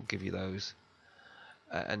like that will give you those.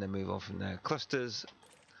 And then move on from there. Clusters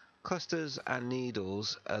and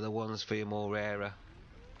needles are the ones for your more rarer.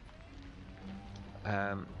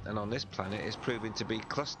 And on this planet it's proving to be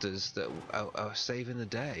clusters that are saving the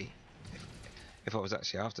day. If I was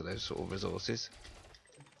actually after those sort of resources.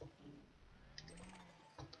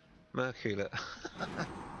 Mercury, look.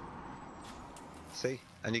 See?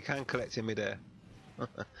 And you can collect in midair.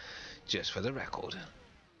 Just for the record.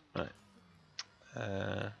 Right.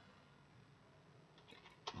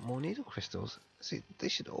 More needle crystals. See, they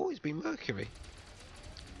should always be Mercury.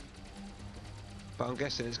 But I'm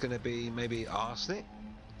guessing it's going to be maybe arsenic.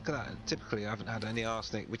 Look at that. Typically I haven't had any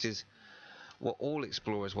arsenic, which is what all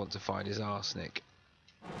explorers want to find is arsenic.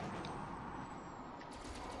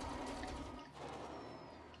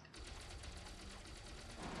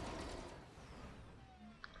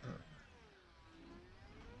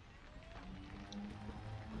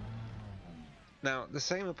 Now, the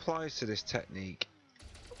same applies to this technique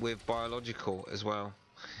with biological as well.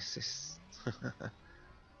 It's just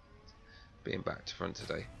being back to front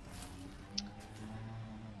today.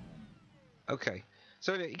 Okay,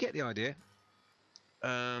 so you get the idea.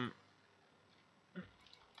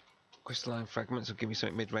 Crystalline fragments will give me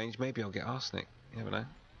something mid-range. Maybe I'll get arsenic. You never know.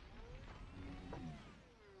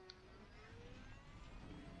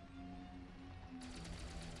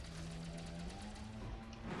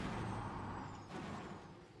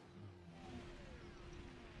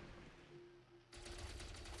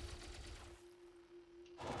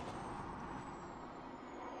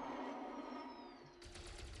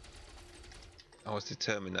 I was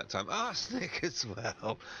determined that time. Arsenic as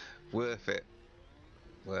well. Worth it.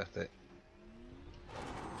 Worth it.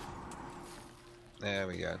 There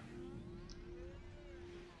we go.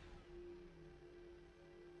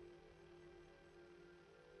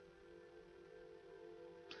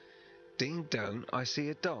 Ding dong, I see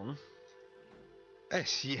a dong.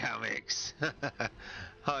 It's Yamix.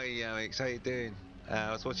 Hi Yamix, how you doing?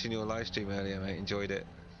 I was watching your live stream earlier, mate. Enjoyed it.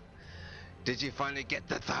 Did you finally get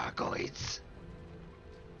the Thargoids?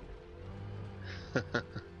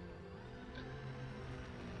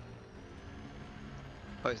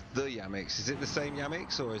 Oh, it's the Yamix. Is it the same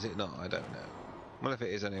Yamix or is it not? I don't know. Well, if it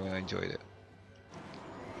is anyway, I enjoyed it.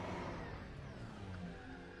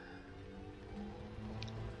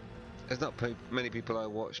 There's not many people I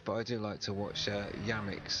watch, but I do like to watch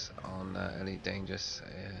Yamix on Elite Dangerous.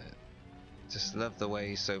 Just love the way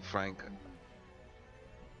he's so frank.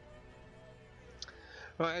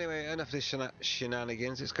 Right, anyway, enough of this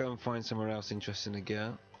shenanigans. Let's go and find somewhere else interesting to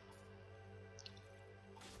go.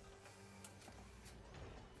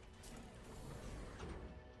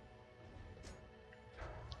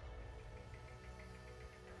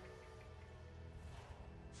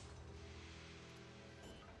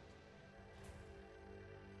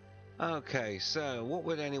 Okay, so what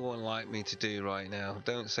would anyone like me to do right now?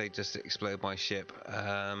 Don't say just explode my ship.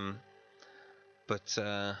 But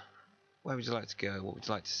where would you like to go? What would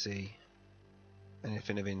you like to see?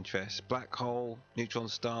 Anything of interest? Black hole, neutron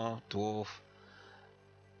star, dwarf.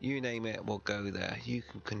 You name it, we'll go there. You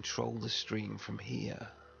can control the stream from here.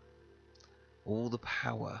 All the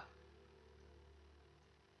power.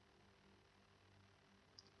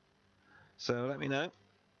 So let me know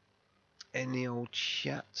in the old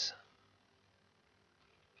chat.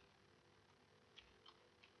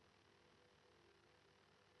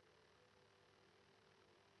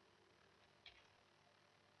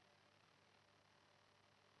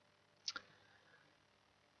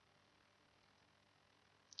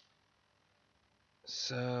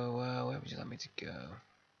 So, where would you like me to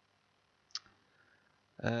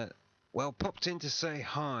go? Well, popped in to say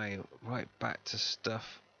hi. Right back to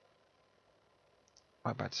stuff.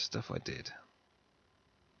 Right back to stuff I did.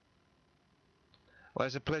 Well,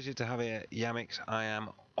 it's a pleasure to have you, Yamix. I am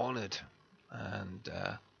honoured. And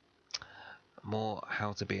more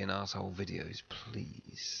how to be an arsehole videos,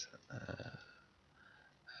 please.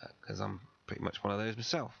 Because I'm pretty much one of those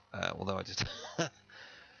myself. Although I just...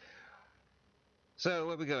 So,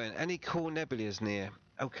 where are we going? Any cool nebulas near?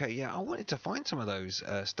 Okay, yeah, I wanted to find some of those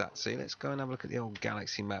stats. See, let's go and have a look at the old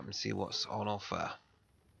galaxy map and see what's on offer.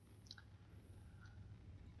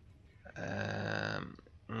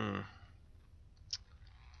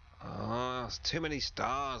 Oh, it's too many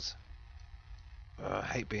stars. I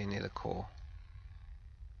hate being near the core.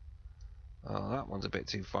 Oh, that one's a bit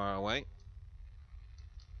too far away.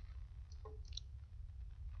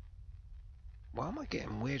 Why am I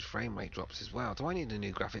getting weird frame rate drops as well? Do I need a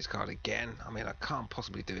new graphics card again? I mean, I can't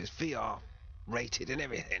possibly do this. VR rated and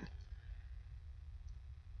everything.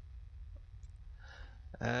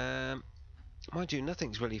 Mind you,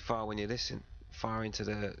 nothing's really far when you listen far into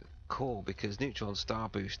the core because neutron star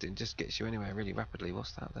boosting just gets you anywhere really rapidly.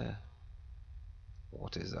 What's that there?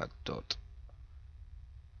 What is that dot?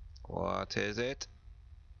 What is it?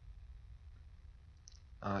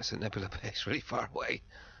 Oh, it's a nebula base really far away.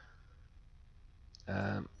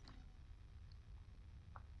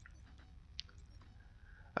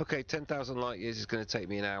 Okay, 10,000 light years is going to take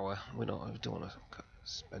me an hour. We don't want to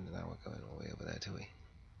spend an hour going all the way over there, do we?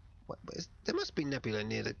 What, there must be nebula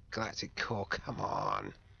near the galactic core. Come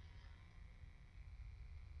on.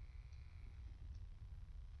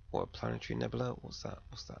 What, a planetary nebula? What's that?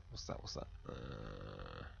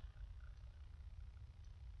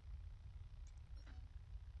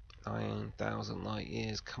 9,000 light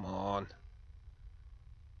years. Come on.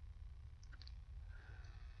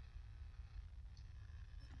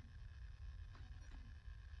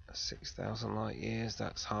 6,000 light years.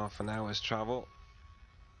 That's half an hour's travel.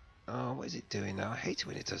 Oh, what is it doing now? I hate it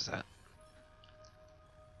when it does that.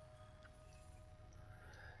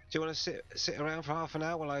 Do you want to sit around for half an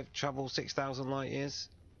hour while I travel 6,000 light years?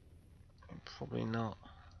 Probably not.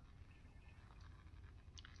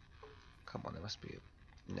 Come on, there must be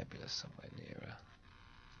a nebula somewhere nearer.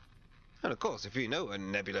 And of course, if you know a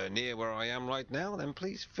nebula near where I am right now, then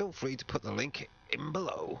please feel free to put the link in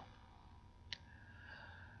below.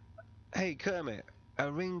 Hey Kermit,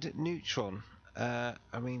 a ringed neutron. How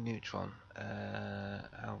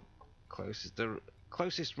close is the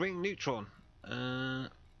closest ring neutron? I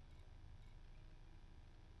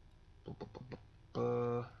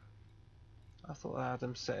thought I had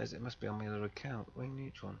them set as it must be on my other account. Ring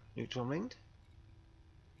neutron. Neutron ringed?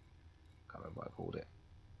 Can't remember what I called it.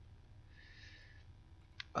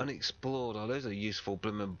 Unexplored. Oh, those are useful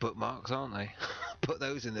blooming bookmarks, aren't they? Put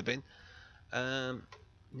those in the bin.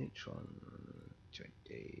 Neutron.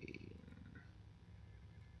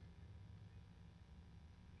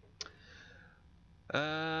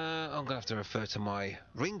 I'm gonna have to refer to my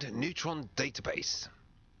ringed neutron database.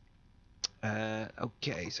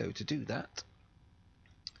 Okay, so to do that,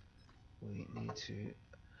 we need to.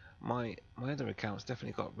 My other account's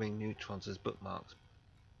definitely got ring neutrons as bookmarks.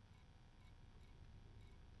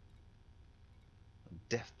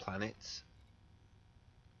 Death planets,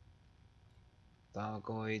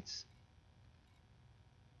 Thargoids.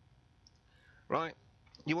 Right,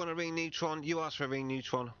 you want a ring neutron? You ask for a ring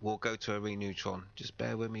neutron. We'll go to a ring neutron. Just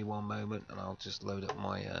bear with me one moment, and I'll just load up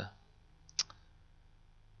my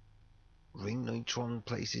ring neutron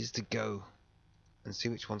places to go, and see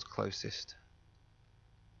which one's closest.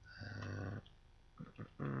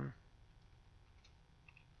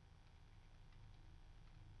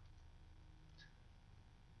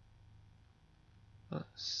 Let's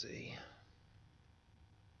see.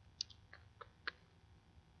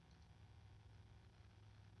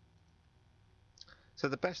 So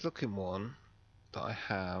the best looking one that I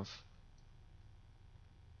have,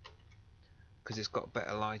 because it's got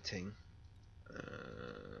better lighting,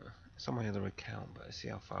 it's on my other account, but let's see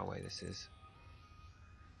how far away this is.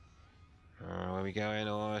 Where are we going?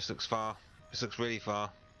 Oh, this looks far. This looks really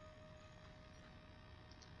far.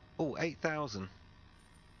 Oh, 8,000.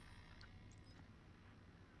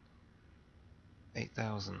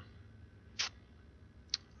 8,000.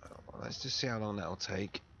 Well, let's just see how long that'll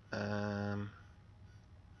take.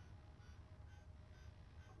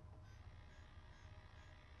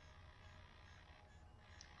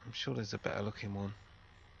 I'm sure there's a better looking one.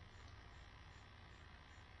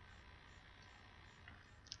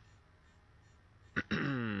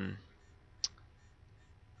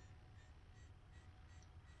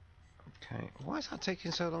 Okay, why is that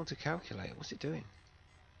taking so long to calculate? What's it doing?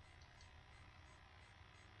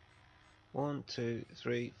 1, 2,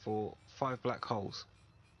 3, 4, 5 black holes.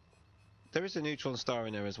 There is a neutron star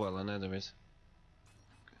in there as well, I know there is.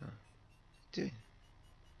 Oh. Doing?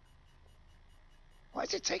 Why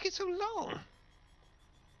is it taking so long?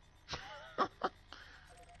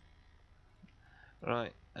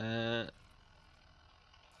 Right, how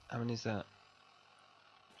many is that?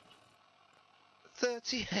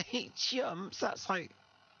 38 jumps? That's like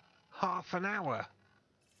half an hour.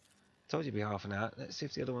 Told you it'd be half an hour. Let's see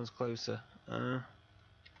if the other one's closer.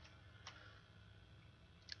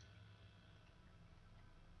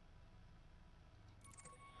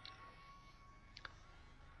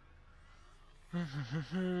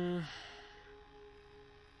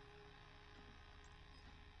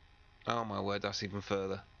 Oh my word, that's even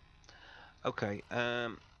further. Okay,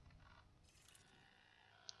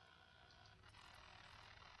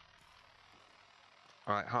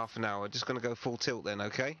 alright, half an hour. Just gonna go full tilt then,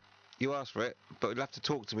 okay? You asked for it, but you'll have to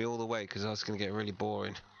talk to me all the way because that's gonna get really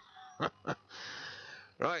boring.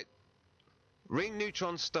 Right. Ring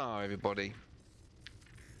neutron star, everybody.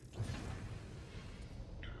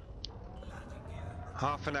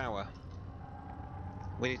 Half an hour.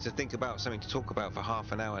 We need to think about something to talk about for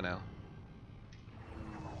half an hour now.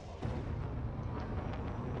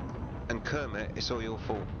 And Kermit, it's all your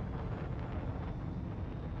fault.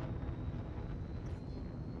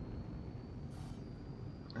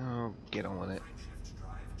 Oh, get on with it.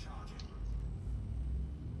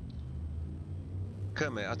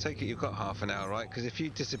 Kermit, I take it you've got half an hour, right? Because if you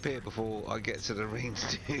disappear before I get to the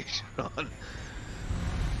ringed neutron,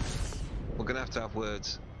 we're going to have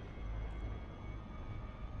words.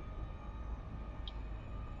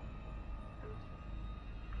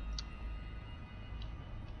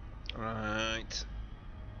 Right.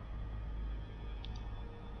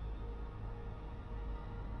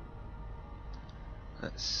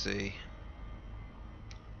 Let's see.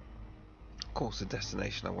 Of course, the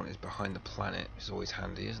destination I want is behind the planet. It's always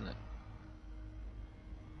handy, isn't it?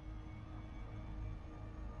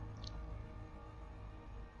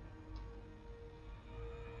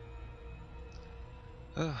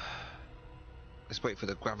 Let's wait for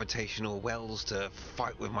the gravitational wells to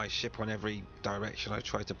fight with my ship on every direction I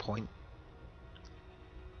try to point.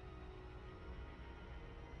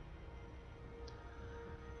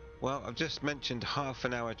 Well, I've just mentioned half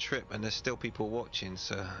an hour trip and there's still people watching,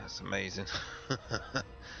 so that's amazing.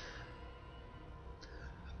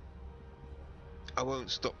 I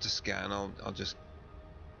won't stop to scan, I'll just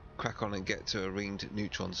crack on and get to a ringed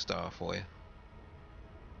neutron star for you.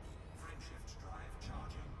 Frameshift drive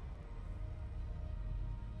charging.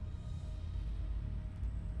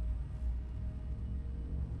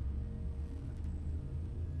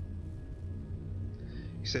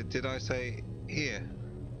 You said, did I say here?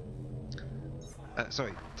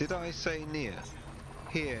 Sorry, did I say near?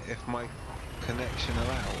 Here if my connection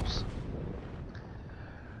allows.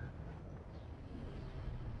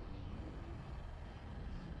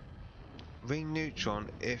 Ring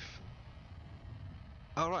neutron if...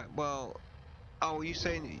 Alright, well... Oh, you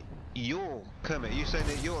saying you're... Kermit, you saying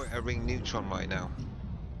that you're at a ring neutron right now?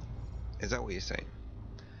 Is that what you're saying?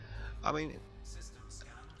 I mean... System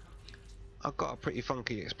scan complete. I've got a pretty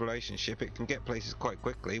funky exploration ship. It can get places quite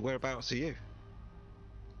quickly. Whereabouts are you?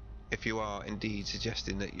 If you are indeed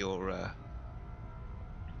suggesting that you're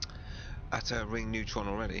at a ring neutron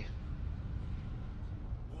already.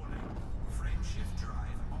 Warning. Frameshift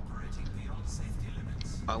drive operating beyond safety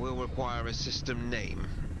limits. I will require a system name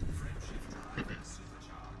Frameshift drive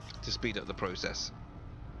supercharged. to speed up the process.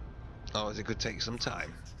 Otherwise it could take some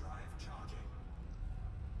time. Drive charging.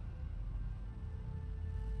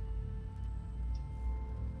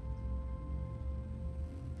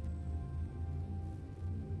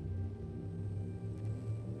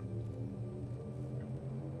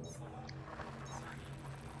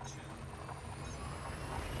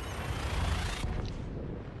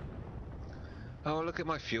 Oh, look at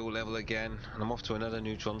my fuel level again, and I'm off to another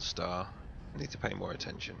neutron star. I need to pay more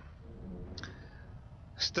attention.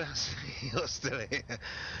 Stas, you're still here.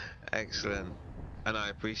 Excellent. And I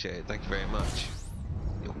appreciate it. Thank you very much.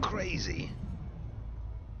 You're crazy.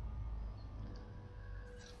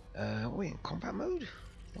 Are we in combat mode?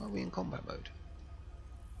 Why are we in combat mode?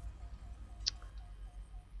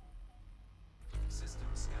 System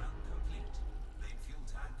scan complete. Main fuel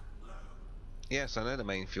tank low. Yes, I know the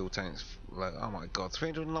main fuel tank's like, oh my god,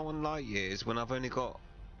 301 light years when I've only got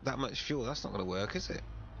that much fuel. That's not going to work, is it?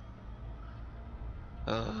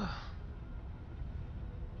 Warning.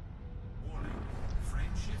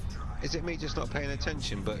 Frameshift drive Is it me just not paying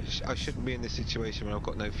attention? But I shouldn't be in this situation when I've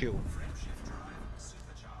got no fuel. Frameshift drive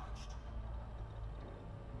supercharged.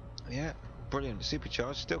 Yeah, brilliant.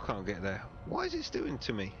 Supercharged. Still can't get there. What is it doing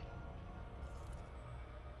to me?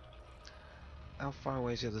 How far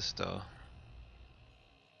away is the other star?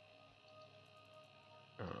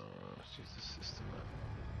 Let's use the system map.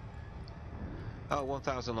 Oh,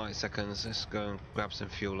 1,000 light seconds. Let's go and grab some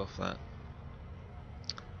fuel off that.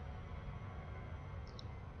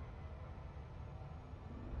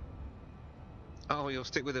 Oh, you'll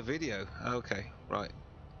stick with the video. Okay, right.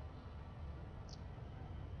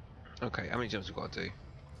 Okay, how many jumps we've got to do?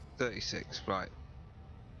 36, right.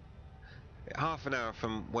 Half an hour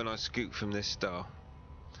from when I scoot from this star.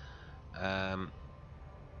 I'm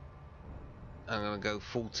going to go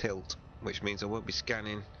full tilt, which means I won't be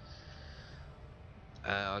scanning.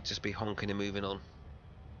 I'll just be honking and moving on.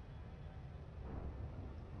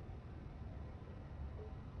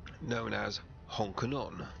 Known as honking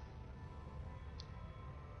on.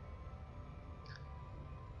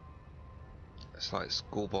 A slight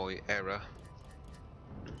schoolboy error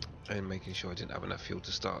in making sure I didn't have enough fuel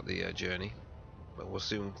to start the journey, but we'll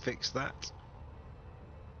soon fix that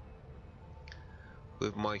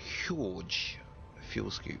with my huge fuel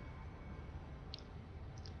scoop.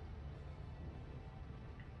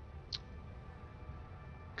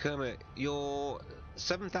 Kermit, you're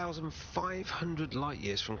 7,500 light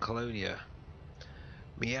years from Colonia,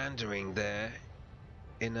 meandering there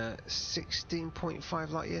in a 16.5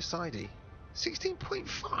 light year sidey.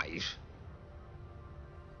 16.5?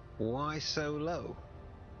 Why so low?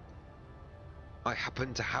 I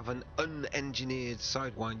happen to have an unengineered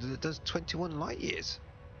sidewinder that does 21 light years,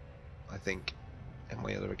 I think, in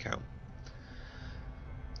my other account.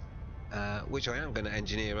 Which I am going to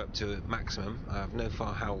engineer up to maximum. I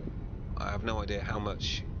have no idea how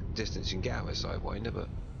much distance you can get out of a sidewinder, but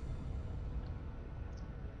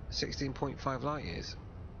 16.5 light years.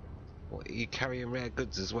 What, are you carrying rare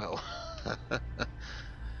goods as well?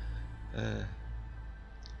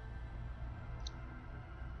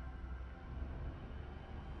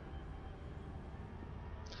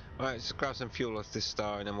 Alright, let's grab some fuel off this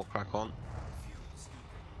star and then we'll crack on. Fuel scooping.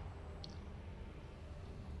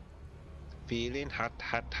 Feeling hot,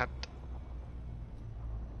 hot, hot.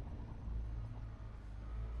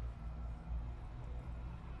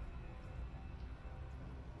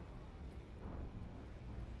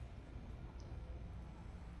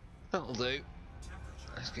 That'll do.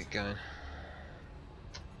 Temperature. Let's get going.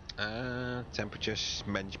 Temperature, picture.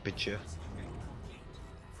 Scooping complete.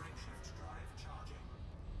 Frameshift drive charging.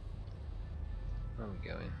 Where are we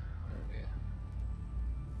going? Oh dear.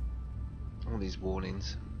 All these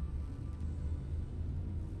warnings.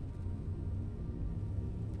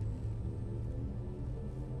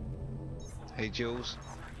 Hey Jules,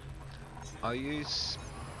 I use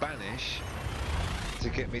Spanish to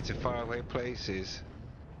get me to faraway places.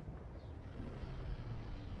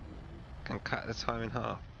 Can cut the time in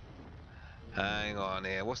half. Hang on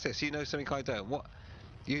here. What's this? You know something I don't. What?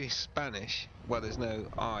 Use Spanish? Well, there's no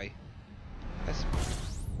I. That's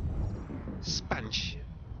Spanish.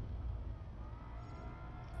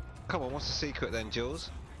 Come on, what's the secret then,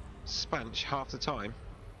 Jules? Spanish half the time.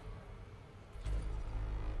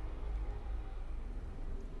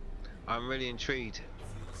 I'm really intrigued.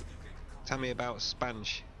 Fuel scooping complete. Tell me about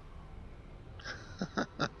Spanish.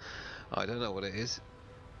 I don't know what it is.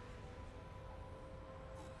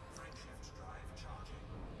 Frameshift drive charging.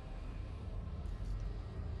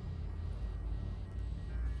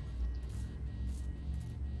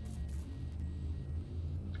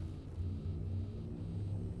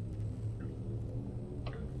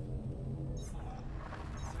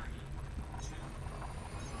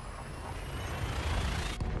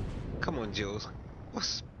 Come on, Jules.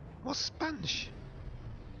 What's Spanish?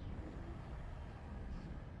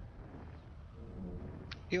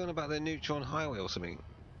 You on about the Neutron highway or something?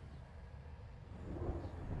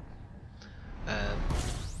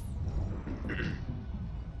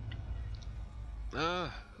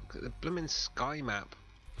 Look at the blooming sky map.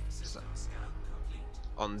 System scan complete.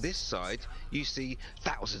 On this side, you see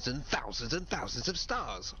thousands and thousands and thousands of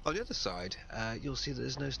stars. On the other side, you'll see that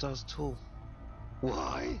there's no stars at all.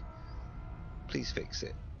 Why? Please fix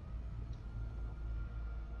it.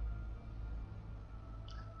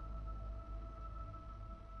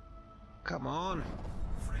 Come on.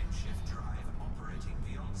 Frameshift drive operating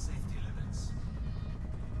beyond safety limits.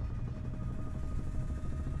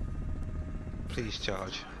 Please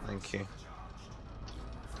charge. Thank you. Charged.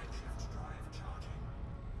 Frameshift drive charging.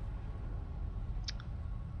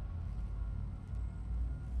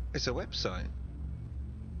 It's a website.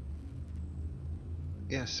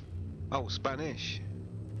 Yes, Oh, Spanish.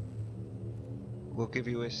 We'll give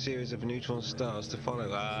you a series of neutron stars to follow.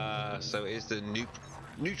 Ah, so it is the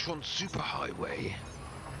Neutron superhighway.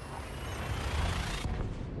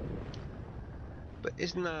 But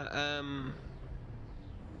isn't that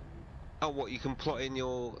oh, what, you can plot in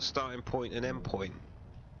your starting point and end point?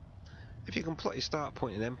 If you can plot your start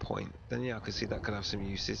point and end point, then yeah, I can see that could have some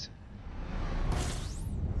uses.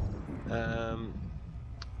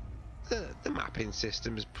 The mapping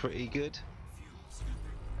system is pretty good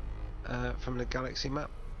from the galaxy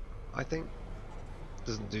map, I think.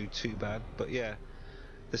 Doesn't do too bad, but yeah,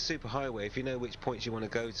 the superhighway, if you know which points you want to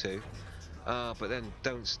go to. But then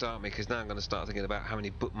don't start me, because now I'm going to start thinking about how many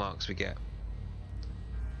bookmarks we get.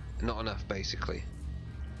 Not enough, basically,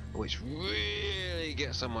 which really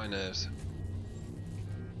gets on my nerves.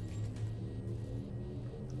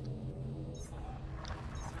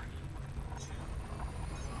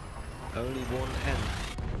 Only one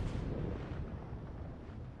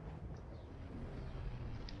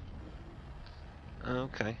N.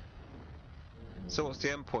 Okay. So what's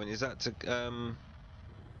the end point? Is that to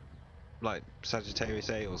like Sagittarius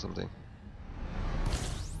A or something?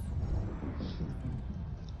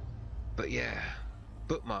 But yeah,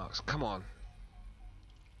 bookmarks. Come on.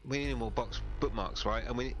 We need more bookmarks, right?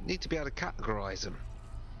 And we need to be able to categorize them.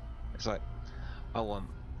 It's like, I want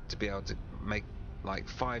to be able to make like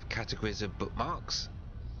 5 categories of bookmarks,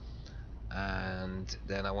 and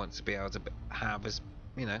then I want to be able to have, as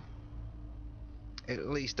you know, at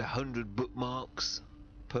least 100 bookmarks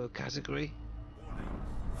per category. Warning.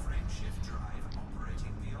 Frameshift drive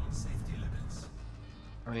operating beyond safety limits.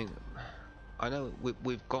 I mean, I know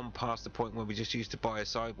we've gone past the point where we just used to buy a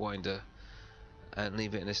sidewinder and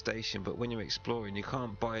leave it in a station, but when you're exploring, you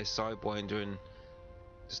can't buy a sidewinder and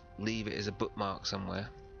just leave it as a bookmark somewhere.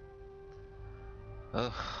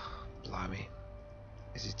 Ugh, blimey.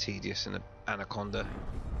 This is tedious and an anaconda.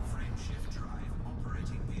 Frameshift drive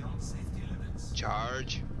operating beyond safety limits.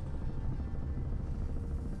 Charge.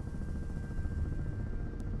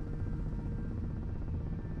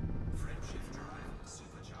 Frameshift drive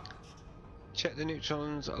supercharged. Check the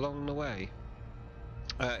neutrons along the way.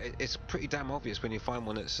 It's pretty damn obvious when you find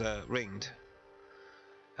one that's ringed.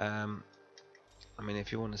 I mean,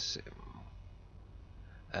 if you want to see,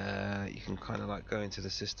 you can kind of like go into the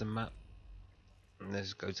system map and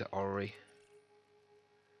let's go to Ori.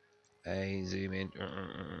 Zoom in.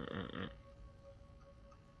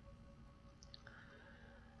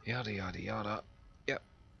 Yada yada yada. Yep,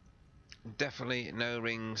 definitely no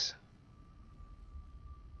rings.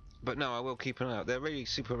 But no, I will keep an eye out. They're really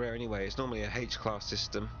super rare anyway. It's normally a H-class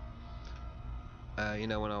system. You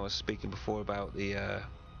know, when I was speaking before about the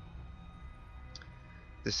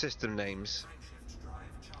system names, Frameshift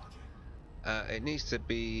drive charging. it needs to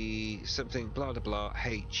be something blah blah blah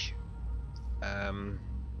H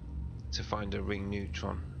to find a ring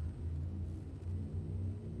neutron.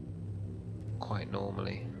 Quite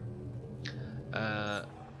normally.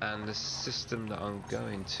 And the system that I'm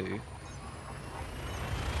going to,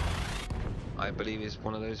 I believe, is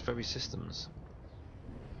one of those very systems.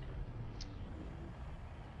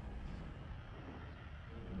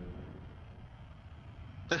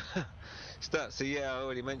 Stats. So yeah, I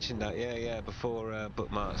already mentioned that. Yeah. Before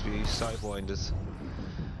bookmarks, we use sidewinders,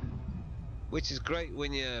 which is great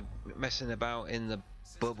when you're messing about in the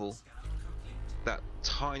bubble, that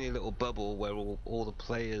tiny little bubble where all the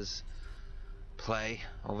players play,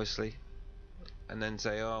 obviously, and then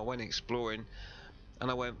say, oh, I went exploring and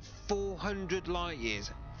I went 400 light years,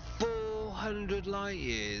 400 light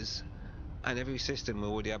years, and every system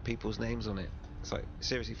will already have people's names on it. It's like,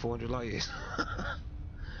 seriously, 400 light years?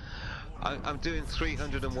 I'm doing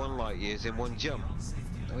 301 light years in one jump.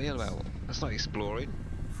 What are you on about? That's not exploring.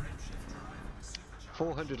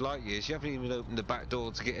 400 light years, you haven't even opened the back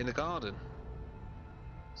door to get in the garden.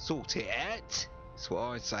 Sort it out. That's what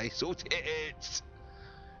I'd say, sort it out.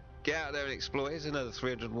 Get out there and explore. Here's another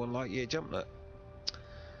 301 light year jump, look.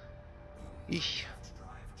 Eesh.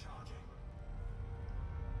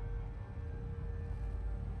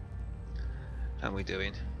 How we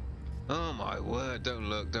doing? Oh my word, don't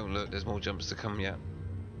look, there's more jumps to come yet.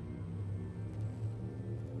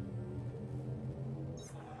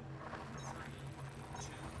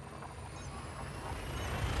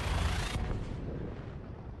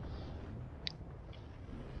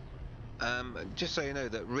 Just so you know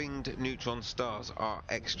that ringed neutron stars are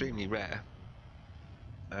extremely rare.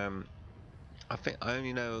 I think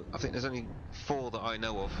there's only 4 that I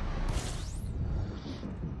know of.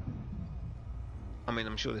 I mean,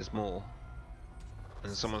 I'm sure there's more,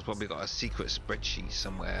 and someone's probably got a secret spreadsheet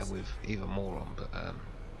somewhere with even more on, but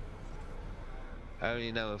I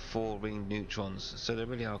only know of 4 ringed neutrons, so they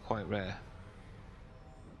really are quite rare.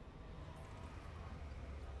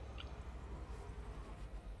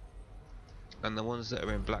 And the ones that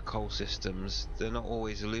are in black hole systems, they're not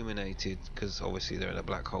always illuminated because obviously they're in a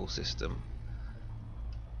black hole system,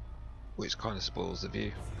 which kind of spoils the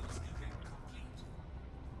view. Fuel scaling complete.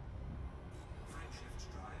 Frameshift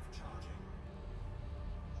drive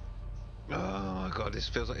charging. Oh my god, this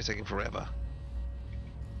feels like it's taking forever.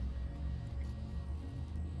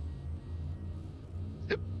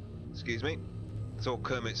 Excuse me. It's all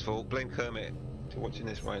Kermit's fault. Blame Kermit if you're watching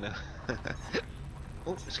this right now.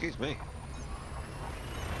 Oh, excuse me.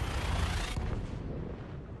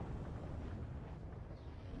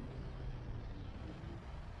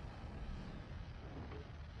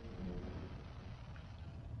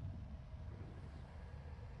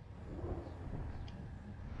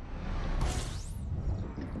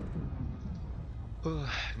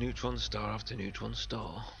 Oh, neutron star after neutron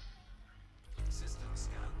star. System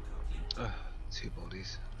scan complete. 2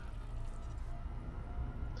 bodies.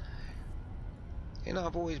 You know,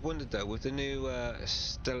 I've always wondered though, with the new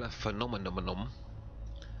stellar phenomenon,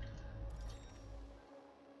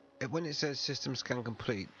 when it says system scan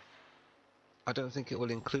complete, I don't think it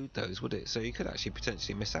will include those, would it? So you could actually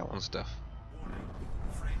potentially miss out on stuff. Warning.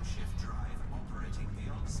 Frameshift drive operating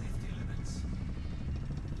beyond safety limits.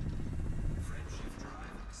 Frameshift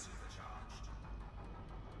drive supercharged.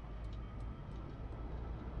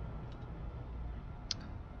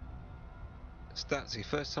 Statsy,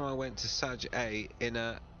 first time I went to Sag A in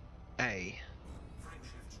a A.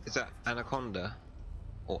 Frameshift Is that Anaconda?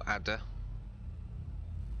 Or Adder?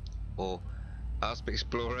 Or Asp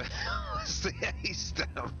Explorer? What's the A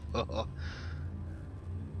stand for?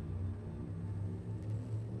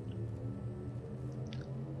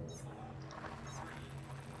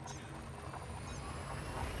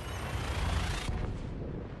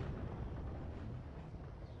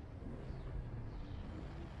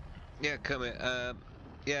 Yeah, Kermit.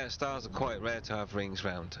 Yeah, stars are quite rare to have rings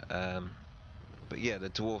round. But yeah, the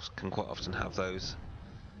dwarfs can quite often have those.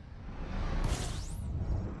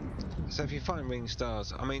 So if you find ring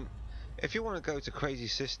stars, I mean, if you want to go to crazy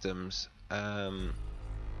systems, I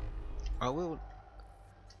will.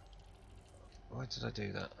 Why did I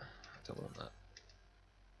do that? I don't want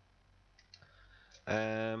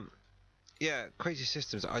that. Yeah, crazy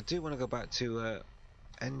systems. I do want to go back to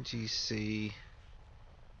NGC.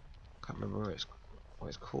 Can't remember what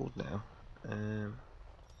it's called now.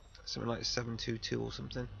 Something like 722 or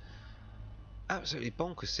something. Absolutely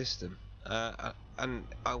bonkers system. And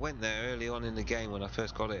I went there early on in the game when I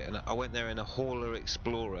first got it, and I went there in a Hauler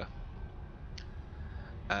Explorer.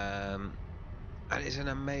 And it's an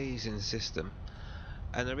amazing system.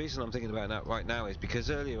 And the reason I'm thinking about that right now is because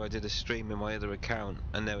earlier I did a stream in my other account,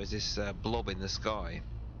 and there was this blob in the sky,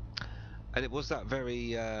 and it was that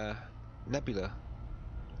very nebula.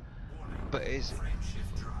 But it's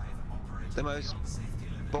the most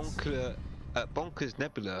bonkers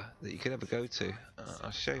nebula that you could ever go to.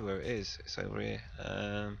 I'll show you where it is. It's over here.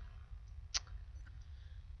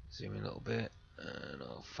 Zoom in a little bit, and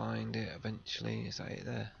I'll find it eventually. Is that it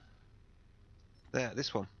there? There,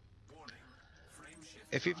 this one.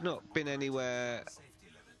 If you've not been anywhere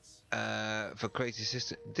for crazy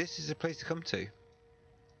system, this is a place to come to.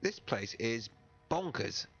 This place is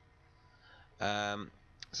bonkers.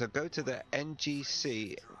 So go to the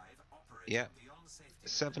NGC, yeah,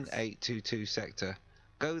 7822 sector.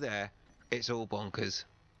 Go there. It's all bonkers.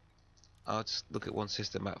 I'll just look at one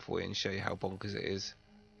system map for you and show you how bonkers it is.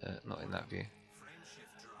 Not in that view.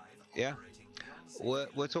 Yeah,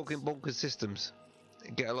 we're talking bonkers systems.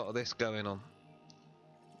 Get a lot of this going on.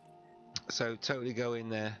 So totally go in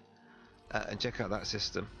there and check out that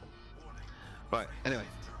system. Right. Anyway.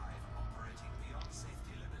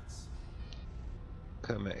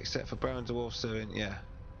 Kermit, except for brown dwarf servant, yeah.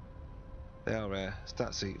 They are rare.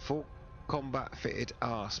 Statsy, full combat fitted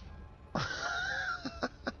ASP.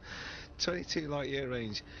 22 light year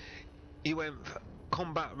range. You went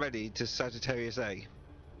combat ready to Sagittarius A.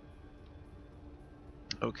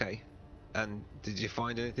 Okay. And did you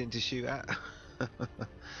find anything to shoot at?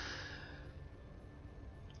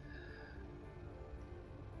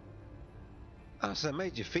 That's a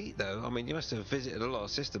major feat though. I mean, you must have visited a lot of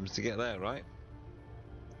systems to get there, right?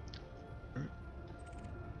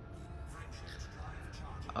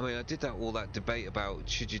 I mean, I did all that debate about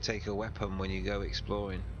should you take a weapon when you go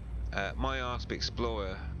exploring. My ASP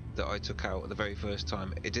Explorer that I took out the very first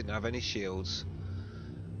time, it didn't have any shields,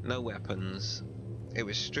 no weapons. It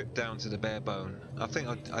was stripped down to the bare bone. I think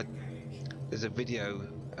there's a video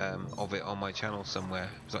of it on my channel somewhere.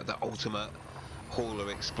 It's like the ultimate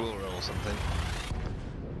hauler explorer or something.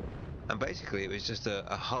 And basically it was just a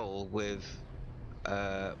hull with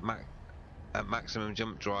a maximum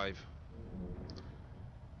jump drive,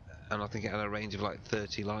 and I think it had a range of like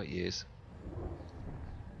 30 light years.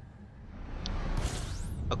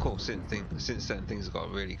 Of course, since then things have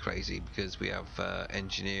got really crazy because we have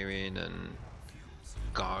engineering and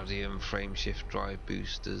Guardian frameshift drive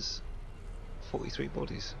boosters. 43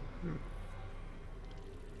 bodies.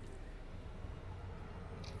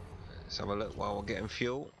 Let's have a look while we're getting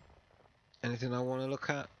fuel. Anything I want to look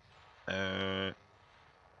at?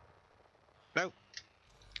 No.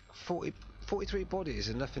 43 bodies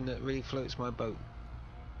and nothing that really floats my boat.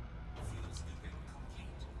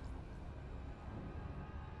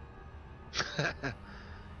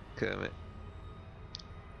 Kermit.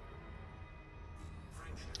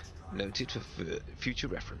 Noted for future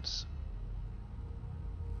reference.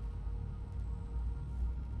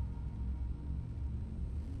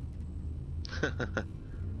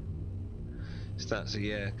 Starts a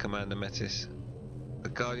yeah, Commander Metis. The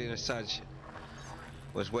Guardian of Sag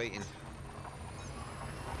was waiting.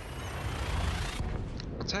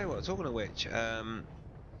 I'll tell you what, talking of which,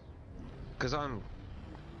 because I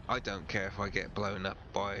don't care if I get blown up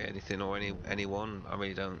by anything or anyone. I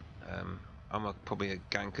really don't. I'm probably a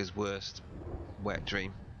ganker's worst wet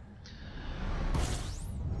dream.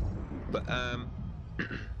 But I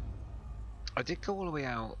did go all the way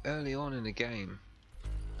out early on in the game.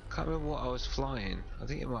 I can't remember what I was flying. I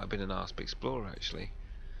think it might have been an ASP Explorer actually.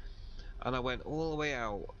 And I went all the way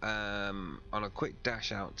out on a quick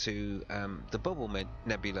dash out to the Bubble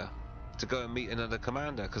Nebula to go and meet another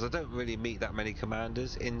commander, because I don't really meet that many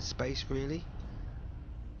commanders in space really.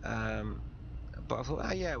 But I thought,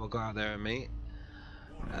 oh yeah, we'll go out there and meet.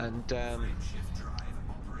 And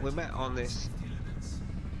we met on this.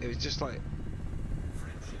 It was just like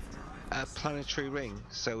a planetary ring,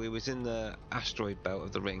 so it was in the asteroid belt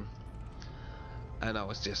of the ring, and I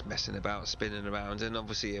was just messing about, spinning around, and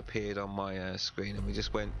obviously it appeared on my screen, and we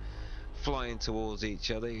just went flying towards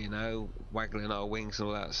each other, you know, waggling our wings and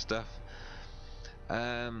all that stuff.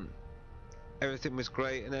 Everything was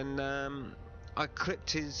great, and then I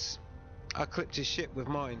clipped his ship with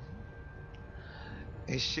mine.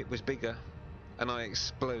 His ship was bigger, and I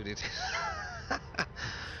exploded.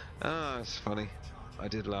 Ah, it's funny. I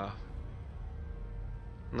did laugh.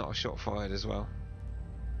 Not a shot fired as well.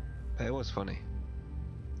 But it was funny.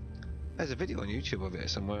 There's a video on YouTube of it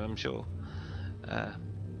somewhere, I'm sure.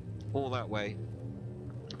 All that way,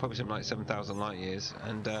 probably something like 7,000 light years,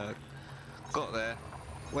 and got there,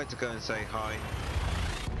 went to go and say hi,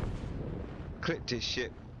 clipped his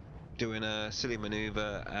ship doing a silly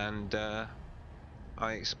maneuver, and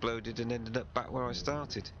I exploded and ended up back where I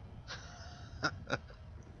started.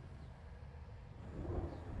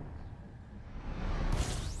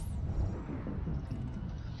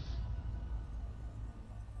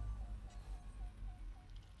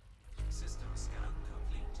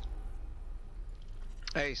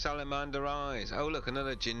 Hey, Salamander Eyes. Oh look,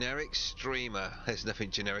 another generic streamer. There's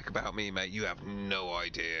nothing generic about me, mate. You have no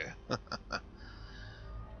idea.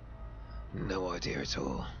 No idea at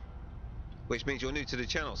all. Which means you're new to the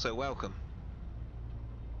channel, so welcome.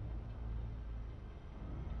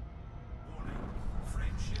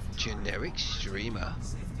 Generic streamer.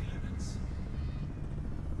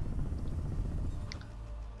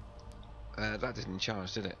 That didn't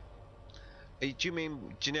charge, did it? Do you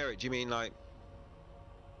mean generic? Do you mean like...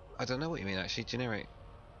 I don't know what you mean actually, generic.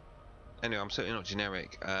 Anyway, I'm certainly not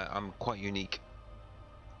generic. I'm quite unique.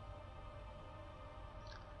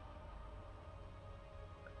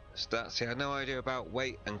 Stats, I had no idea about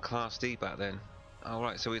weight and class D back then.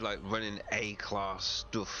 Alright, so we like running A class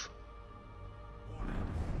stuff.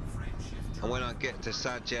 And when I get to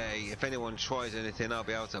Sag A, if anyone tries anything, I'll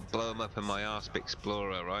be able to blow them up in my ASP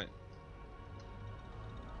Explorer, right?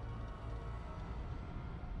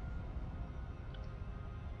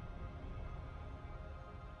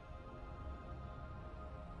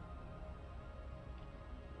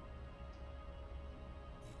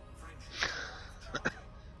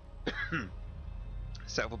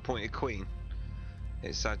 Self-appointed queen.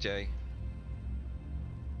 It's Sag A.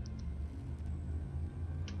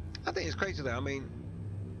 I think it's crazy though. I mean,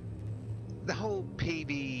 the whole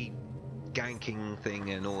PB ganking thing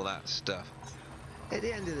and all that stuff, at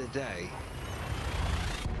the end of the day,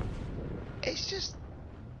 it's just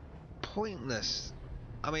pointless.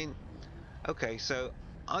 I mean, okay, so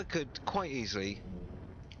I could quite easily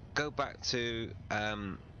go back to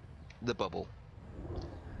the bubble,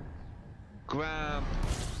 grab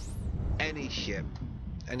any ship,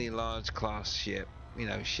 any large class ship, you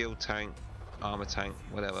know, shield tank, armor tank,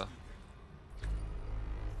 whatever,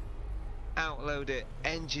 outload it,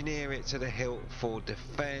 engineer it to the hilt for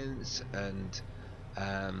defense and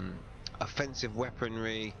offensive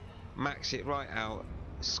weaponry, max it right out,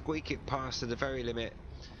 squeak it past to the very limit.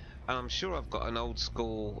 And I'm sure I've got an old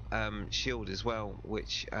school shield as well,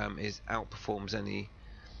 which outperforms any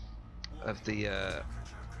of the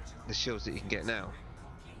shields that you can get now.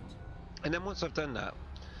 And then once I've done that,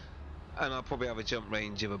 and I'll probably have a jump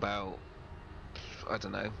range of about, I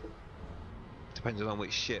don't know, depending on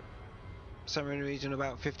which ship, somewhere in the region of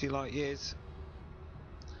about 50 light years.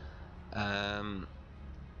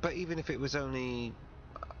 But even if it was only,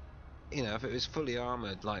 you know, if it was fully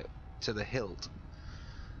armoured, like to the hilt,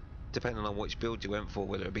 depending on which build you went for,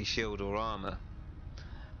 whether it be shield or armour,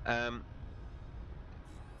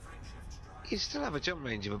 you still have a jump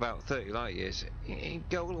range of about 30 light years. You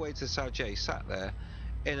go all the way to Sajay, sat there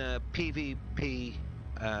in a PvP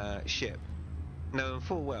ship, knowing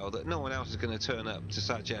full well that no one else is going to turn up to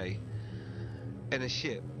Sajay in a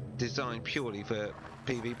ship designed purely for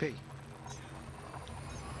PvP.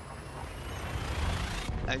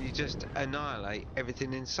 And you just annihilate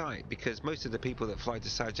everything in sight, because most of the people that fly to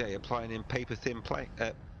Sajay are flying in paper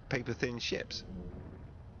thin ships.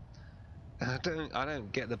 And I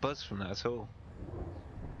don't get the buzz from that at all.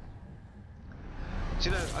 Do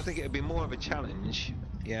you know, I think it would be more of a challenge,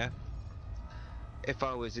 yeah, if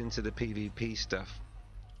I was into the PvP stuff.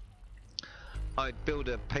 I'd build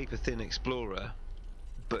a paper thin explorer,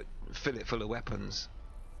 but fill it full of weapons.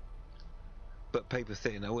 But paper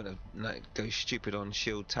thin. I wouldn't go stupid on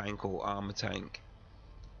shield tank or armor tank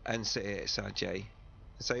and sit here at Sajay and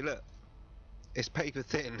say, look, it's paper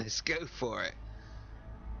thin, let's go for it.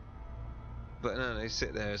 But no, they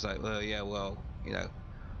sit there, it's like, well, yeah, well, you know,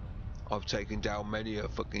 I've taken down many a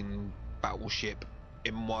fucking battleship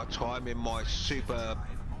in my time, in my super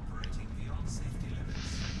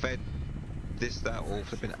fed this, that, or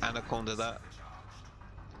flipping anaconda that.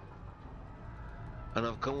 And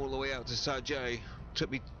I've come all the way out to Sajay.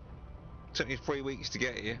 Took me 3 weeks to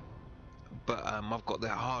get here, but I've got the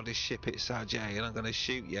hardest ship at Sajay, and I'm going to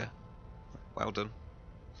shoot you. Well done.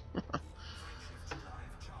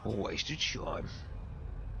 Wasted time.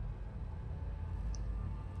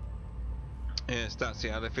 Yes, that's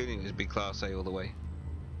it. I had a feeling it would be Class A all the way.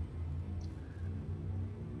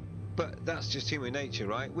 But that's just human nature,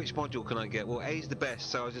 right? Which module can I get? Well, A's the best,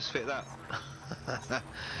 so I'll just fit that.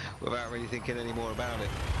 Without really thinking any more about it.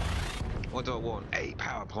 What do I want? A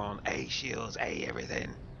power plant, A shields, A everything.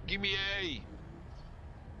 Give me A!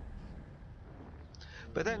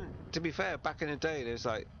 But then, to be fair, back in the day, there's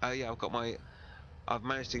like, oh yeah, I've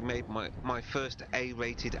managed to make my first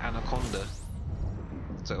A-rated anaconda.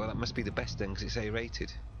 So well, that must be the best thing, because it's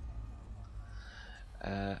A-rated.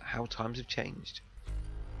 How times have changed.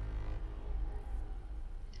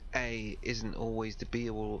 A isn't always the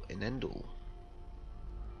be-all and end-all.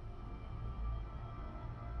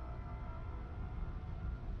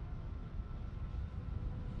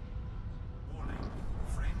 Warning.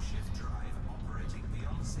 Frameshift drive operating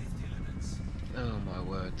beyond safety limits. Oh my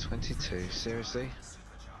word, 22, seriously?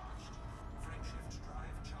 Supercharged. Frameshift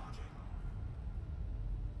drive charging.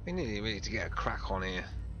 We need really to get a crack on here.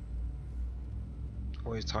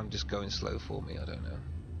 Or is time just going slow for me? I don't know.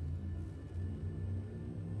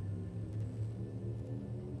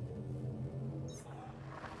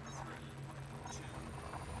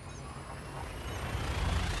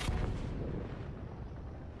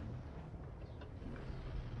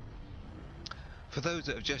 For those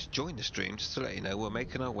that have just joined the stream, just to let you know, we're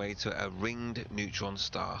making our way to a ringed neutron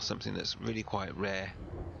star, something that's really quite rare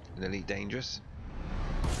in Elite Dangerous.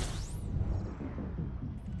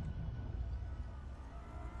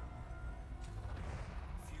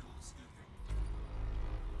 Fuel scooping.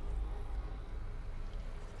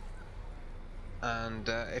 And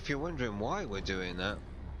if you're wondering why we're doing that,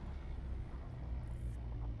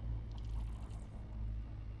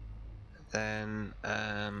 then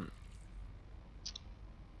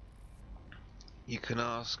you can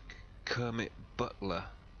ask Kermit Butler,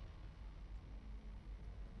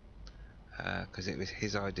 because it was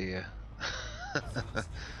his idea.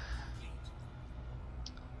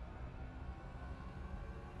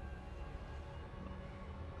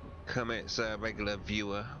 Kermit's a regular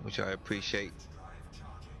viewer, which I appreciate.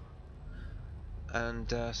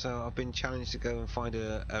 And so I've been challenged to go and find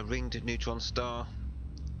a ringed neutron star.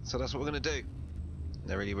 So that's what we're going to do.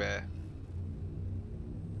 They're really rare.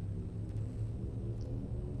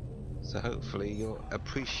 So hopefully you'll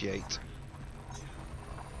appreciate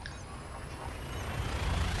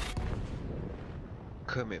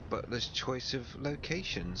Kermit Butler's choice of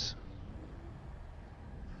locations.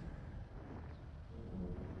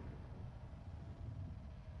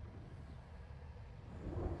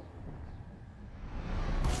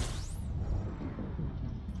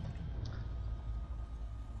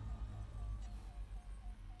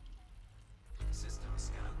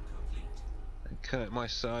 My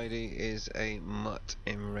side is a mutt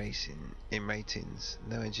in ratings.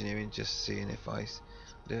 No engineering, just seeing if I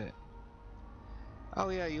do it. Oh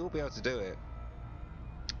yeah, you'll be able to do it.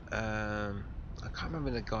 I can't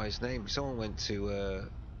remember the guy's name. Someone went to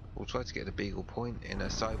or tried to get the Beagle Point in a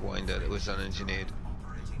Sidewinder that was unengineered.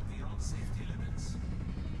 Operating beyond safety limits.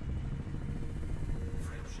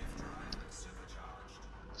 Frameshift drive supercharged.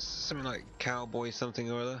 Something like Cowboy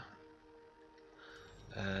something or other.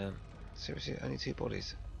 Seriously, only 2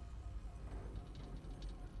 bodies.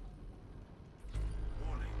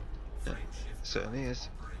 Warning. Yeah, Frameshift certainly is.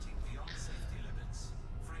 operating beyond safety limits.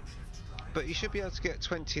 Frameshift drive. But you should be able to get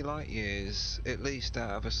 20 light years at least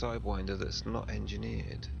out of a Sidewinder that's not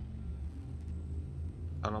engineered.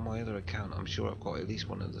 And on my other account, I'm sure I've got at least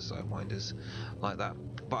one of the Sidewinders like that.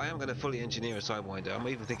 But I am going to fully engineer a Sidewinder. I'm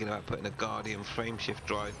even thinking about putting a Guardian frameshift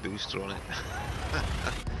drive booster on it.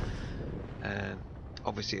 And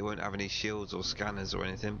obviously it won't have any shields or scanners or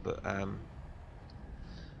anything, but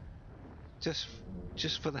just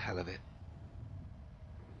for the hell of it.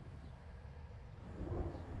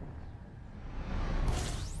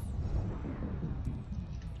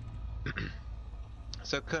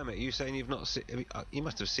 So Kermit, you saying you've not seen? You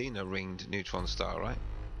must have seen a ringed neutron star, right?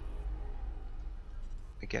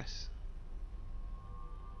 I guess.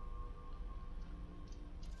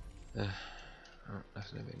 Oh,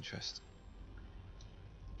 that's no interest.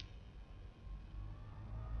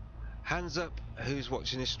 Hands up, who's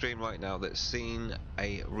watching this stream right now that's seen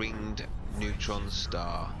a ringed neutron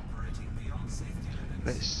star? Operating beyond safety limits.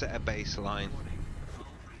 Let's set a baseline. Warning. Hull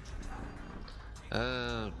breach attack.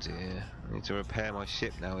 Oh dear, I need to repair my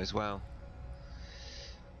ship now as well.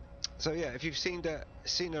 So yeah, if you've seen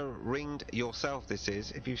a ringed yourself, this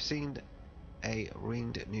is. If you've seen a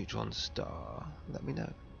ringed neutron star, let me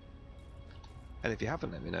know. And if you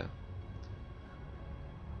haven't, let me know.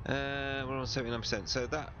 We're on 79%. So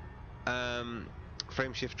that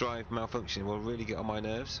frameshift drive malfunction will really get on my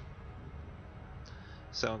nerves.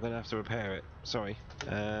 So I'm going to have to repair it. Sorry.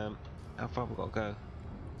 How far have we got to go?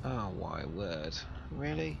 Oh my word!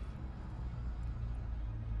 Really?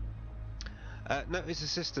 Notice the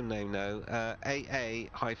system name though. AA-A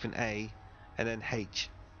and then H.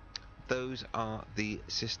 Those are the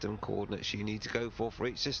system coordinates you need to go for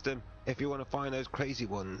each system if you want to find those crazy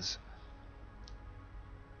ones.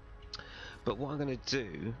 But what I'm going to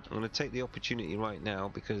do, I'm going to take the opportunity right now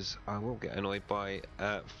because I will get annoyed by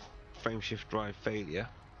frameshift drive failure.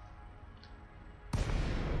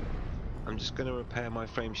 I'm just going to repair my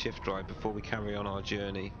frameshift drive before we carry on our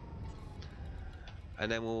journey.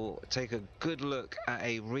 And then we'll take a good look at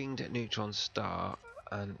a ringed neutron star,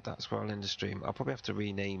 and that's where I'll end the stream. I'll probably have to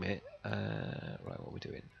rename it. Right, what are we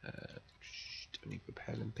doing? Don't need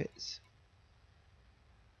repair limpets.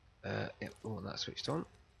 Yep, we want that switched on.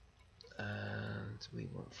 And we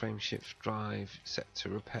want frameshift drive set to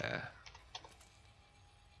repair.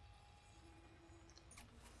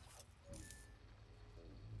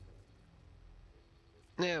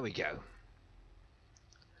 There we go.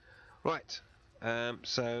 Right.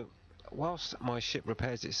 So whilst my ship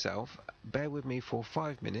repairs itself, bear with me for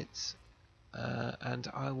 5 minutes and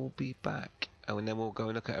I will be back, and then we'll go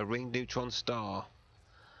and look at a ringed neutron star.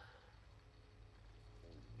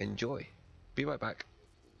 Enjoy. Be right back.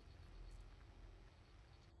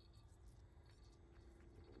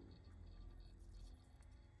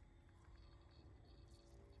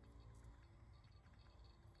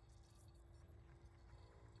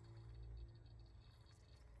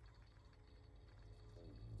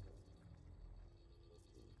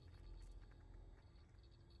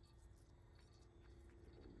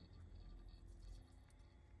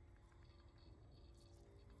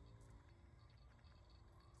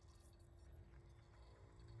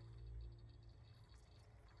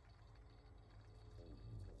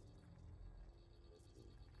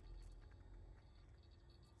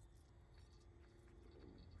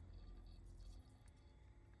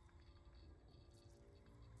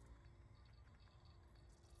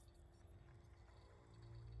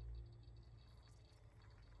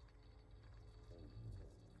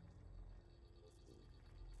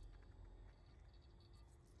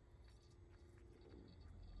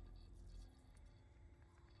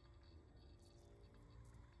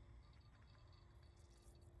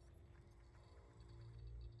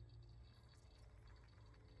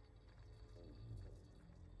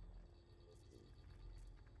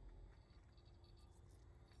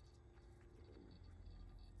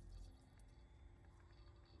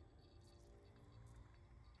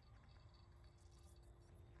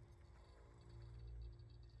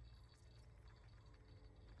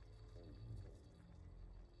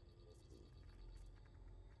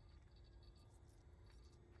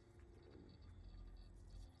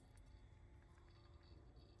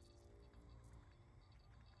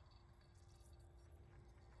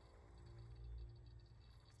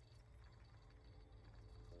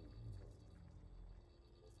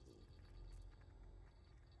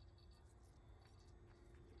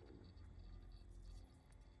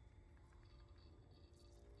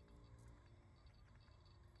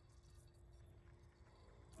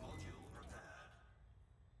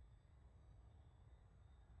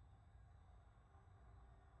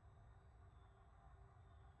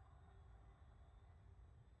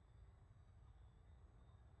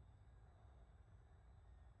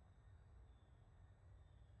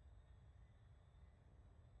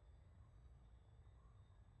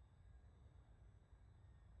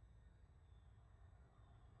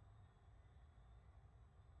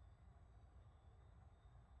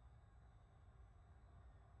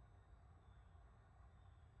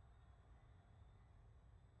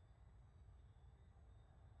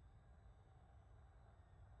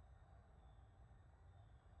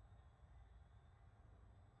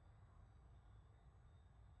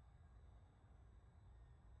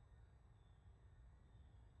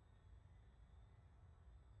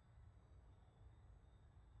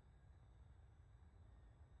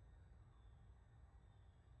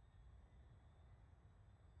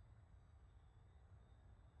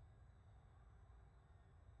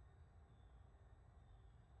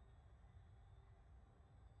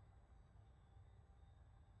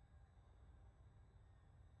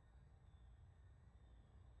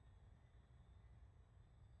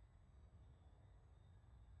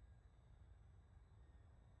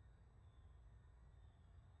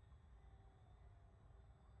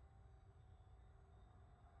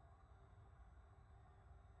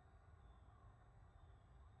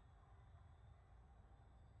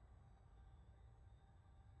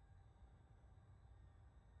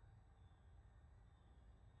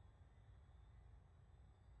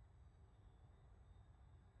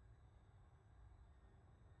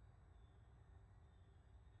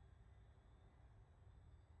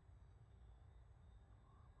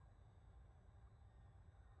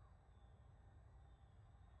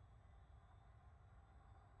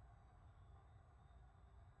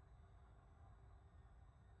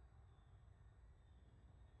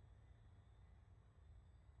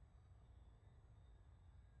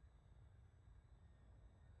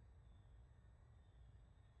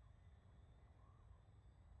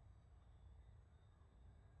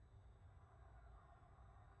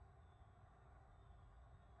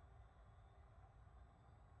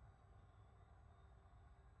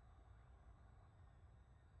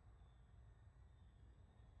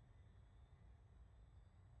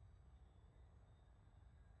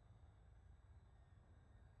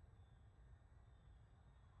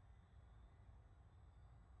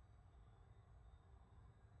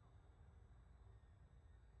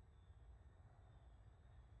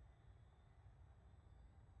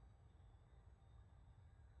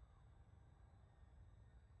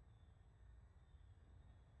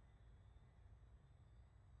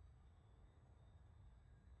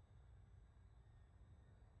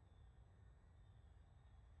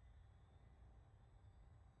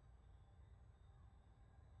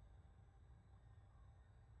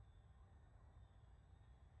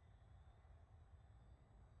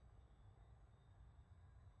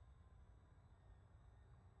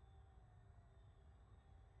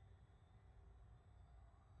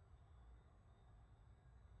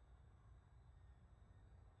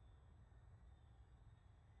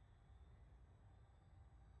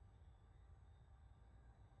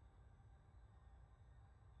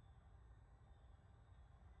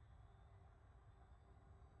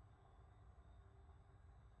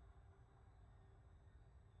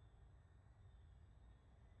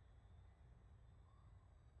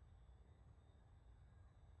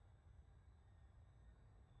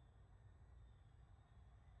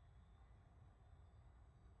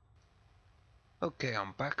 Okay,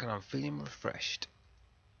 I'm back and I'm feeling refreshed.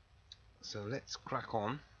 So let's crack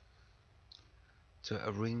on to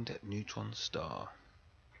a ringed neutron star.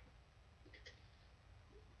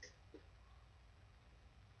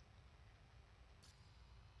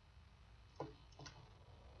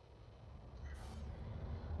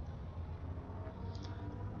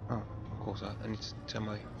 Oh, of course I need to turn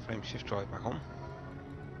my frame shift drive back on.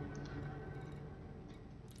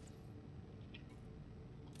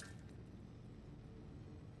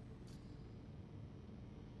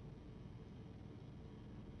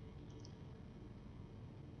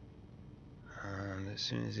 And as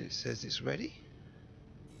soon as it says it's ready,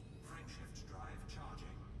 Frameshift drive charging.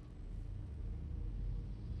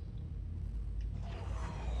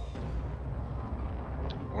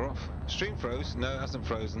 we're off. Stream froze? No, it hasn't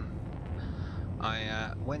frozen.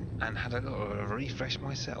 I went and had a little refresh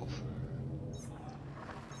myself. 4,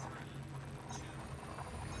 3, 2.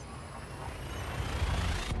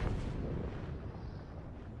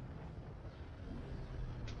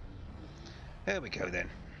 There we go then.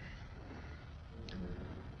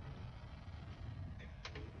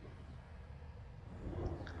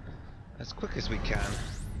 As quick as we can.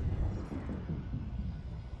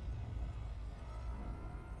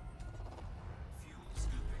 Fuel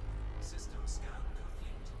scooping. System scan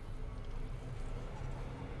complete.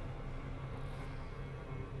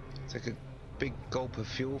 Take a big gulp of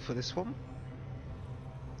fuel for this one.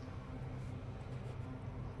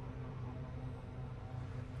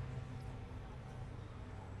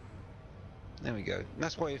 There we go.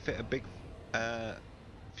 That's why you fit a big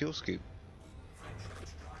fuel scoop.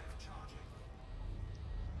 Frameshift drive charging.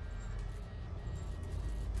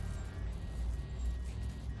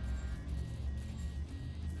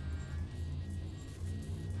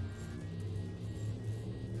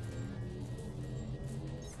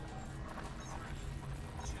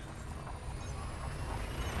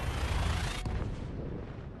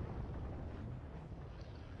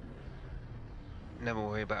 Never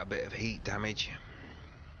worry about a bit of heat damage.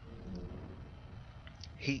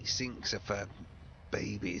 Heat sinks are for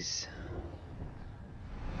babies.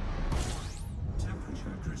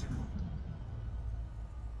 Temperature critical.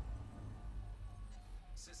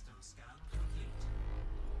 System scan complete.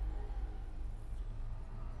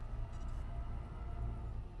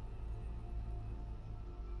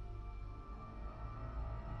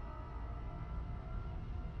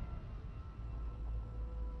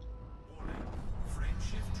 Warning.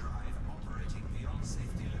 Frameshift drive operating beyond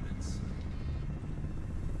safety limits.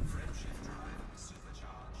 Frameshift drive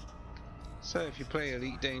supercharged. So if you play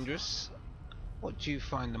Elite Dangerous, what do you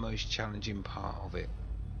find the most challenging part of it?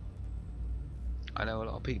 I know a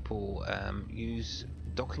lot of people use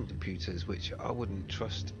docking computers, which I wouldn't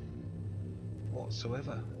trust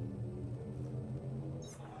whatsoever.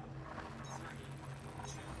 4, 3,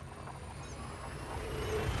 2.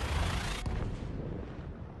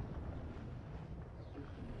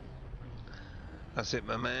 That's it,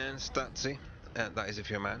 my man, Statsy. That is if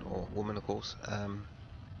you're a man or woman, of course.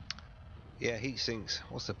 Yeah, heat sinks.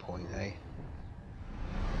 What's the point, eh?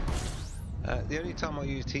 The only time I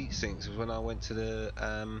used heat sinks was when I went to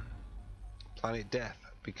the Planet Death,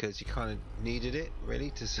 because you kind of needed it, really,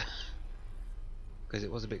 to because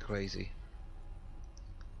it was a bit crazy.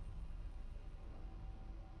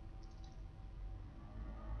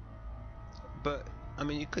 But I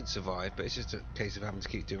mean, you could survive, but it's just a case of having to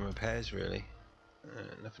keep doing repairs, really.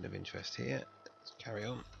 Nothing of interest here. Let's carry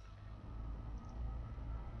on.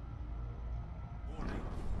 Warning.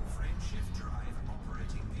 Frameshift drive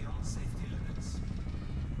operating beyond safety limits.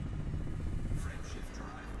 Frameshift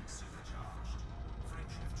drive supercharged.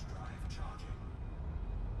 Frameshift drive charging.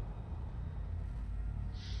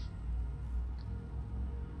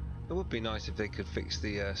 It would be nice if they could fix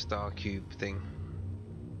the star cube thing,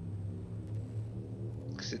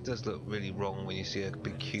 because it does look really wrong when you see a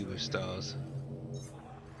big cube of stars. 4,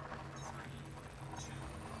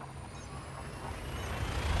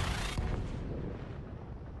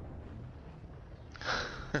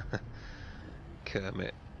 3, 2.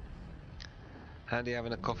 Kermit. Handy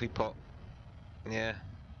having a coffee pot. Yeah.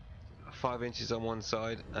 5 inches on one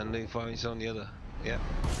side and new 5 inches on the other. Yeah.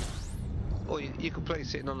 Or you could play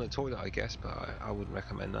sitting on the toilet, I guess, but I wouldn't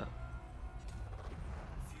recommend that.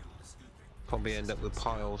 Fuel scooping. Probably end up with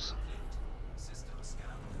piles. Complete. System scan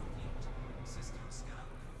complete. System scan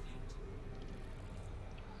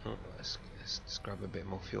complete. Oh, let's just grab a bit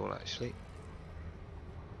more fuel, actually.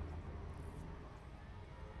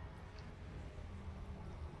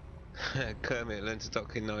 Kermit learned to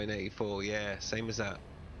dock in 1984. Yeah, same as that.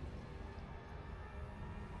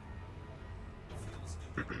 Fuel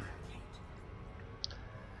scooping complete.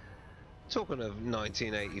 Talking of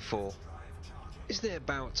 1984, isn't it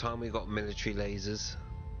about time we got military lasers?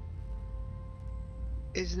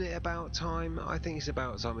 Isn't it about time? I think it's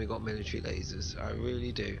about time we got military lasers. I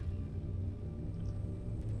really do.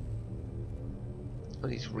 All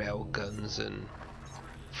these rail guns and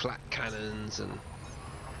flat cannons, and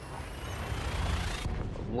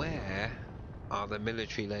where are the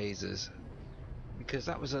military lasers? Because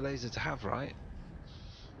that was a laser to have, right?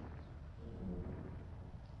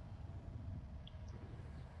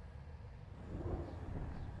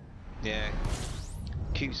 Yeah,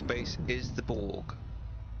 Cube Space is the Borg,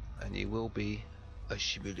 and you will be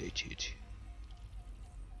assimilated.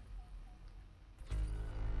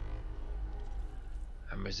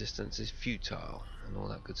 And resistance is futile, and all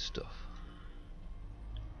that good stuff.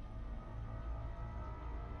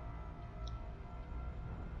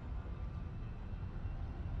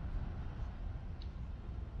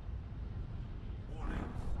 Warning.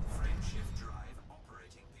 Frameshift drive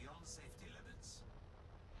operating beyond safety limits.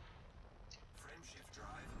 Frameshift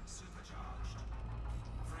drive supercharged.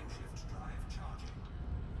 Frameshift drive charging.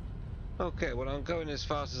 Okay, well, I'm going as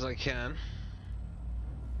fast as I can.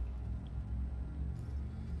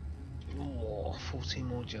 More, 14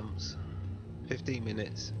 more jumps. 15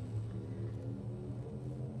 minutes.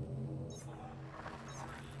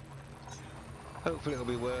 Hopefully it'll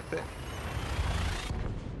be worth it.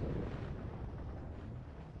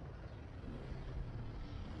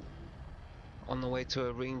 On the way to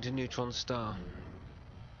a ringed neutron star.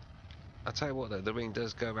 I'll tell you what though, the ring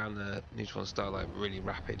does go around the neutron star like really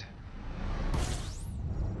rapid.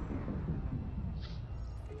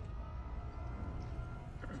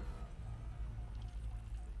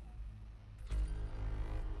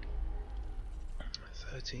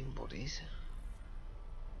 Bodies.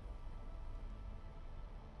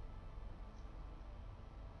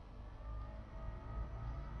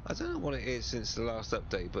 I don't know what it is since the last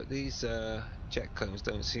update, but these jet cones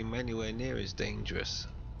don't seem anywhere near as dangerous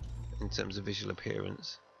in terms of visual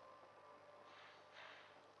appearance.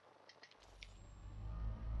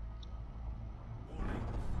 Warning.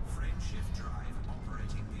 Frameshift drive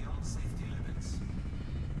operating beyond safety limits.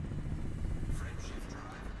 Frameshift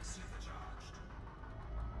drive supercharged.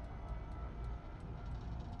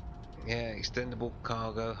 Yeah, extendable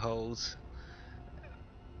cargo holds.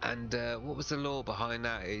 And what was the law behind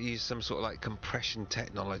that? It used some sort of like compression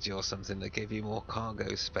technology or something that gave you more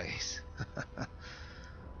cargo space. Frameshift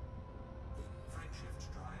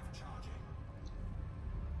drive charging.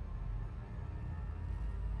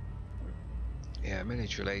 Yeah,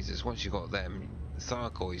 miniature lasers, once you got them,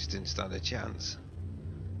 Thargoids didn't stand a chance.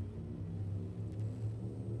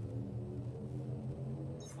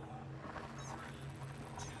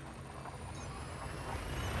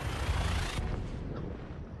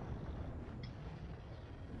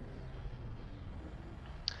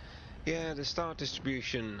 Yeah, the star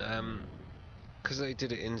distribution, because they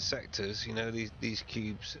did it in sectors, you know, these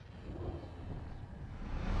cubes,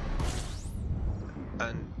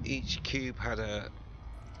 and each cube had a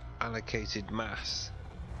allocated mass,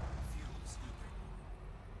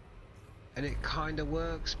 and it kind of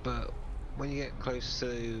works, but when you get close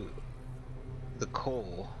to the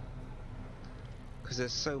core, because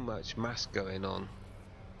there's so much mass going on,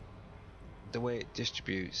 the way it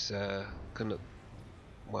distributes can look,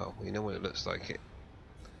 well, you know what it looks like. It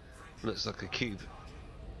looks like a cube,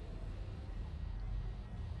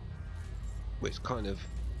 which kind of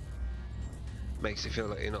makes it feel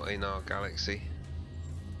like you're not in our galaxy.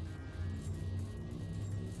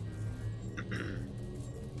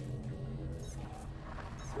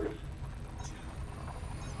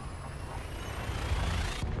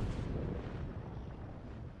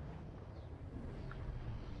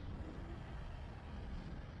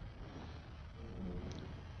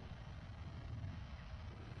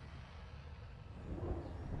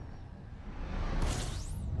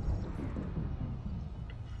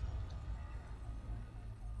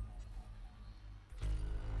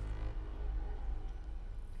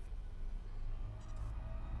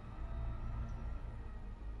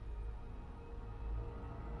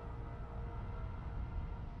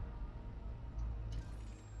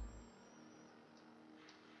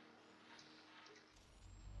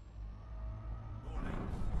 Warning.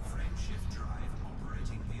 Frameshift drive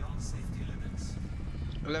operating beyond safety limits.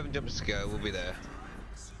 11 jumps to go, we'll be there.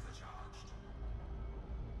 Drive supercharged.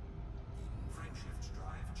 Frameshift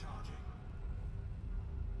drive charging.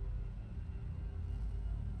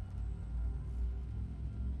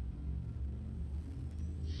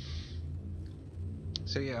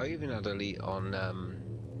 So yeah, I even had Elite on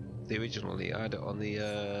the original Elite. I had it on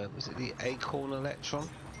the was it the Acorn Electron?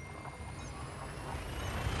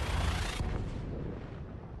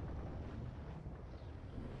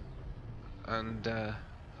 and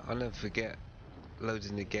I'll never forget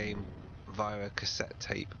loading the game via a cassette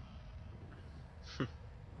tape.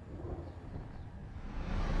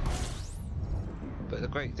 But the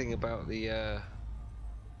great thing about the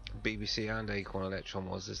BBC and Acorn Electron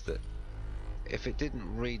is that if it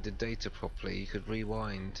didn't read the data properly, you could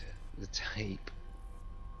rewind the tape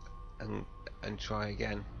and try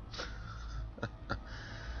again.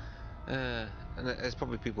 And there's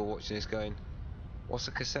probably people watching this going, "What's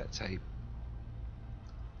a cassette tape?"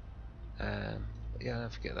 But yeah,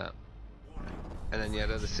 don't forget that. And then you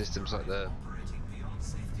had other systems like the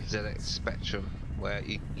ZX Spectrum, where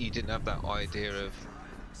you didn't have that idea of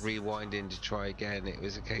rewinding to try again. It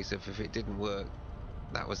was a case of if it didn't work,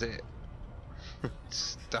 that was it.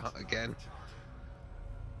 Start again.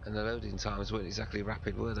 And the loading times weren't exactly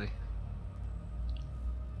rapid, were they?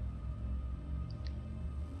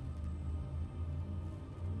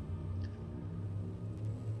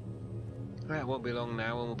 That won't be long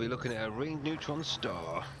now, and we'll be looking at a ringed neutron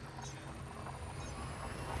star.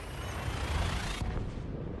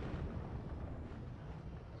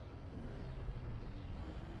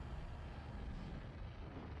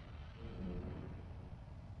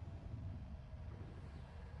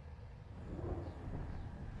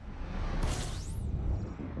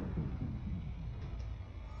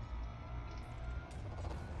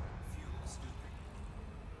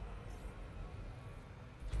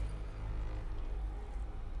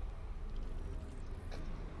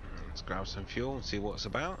 Let's grab some fuel and see what it's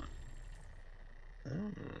about.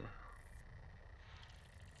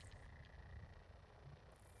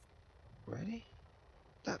 Ready?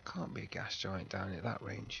 That can't be a gas giant down at that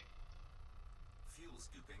range. Fuel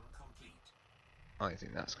scooping complete. I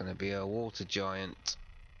think that's going to be a water giant.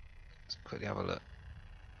 Let's quickly have a look.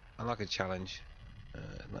 I like a challenge.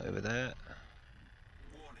 Not over there.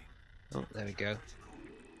 Warning. Oh, there we go. Critical.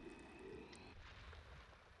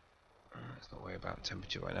 Let's not worry about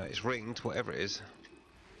temperature right now. It's ringed, whatever it is.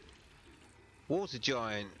 Water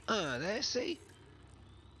giant. There, see?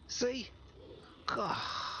 See? God.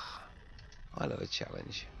 I love a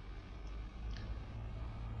challenge.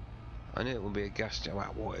 I knew it would be a gas giant,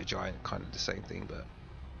 well, water giant, kind of the same thing, but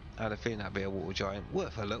I had a feeling that'd be a water giant.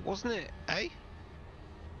 Worth a look, wasn't it? Eh?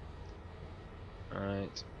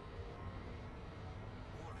 Alright.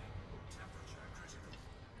 Warning. Temperature critical.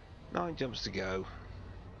 9 jumps to go.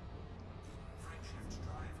 Frameshift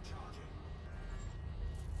drive charging.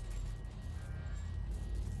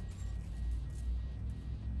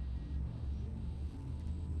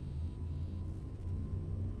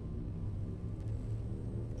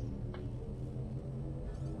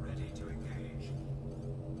 Ready to engage.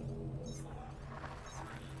 4,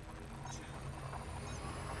 3, 2.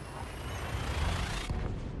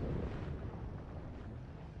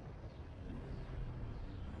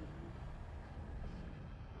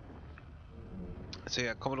 So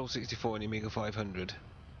yeah, Commodore 64 and your Amiga 500.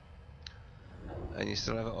 And you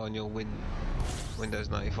still have it on your Windows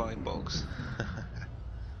 95 box.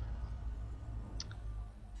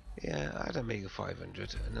 Yeah, I had Amiga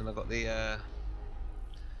 500, and then I got the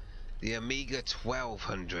Amiga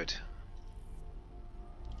 1200.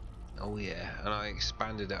 Oh yeah, and I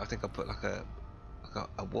expanded it. I think I put like a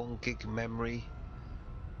 1 gig memory,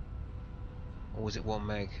 or was it 1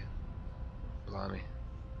 meg? Blimey,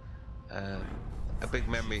 a big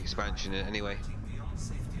memory expansion. Anyway, Beyond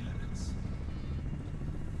safety limits.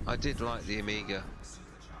 I did like the Amiga.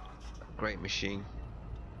 Supercharged. Great machine,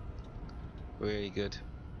 really good.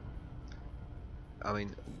 I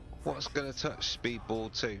mean, what's going to touch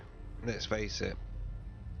Speedball 2? Let's face it,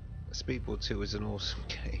 Speedball 2 is an awesome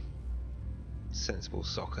game. Sensible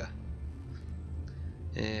soccer.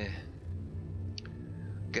 Yeah.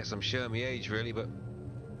 Guess I'm showing my age really, but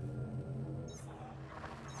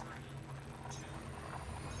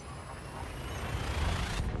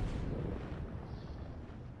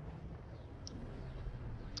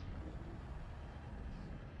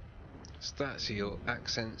Stats, your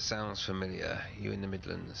accent sounds familiar. You in the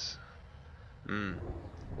Midlands?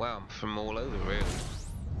 Well, I'm from all over really.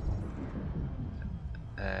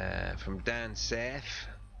 From down south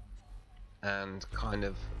and kind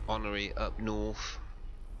of honorary up north,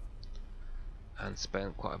 and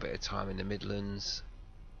spent quite a bit of time in the Midlands.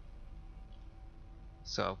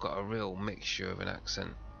 So I've got a real mixture of an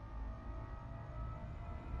accent.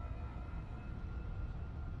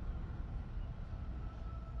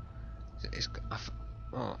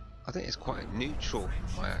 I think it's quite neutral,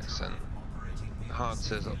 my accent. Hard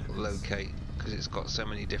to locate because it's got so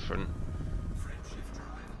many different Frameshift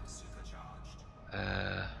drive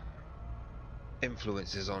supercharged.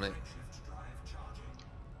 influences on it. Frameshift drive charging.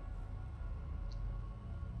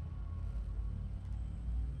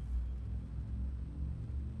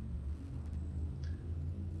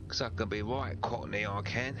 Because I can be right cottony, I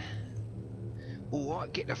can.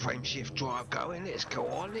 Alright, get the frame shift drive going. Let's go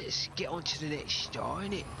on. Let's get on to the next star,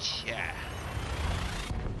 innit? Yeah.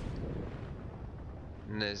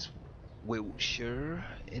 And there's Wiltshire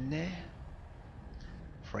in there.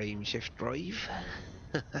 Frame shift drive.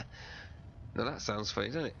 Now that sounds funny,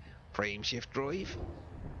 doesn't it? Frame shift drive.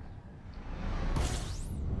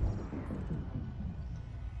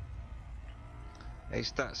 Hey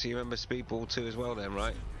Stats, you remember Speedball 2 as well then,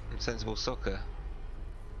 right? And Sensible Soccer.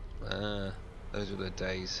 Those were the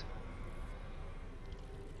days.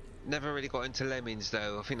 Never really got into Lemmings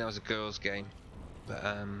though. I think that was a girls' game. But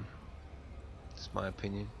that's my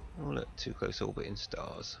opinion. Oh look, too close orbiting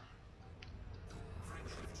stars.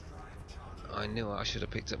 I knew I should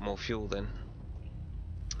have picked up more fuel then.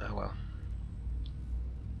 Oh well.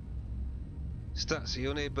 Stats,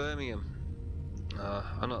 you're near Birmingham.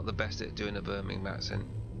 I'm not the best at doing a Birmingham accent.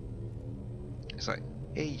 It's like,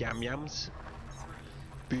 hey yam yams.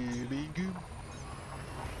 Birmingham.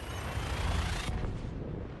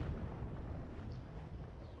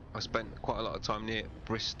 I spent quite a lot of time near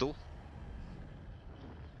Bristol,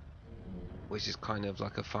 which is kind of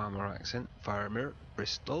like a farmer accent. Farmer,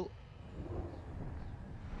 Bristol.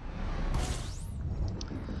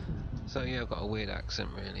 So yeah, I've got a weird accent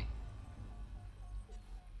really.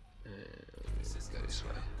 Go this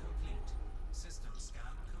way.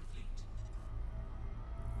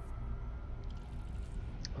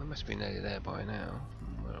 I must be nearly there by now.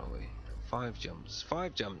 Where are we? 5 jumps.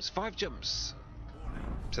 5 jumps. 5 jumps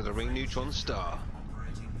to the ring Neutron star.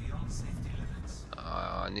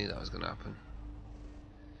 I knew that was going to happen.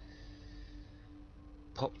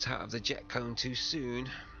 Popped out of the jet cone too soon.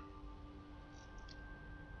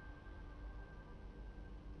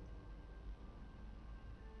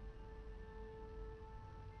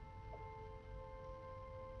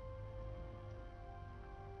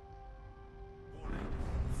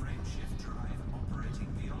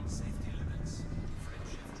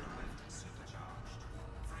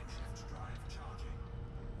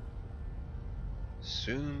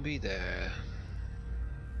 Soon be there.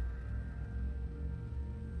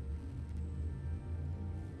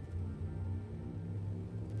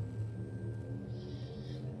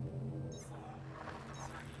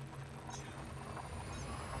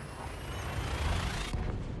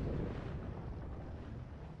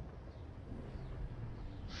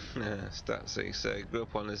 Statsy, so grew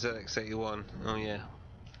up on the ZX81. Oh yeah.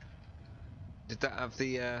 Did that have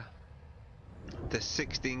the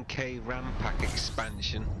 16K RAM pack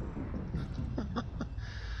expansion?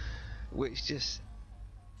 Which just,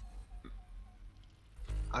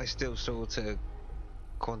 I still struggle to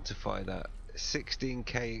quantify that.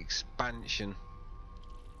 16K expansion.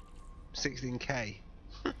 16K.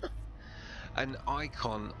 An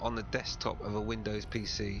icon on the desktop of a Windows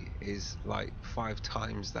PC is like 5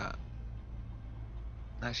 times that.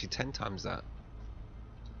 Actually 10 times that.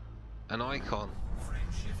 An icon.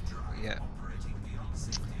 Yeah.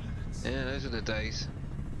 Yeah, those are the days.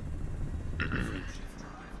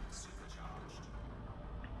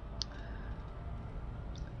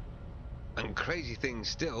 And crazy thing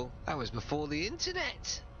still, that was before the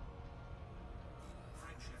internet.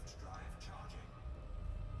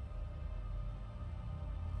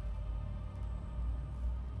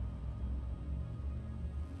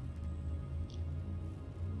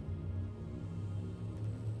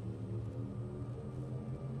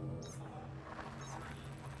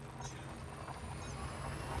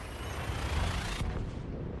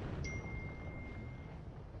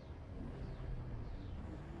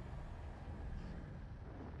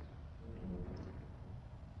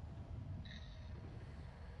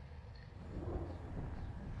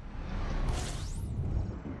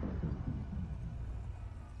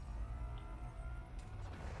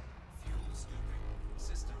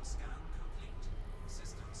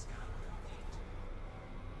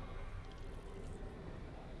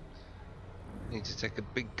 Need to take a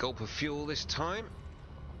big gulp of fuel this time.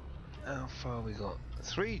 How far we got?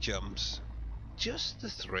 3 jumps. Just the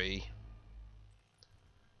 3.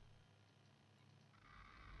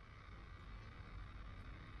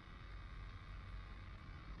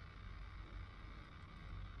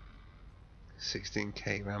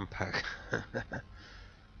 $16K RAM pack.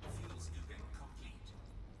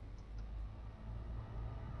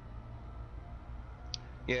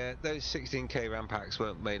 Yeah, those 16K RAM packs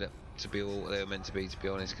weren't made up to be all they were meant to be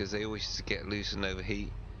honest, because they always used to get loose and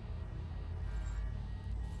overheat.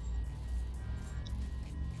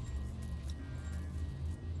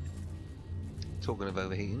 Talking of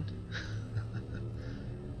overheating.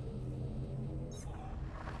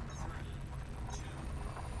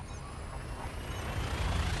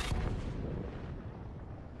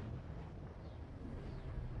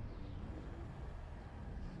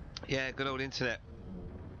 Yeah, good old internet.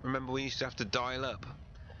 Remember we used to have to dial up?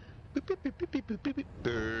 Beep, beep, beep, beep, beep, beep, beep, beep.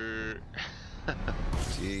 Brrr.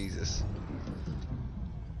 Jesus.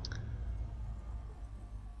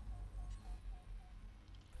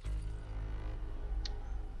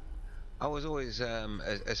 I was always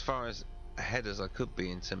as far as ahead as I could be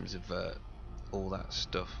in terms of all that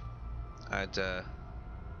stuff. I had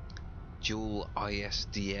dual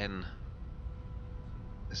ISDN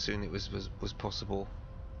as soon as it was possible.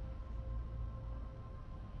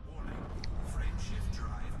 Warning. Frameshift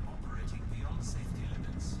drive operating beyond safety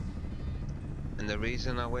limits. And the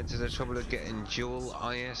reason I went to the trouble of getting dual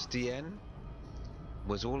ISDN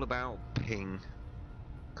was all about ping,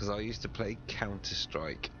 because I used to play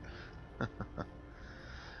Counter-Strike.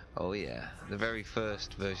 Oh yeah, the very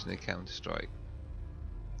first version of Counter-Strike.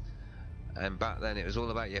 And back then it was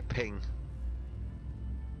all about your ping.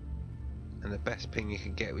 And the best ping you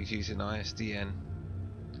could get was using ISDN.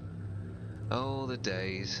 Oh, the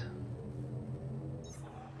days.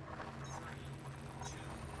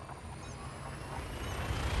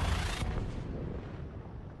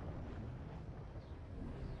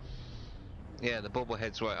 Yeah, the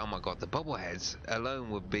bobbleheads, right. Oh my god, the bobbleheads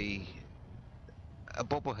alone would be... A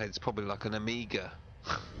bobblehead's probably like an Amiga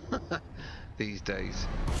these days.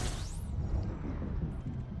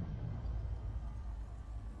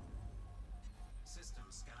 System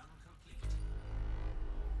scan complete.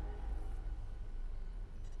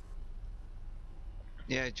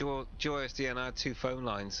 Yeah, dual ISDN, I had 2 phone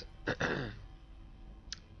lines.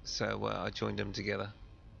 So I joined them together.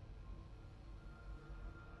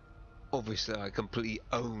 Obviously I completely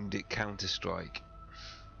owned it, Counter-Strike.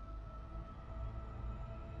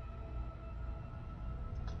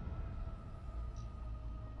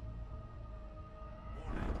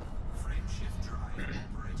 Warning. Frameshift drive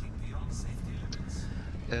operating beyond safety limits.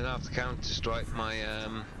 Then after Counter-Strike, my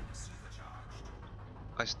Supercharged.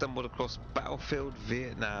 I stumbled across Battlefield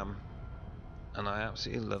Vietnam, and I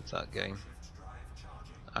absolutely loved that game. Shift drive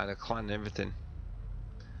charging. I had a clan and everything.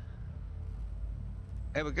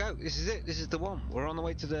 Here we go. This is it. This is the one. We're on the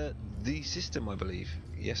way to the system, I believe.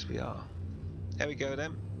 Yes, we are. Here we go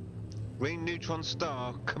then. Green neutron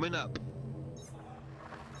star coming up.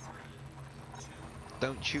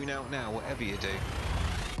 Don't tune out now, whatever you do.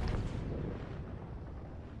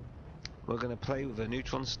 We're going to play with a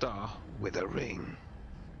neutron star with a ring.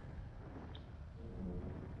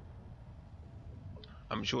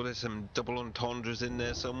 I'm sure there's some double entendres in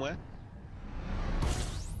there somewhere.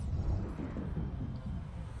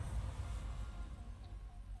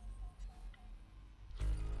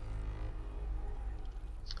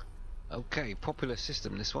 Okay, popular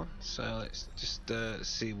system this one. So let's just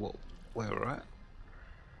see where we're at.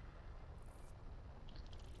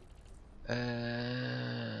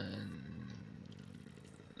 And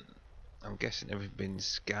I'm guessing everything's been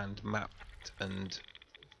scanned, mapped, and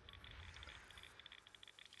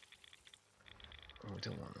oh, we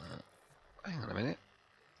don't want that. Hang on a minute.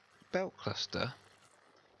 Belt cluster.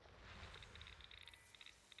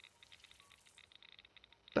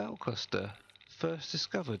 Belt cluster first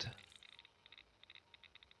discovered.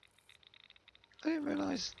 I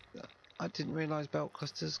didn't realise belt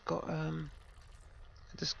clusters got a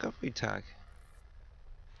discovery tag.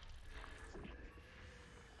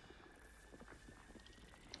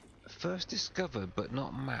 First discovered but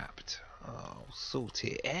not mapped. Oh,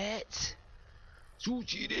 salty it!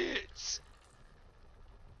 Salty it!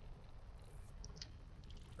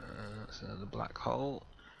 That's another black hole.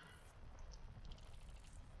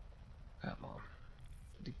 Come on.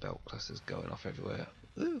 The belt clusters going off everywhere.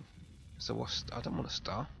 Ooh! So what's... I don't want a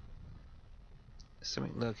star. There's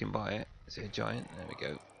something lurking by it. Is it a giant? There we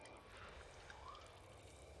go.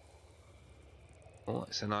 Oh,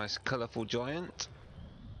 it's a nice colourful giant.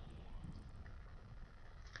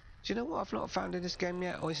 Do you know what I've not found in this game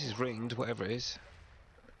yet? Oh, this is ringed, whatever it is.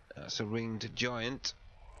 That's a ringed giant.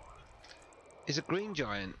 It's a green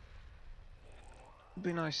giant. It'd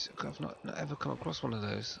be nice. I've not ever come across one of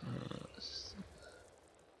those.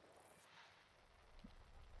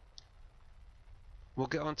 We'll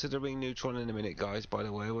get on to the ring neutron in a minute, guys. By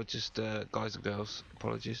the way, we'll just guys and girls,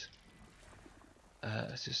 apologies.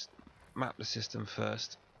 Let's just map the system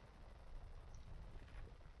first.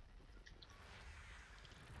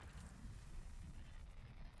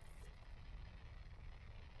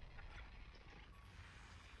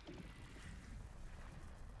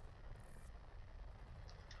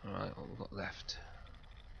 Alright, what we've got left.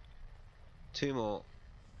 2 more.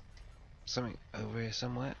 Something over here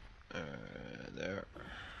somewhere. There.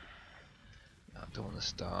 I don't want to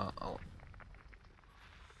start. Oh.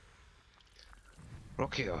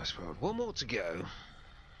 Rocky Ice World. 1 more to go.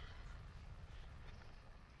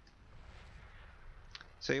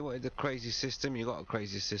 So you wanted the crazy system, you got a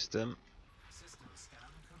crazy system. System scan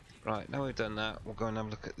complete. Right, now we've done that, we'll go and have a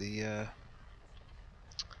look at the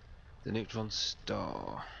neutron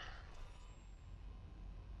star,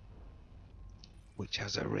 which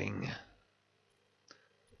has a ring.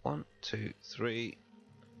 1, 2, 3,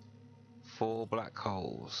 4 black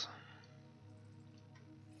holes.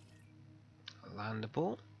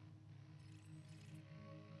 Landable.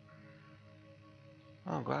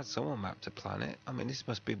 Oh, I'm glad someone mapped a planet. I mean, this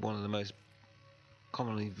must be one of the most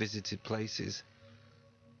commonly visited places.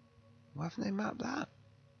 Why haven't they mapped that?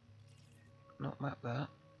 Not mapped that.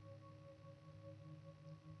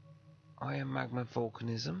 Iron magma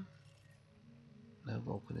volcanism. No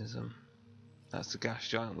volcanism. That's the gas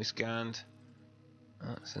giant we scanned.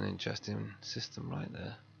 That's an interesting system right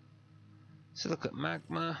there. So look at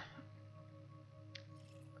magma.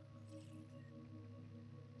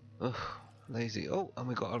 Ugh, lazy. Oh, and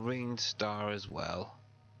we got a ringed star as well.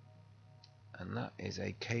 And that is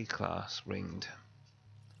a K-class ringed.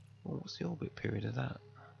 Oh, what's the orbit period of that?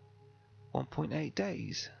 1.8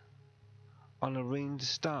 days on a ringed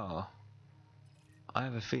star. I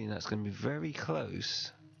have a feeling that's going to be very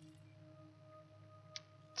close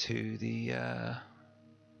to the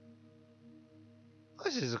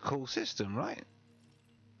this is a cool system, right?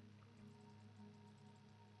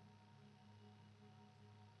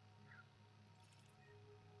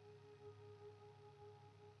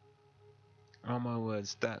 Oh my word,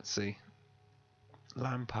 Statsy.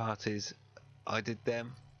 LAN parties, I did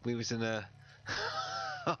them. We was in a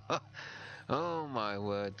oh my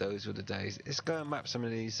word, those were the days. Let's go and map some of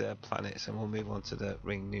these planets and we'll move on to the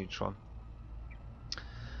ring neutron.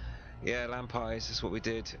 Yeah, LAN parties, that's what we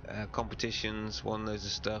did. Competitions, won loads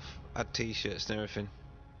of stuff, had t-shirts and everything.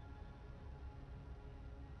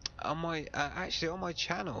 On my actually on my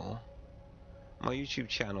channel, my YouTube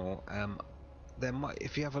channel, there might,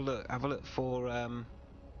 if you have a look for I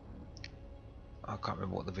can't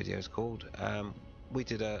remember what the video is called. We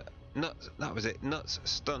did a nuts. That was it. Nuts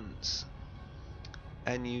stunts.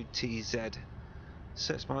 NUTZ.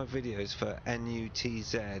 Search my videos for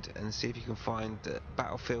NUTZ and see if you can find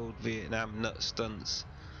Battlefield Vietnam nut stunts.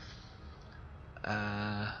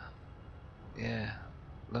 Yeah,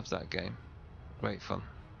 love that game. Great fun.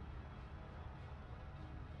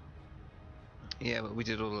 Yeah, but we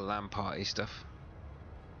did all the LAN party stuff.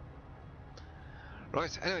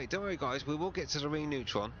 Right, anyway, don't worry guys, we will get to the ring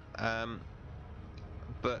neutron,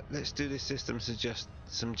 but let's do this system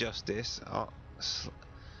some justice. I'll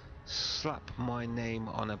slap my name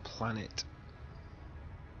on a planet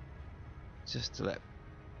just to let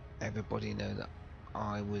everybody know that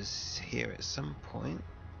I was here at some point.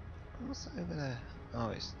 What's that over there?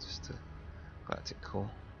 Oh, it's just a galactic core.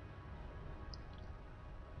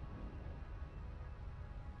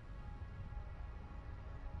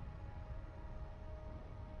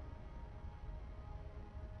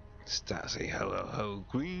 Statsy, hello ho,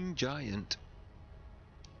 green giant.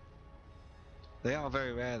 They are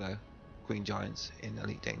very rare though, green giants in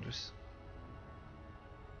Elite Dangerous.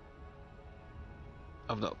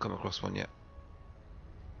 I've not come across one yet.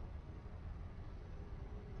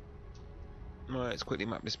 Alright, let's quickly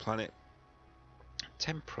map this planet.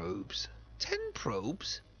 10 probes. 10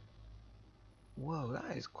 probes? Whoa,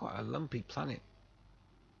 that is quite a lumpy planet.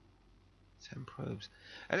 10 probes.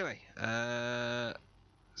 Anyway,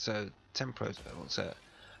 so 10 probes. What's that?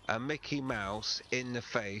 A Mickey Mouse in the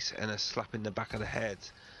face and a slap in the back of the head.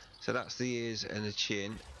 So that's the ears and the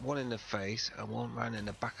chin. One in the face and one round in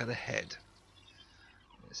the back of the head.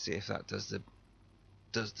 Let's see if that does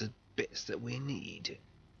the bits that we need.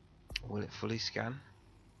 Will it fully scan?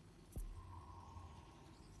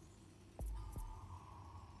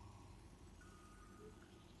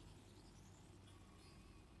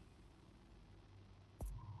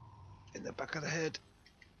 In the back of the head.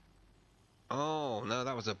 Oh no,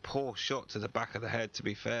 that was a poor shot to the back of the head, to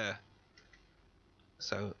be fair.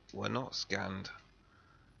 So we're not scanned.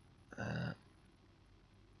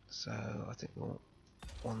 So I think we'll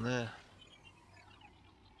one there.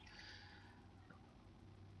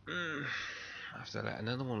 I have to let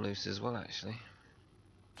another one loose as well, actually,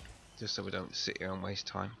 just so we don't sit here and waste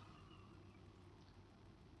time.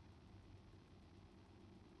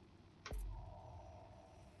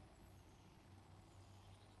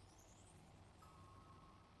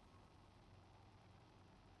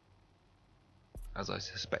 As I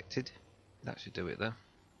suspected, that should do it though.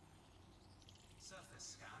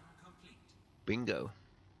 Surface scan complete. Bingo.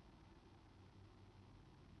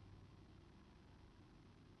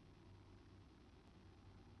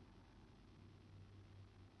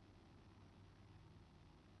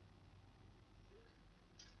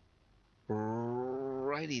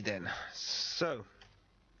 Alrighty then. So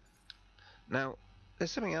now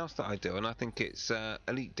there's something else that I do, and I think it's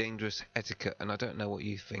elite dangerous etiquette, and I don't know what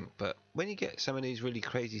you think, but when you get some of these really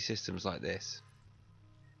crazy systems like this,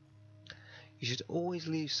 you should always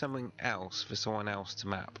leave something else for someone else to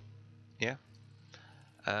map. Yeah?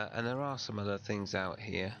 And there are some other things out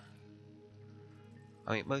here.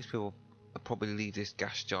 I mean, most people probably leave this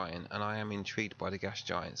gas giant, and I am intrigued by the gas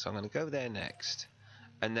giant, so I'm going to go there next,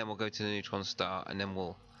 and then we'll go to the neutron star, and then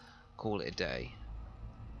we'll call it a day.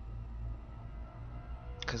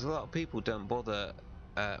 Because a lot of people don't bother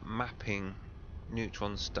mapping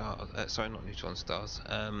neutron stars, sorry, not neutron stars,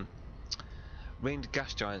 ringed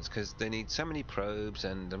gas giants, because they need so many probes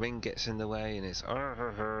and the ring gets in the way and it's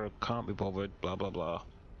can't be bothered, blah blah blah.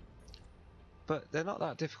 But they're not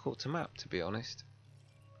that difficult to map, to be honest.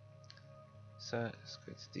 So let's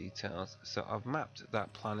go to details. So I've mapped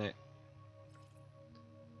that planet.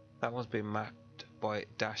 That one's been mapped by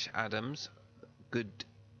Dash Adams. Good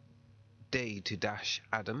day to Dash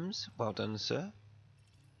Adams. Well done, sir.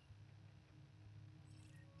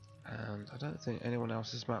 And I don't think anyone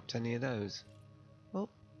else has mapped any of those. Oh,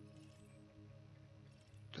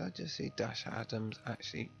 did I just see Dash Adams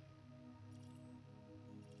actually?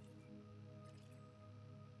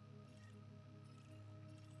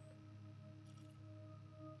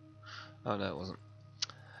 Oh no, it wasn't.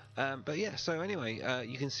 But yeah, so anyway,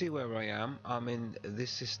 you can see where I am. I'm in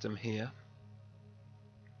this system here.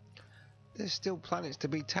 There's still planets to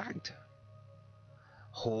be tagged.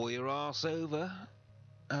 Haul your arse over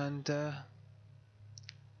and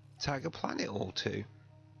tag a planet or two.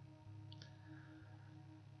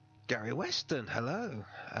 Gary Weston, hello.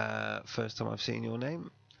 First time I've seen your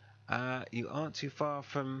name. You aren't too far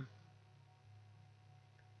from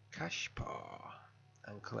Kashpar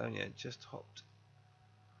and Colonia. Just hopped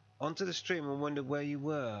onto the stream and wondered where you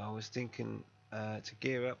were. I was thinking to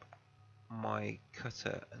gear up my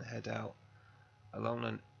cutter and head out along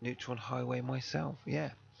a neutron highway myself.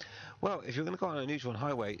 Yeah. Well, if you're going to go on a neutron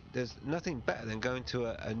highway, there's nothing better than going to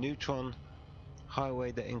a neutron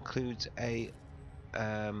highway that includes a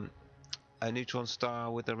neutron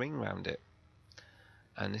star with a ring around it.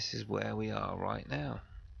 And this is where we are right now.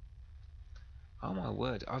 Oh my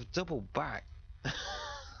word, I've doubled back.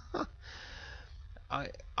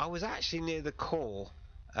 I was actually near the core,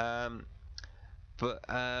 but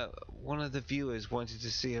one of the viewers wanted to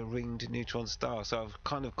see a ringed neutron star, so I've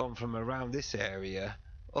kind of gone from around this area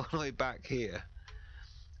all the way back here.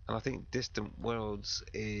 And I think Distant Worlds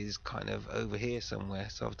is kind of over here somewhere,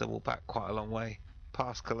 so I've doubled back quite a long way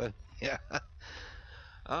past Cologne. Yeah.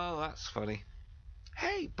 Oh, that's funny.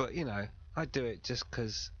 Hey, but you know, I do it just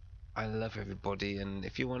because I love everybody, and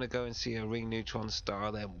if you want to go and see a ring neutron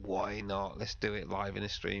star, then why not? Let's do it live in a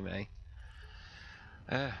stream, eh?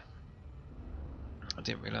 I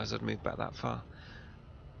didn't realise I'd moved back that far.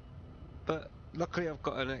 But luckily I've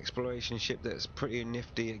got an exploration ship that's pretty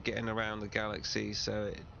nifty at getting around the galaxy,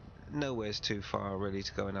 so nowhere's too far really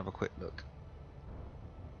to go and have a quick look.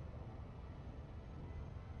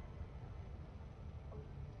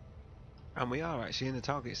 And we are actually in the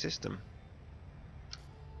target system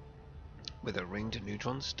with a ringed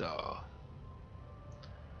neutron star.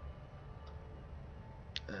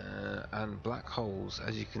 And black holes,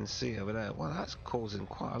 as you can see over there. Well, that's causing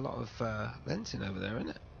quite a lot of lensing over there, isn't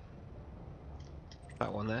it?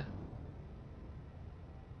 That one there.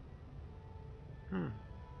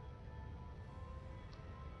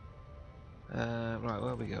 Right,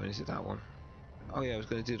 where are we going? Is it that one? Oh yeah, I was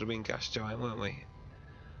going to do the ring gas giant, weren't we?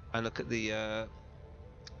 And look at the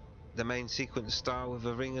main sequence star with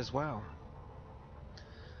a ring as well.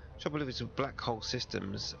 Trouble is with black hole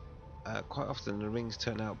systems, quite often the rings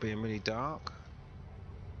turn out being really dark,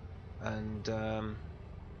 and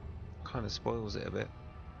kind of spoils it a bit.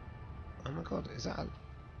 Oh my god, is that a...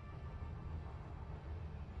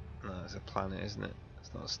 No, it's a planet, isn't it?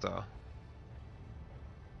 It's not a star.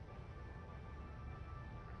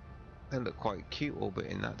 They look quite cute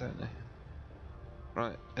orbiting that, don't they?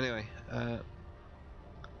 Right, anyway,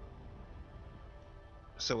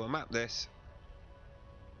 so we'll map this,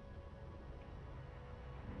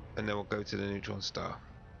 and then we'll go to the neutron star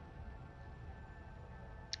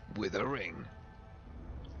with a ring.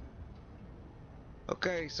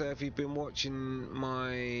 Okay, so if you've been watching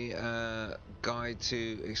my guide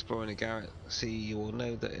to exploring a galaxy, you will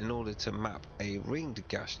know that in order to map a ringed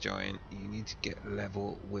gas giant, you need to get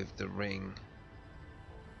level with the ring.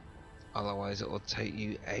 Otherwise it will take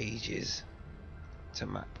you ages to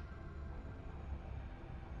map.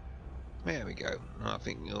 There we go. I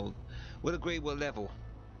think we'll agree we're level.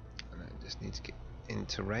 And I just need to get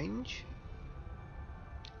into range.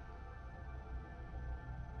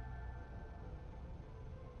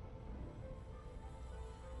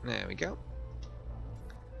 There we go.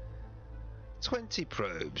 20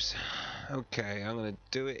 probes. Okay, I'm going to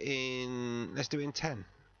do it in... Let's do it in 10.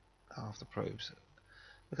 Half the probes.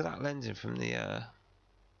 Look at that lensing from the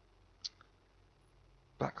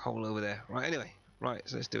black hole over there. Right, anyway. Right,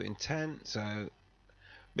 so let's do it in 10. So,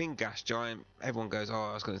 being gas giant, everyone goes,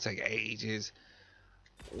 oh, it's going to take ages.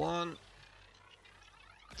 1,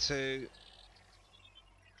 2,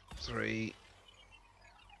 3,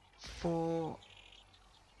 4,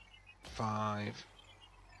 5,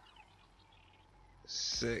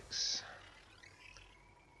 6,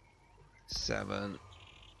 7,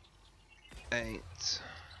 8,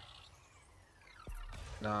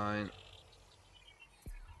 9,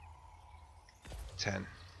 10.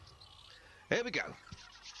 Here we go.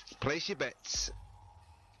 Place your bets.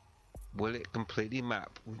 Will it completely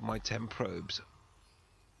map with my 10 probes?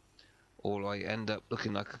 Or will I end up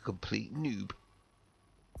looking like a complete noob?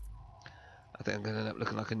 I think I'm going to end up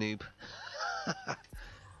looking like a noob.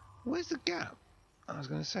 Where's the gap? I was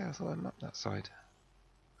going to say, I thought I mapped that side.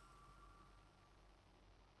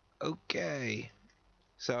 Okay.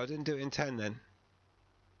 So I didn't do it in 10 then.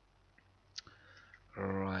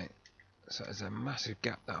 Right. So there's a massive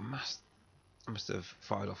gap that I must have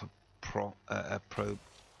fired off a probe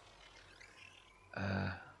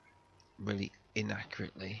really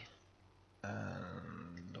inaccurately.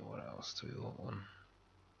 And what else do we want? One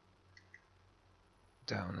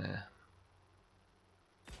down there.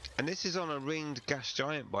 And this is on a ringed gas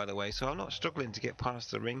giant, by the way, so I'm not struggling to get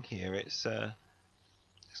past the ring here. It's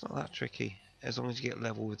not that tricky as long as you get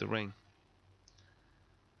level with the ring.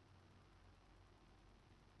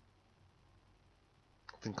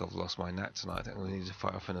 I think I've lost my knack tonight. I think we need to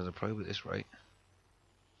fire off another probe at this rate.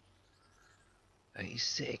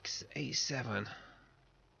 86, 87.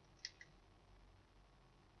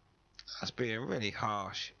 That's being really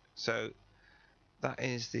harsh. So that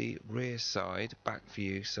is the rear side back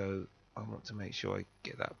view, so I want to make sure I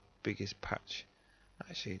get that biggest patch.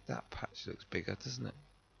 Actually, that patch looks bigger, doesn't it?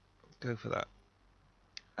 Go for that.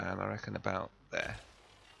 And I reckon about there.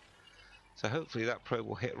 So hopefully that probe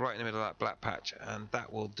will hit right in the middle of that black patch, and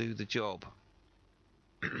that will do the job.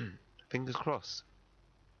 Fingers crossed.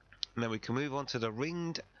 And then we can move on to the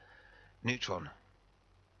ringed Neutron.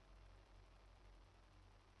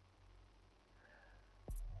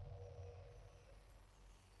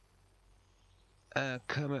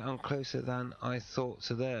 Kermit, I'm closer than I thought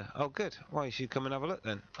to there. Oh, good. Well, you should come and have a look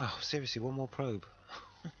then. Oh, seriously, one more probe.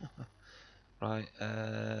 Right,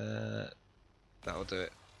 that'll do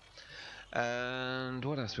it. And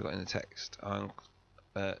what else we got in the text? No,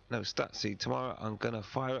 Statsy. Tomorrow I'm gonna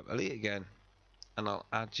fire up Elite again, and I'll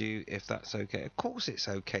add you if that's okay. Of course, it's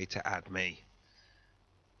okay to add me.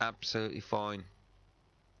 Absolutely fine.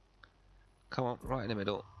 Come on, right in the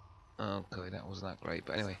middle. Okay, that wasn't that great,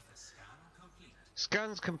 but anyway.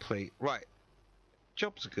 Scan's complete. Right,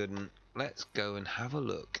 job's a good one. Let's go and have a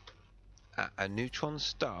look at a neutron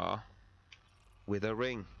star with a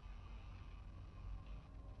ring.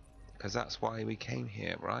 Because that's why we came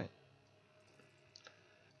here, right?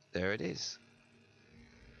 There it is.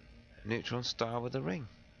 A neutron star with a ring.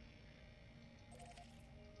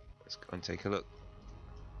 Let's go and take a look.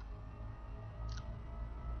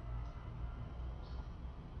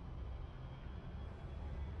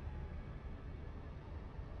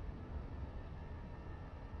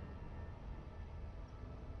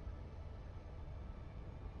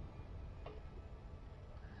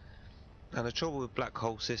 Now the trouble with black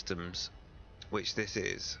hole systems, which this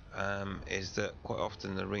is that quite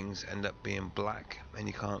often the rings end up being black and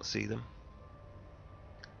you can't see them.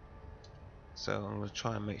 So I'm going to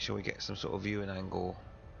try and make sure we get some sort of viewing angle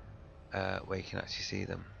where you can actually see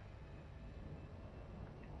them.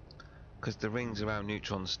 Because the rings around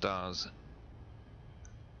neutron stars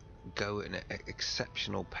go at an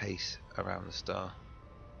exceptional pace around the star.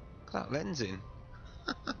 Look at that lensing.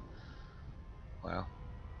 Wow.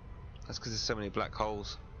 That's because there's so many black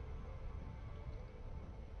holes.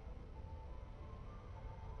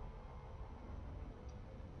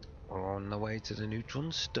 We're on the way to the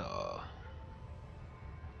neutron star.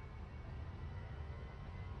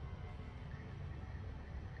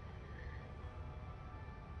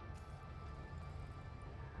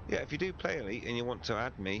 Yeah, if you do play Elite and you want to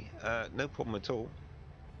add me, no problem at all.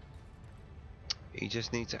 You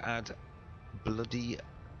just need to add Bloody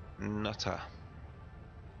Nutter.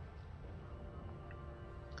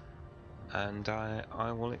 And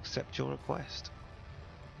I will accept your request.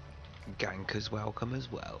 Gankers welcome as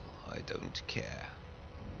well. I don't care.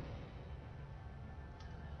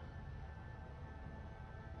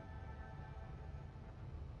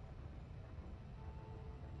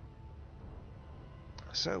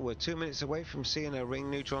 So we're 2 minutes away from seeing a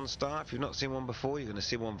ring neutron star. If you've not seen one before, you're going to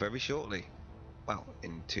see one very shortly. Well,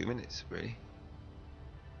 in 2 minutes, really.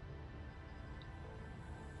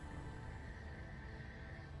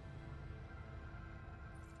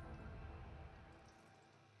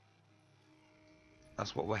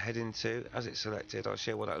 That's what we're heading to. As it's selected, I'll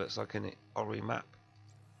show you what that looks like in the Ori map.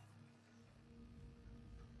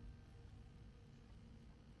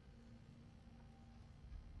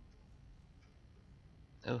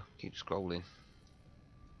 Oh, keep scrolling.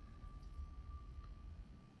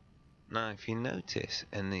 Now, if you notice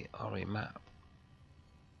in the Ori map,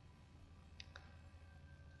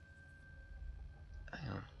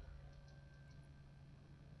 hang on.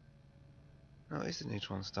 No, it's the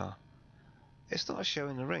neutron star. It's not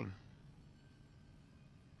showing the ring.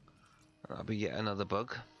 That'll be yet another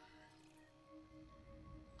bug.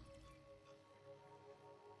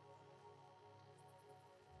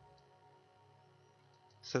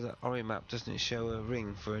 So the Ori map doesn't show a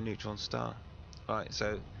ring for a neutron star. Right,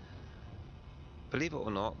 so believe it or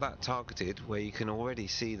not, that targeted where you can already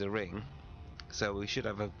see the ring. So we should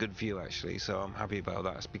have a good view actually, so I'm happy about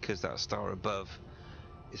that. It's because that star above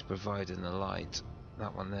is providing the light.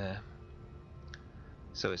 That one there.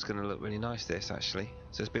 So it's going to look really nice, this actually.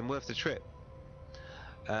 So it's been worth the trip.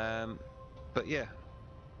 But yeah,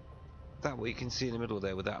 that what you can see in the middle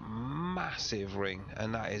there with that massive ring,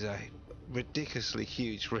 and that is a ridiculously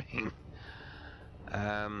huge ring,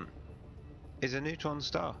 is a neutron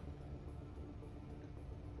star.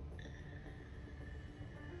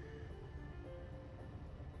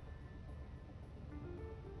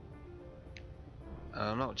 And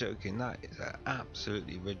I'm not joking, that is an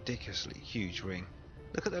absolutely ridiculously huge ring.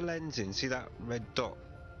 Look at the lensing, see that red dot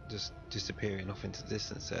just disappearing off into the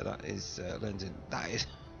distance there? That is lensing. That is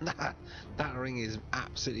that ring is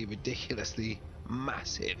absolutely ridiculously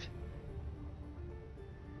massive.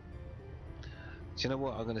 Do you know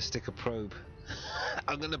what? I'm going to stick a probe.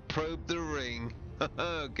 I'm going to probe the ring.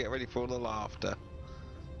 Get ready for all the laughter.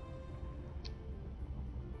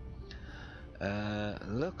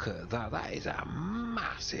 Look at that. That is a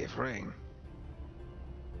massive ring.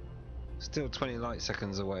 Still 20 light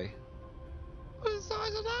seconds away. What the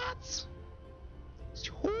size of that?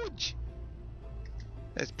 It's huge.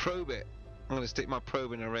 Let's probe it. I'm going to stick my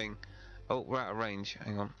probe in a ring. Oh, we're out of range.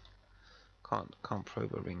 Hang on. Can't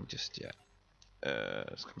probe a ring just yet.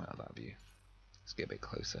 Let's come out of that view. Let's get a bit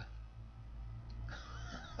closer.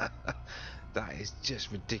 That is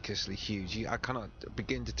just ridiculously huge. I cannot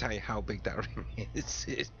begin to tell you how big that ring is.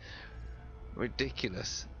 It's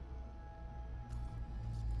ridiculous.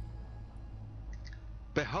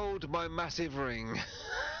 Behold my massive ring.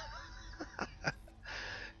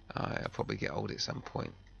 I'll probably get old at some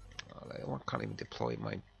point. I can't even deploy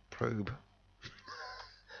my probe.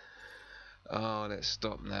 Oh, let's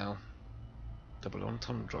stop now. Double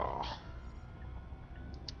entendre.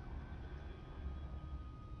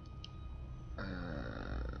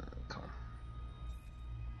 Come on.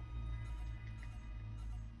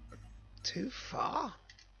 Too far?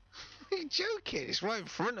 Are you joking? It's right in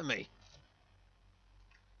front of me.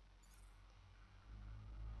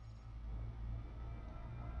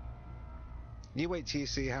 You wait till you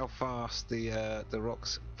see how fast the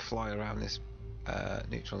rocks fly around this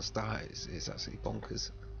neutron star. It's absolutely bonkers.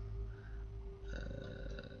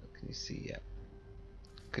 Can you see yet?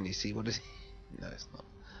 Can you see what it is? No, it's not.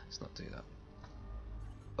 Let's not do that.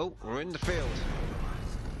 Oh, we're in the field.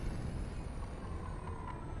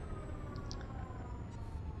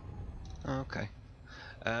 Okay.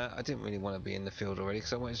 I didn't really want to be in the field already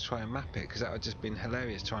because I wanted to try and map it, because that would have just been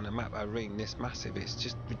hilarious trying to map a ring this massive. It's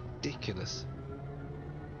just ridiculous.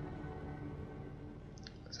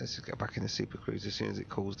 So let's just get back in the Super Cruise as soon as it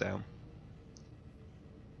cools down.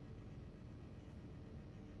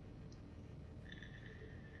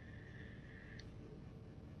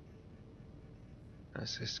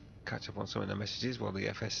 Let's just catch up on some of the messages while the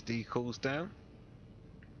FSD cools down.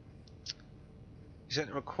 You sent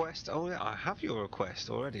a request. Oh yeah, I have your request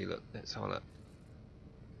already. Look, let's have a look.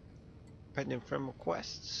 Pending friend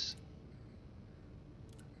requests.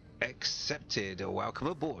 Accepted. Welcome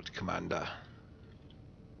aboard, Commander.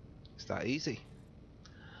 It's that easy.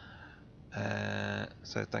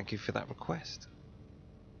 So thank you for that request.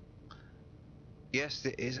 Yes,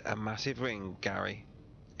 it is a massive ring, Gary.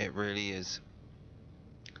 It really is.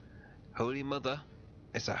 Holy Mother.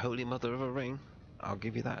 It's a holy mother of a ring. I'll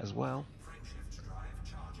give you that as well. Frameshift drive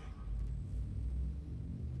charging.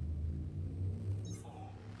 4,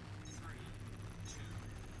 3,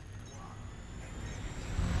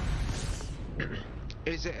 2,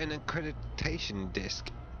 1. Is it an accreditation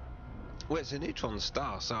disc? Well, it's a neutron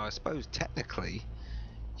star, so I suppose technically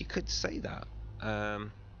you could say that.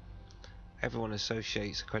 Everyone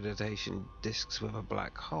associates accreditation disks with a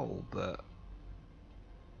black hole, but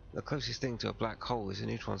the closest thing to a black hole is a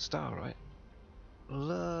neutron star, right?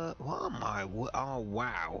 Look, what am I? Oh,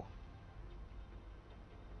 wow.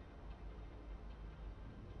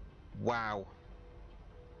 Wow.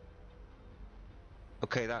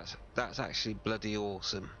 Okay, that's actually bloody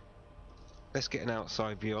awesome. Let's get an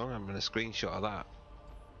outside view. I'm having a screenshot of that.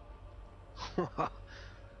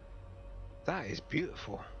 That is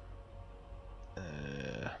beautiful.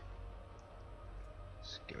 Let's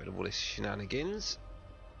get rid of all this shenanigans.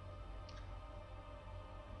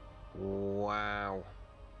 Wow.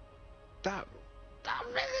 That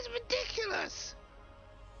really is ridiculous.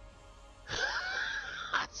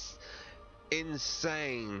 That's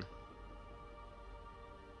insane.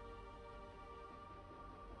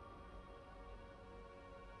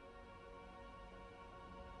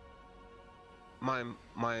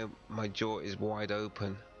 My jaw is wide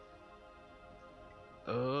open.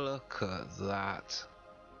 Look at that.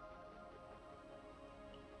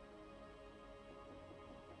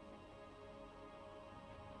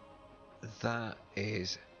 That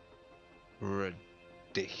is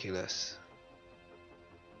ridiculous.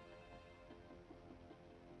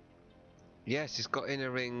 Yes, it's got inner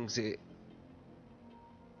rings. I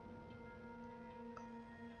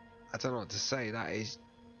don't know what to say. That is.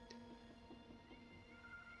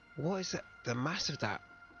 What is that? The mass of that?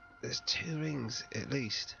 There's 2 rings at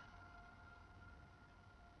least.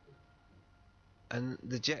 And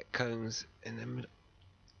the jet cones in the middle.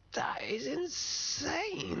 That is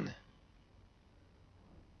insane.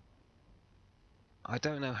 I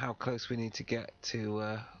don't know how close we need to get to.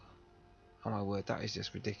 Oh my word, that is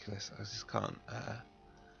just ridiculous. I just can't.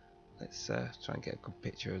 Let's try and get a good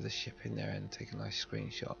picture of the ship in there and take a nice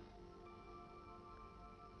screenshot.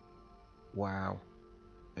 Wow,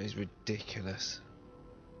 it is ridiculous.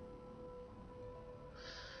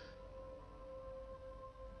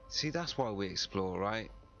 See, that's why we explore, right?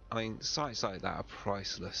 I mean, sites like that are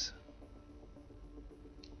priceless.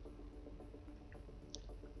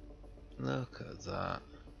 Look at that.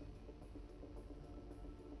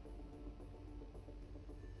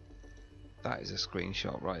 That is a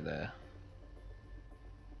screenshot right there.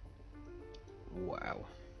 Wow.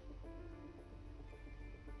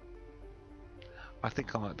 I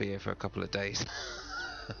think I might be here for a couple of days.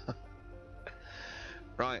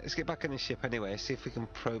 Right, let's get back in the ship anyway, see if we can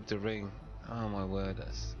probe the ring. Oh my word,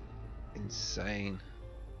 that's insane.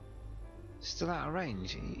 Still out of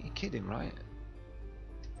range? You're kidding, right?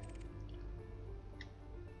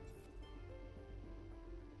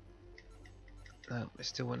 No, it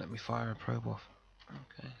still won't let me fire a probe off.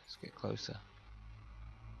 Okay, let's get closer.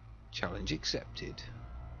 Challenge accepted.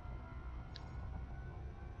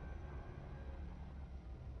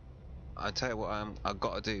 I tell you what, I've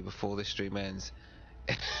got to do before this stream ends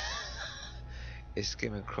is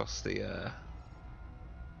skim across the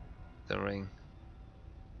ring.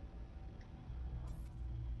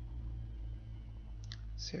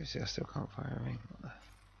 Seriously, I still can't fire a ring. What the?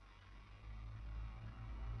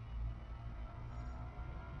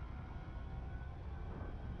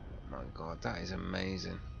 Oh my god, that is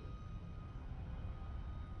amazing.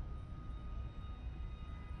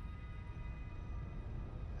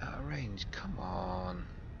 Out of range, come on.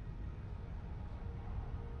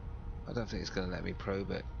 I don't think it's going to let me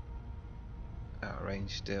probe it. Out of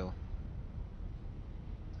range still.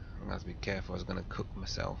 I'm going to have to be careful, I was going to cook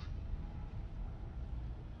myself.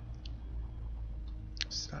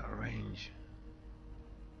 It's out of range.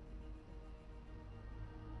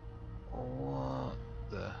 What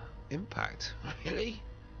the impact? Really?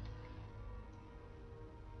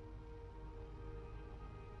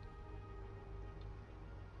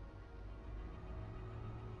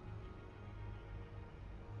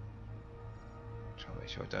 Try to make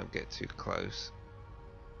sure I don't get too close.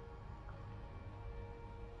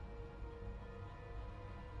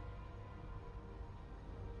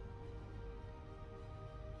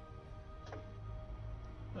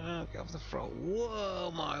 Oh, get off the front.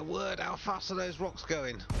 Whoa, my word, how fast are those rocks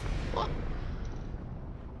going? What?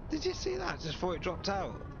 Did you see that just before it dropped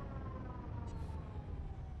out?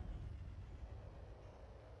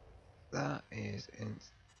 That is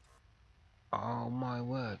oh my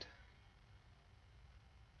word.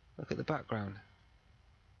 Look at the background.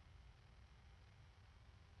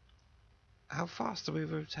 How fast are we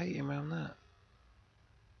rotating around that?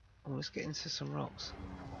 Oh, let's get into some rocks.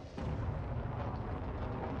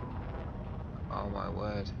 Oh my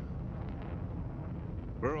word.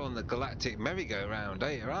 We're on the galactic merry-go-round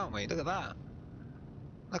here, aren't we? Look at that.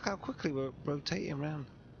 Look how quickly we're rotating around.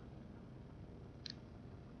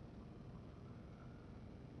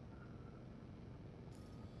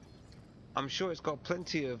 I'm sure it's got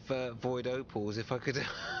plenty of void opals if I could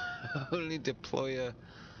only deploy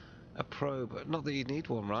a probe. Not that you need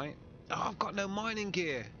one, right? Oh, I've got no mining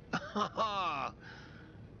gear. I'll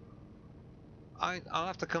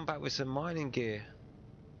have to come back with some mining gear.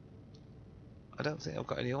 I don't think I've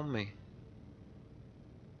got any on me.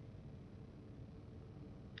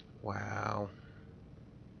 Wow.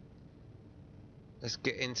 Let's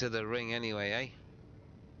get into the ring anyway, eh?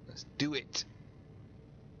 Let's do it.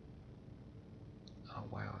 Oh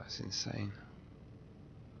wow, that's insane.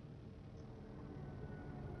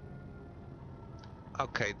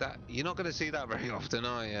 Okay, that you're not going to see that very often,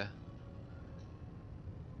 are you?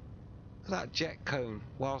 Look at that jet cone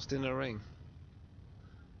whilst in a ring.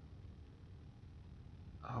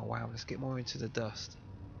 Oh wow, let's get more into the dust.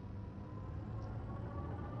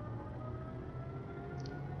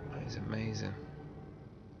 That is amazing.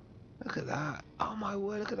 Look at that. Oh my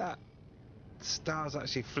word, look at that. The stars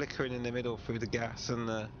actually flickering in the middle through the gas and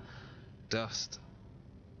the dust.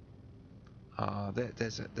 Oh,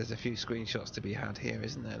 there's a few screenshots to be had here,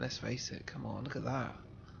 isn't there? Let's face it. Come on, look at that.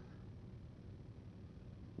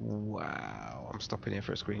 Wow, I'm stopping here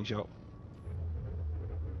for a screenshot.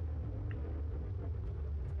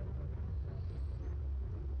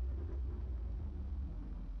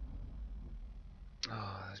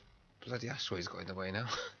 Oh, those bloody asteroids got in the way now.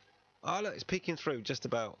 Oh look, it's peeking through just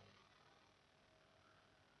about.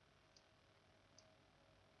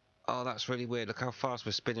 Oh, that's really weird. Look how fast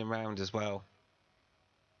we're spinning round as well.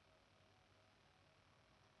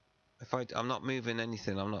 If I'm not moving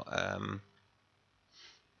anything, I'm not.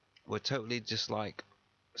 We're totally just like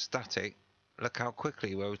static. Look how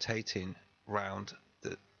quickly we're rotating round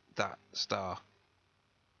that star.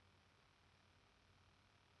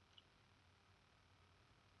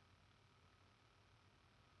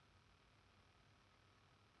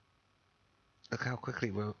 Look how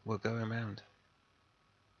quickly we're going round.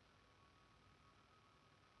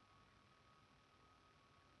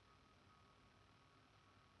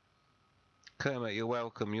 Kermit, you're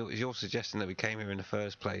welcome. You're suggesting that we came here in the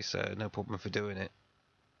first place, so no problem for doing it.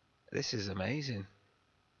 This is amazing.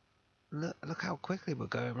 Look how quickly we're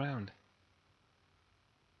going round.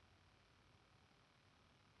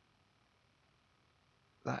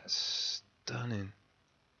 That's stunning.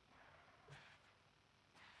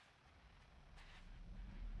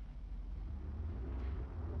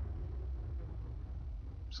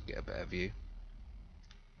 Let's get a better view.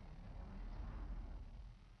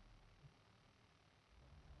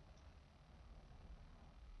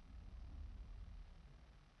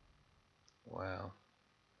 Wow.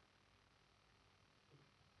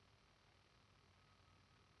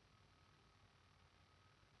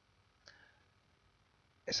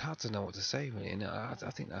 It's hard to know what to say, really. And I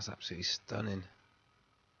think that's absolutely stunning.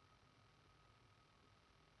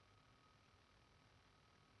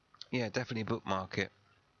 Yeah, definitely bookmark it.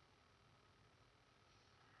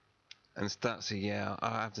 And Statsy, yeah,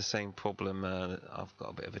 I have the same problem. I've got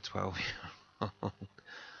a bit of a 12-year-old.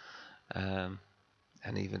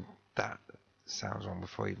 And even that sounds wrong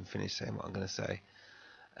before I even finish saying what I'm going to say.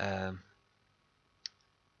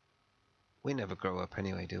 We never grow up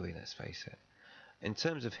anyway, do we? Let's face it. In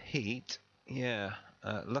terms of heat, yeah,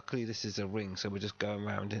 luckily this is a ring, so we're just going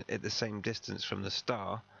around at the same distance from the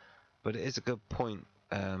star. But it is a good point,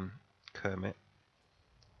 Kermit.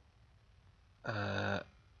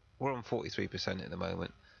 We're on 43% at the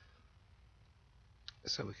moment,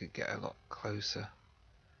 so we could get a lot closer.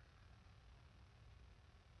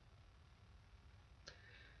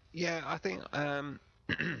 Yeah, I think I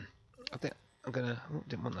think I'm gonna. Oh,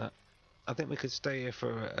 didn't want that. I think we could stay here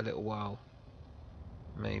for a little while,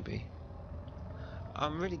 maybe.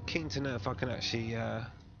 I'm really keen to know if I can actually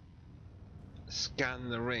scan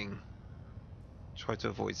the ring. Try to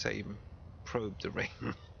avoid saying probe the ring.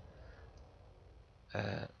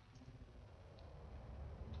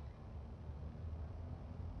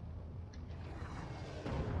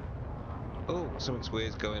 Oh, something's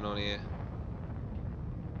weird's going on here.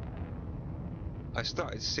 I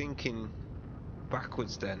started sinking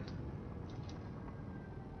backwards then.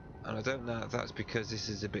 And I don't know if that's because this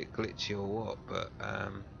is a bit glitchy or what, but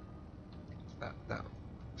that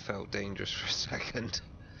felt dangerous for a second.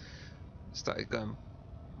 Started going.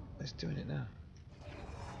 It's doing it now.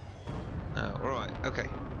 Oh, right, okay.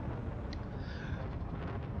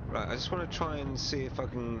 Right, I just want to try and see if I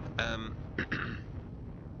can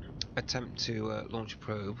attempt to launch a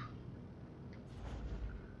probe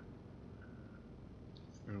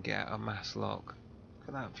and get a mass lock.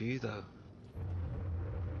 Look at that view though.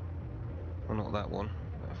 Well, not that one.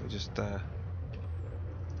 If we just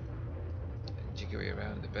jiggery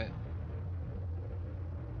around a bit.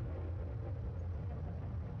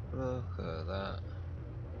 Look at that.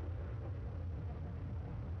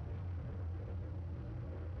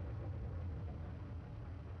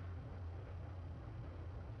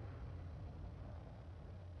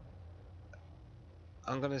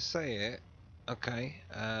 I'm gonna say it. Okay.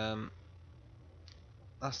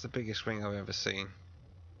 That's the biggest ring I've ever seen.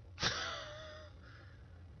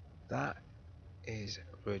 That is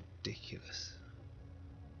ridiculous.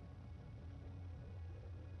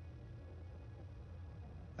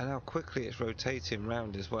 And how quickly it's rotating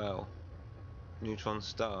round as well. Neutron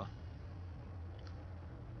star.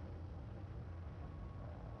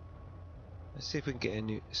 Let's see if we can get a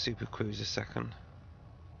new super cruiser second.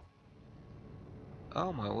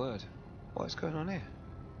 Oh my word. What's going on here?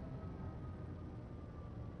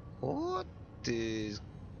 What is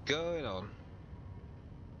going on?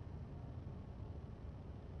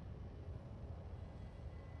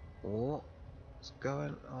 What's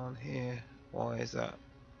going on here? Why is that?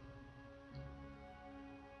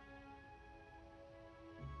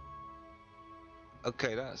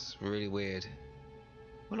 Okay, that's really weird.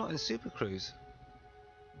 We're not in Super Cruise.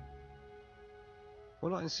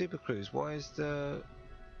 We're not in Super Cruise. Why is the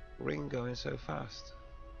ring going so fast?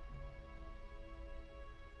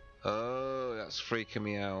 Oh, that's freaking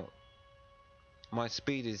me out. My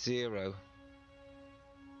speed is 0.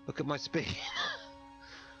 Look at my speed.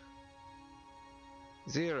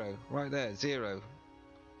 0, right there, 0.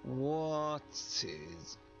 What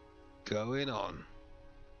is going on?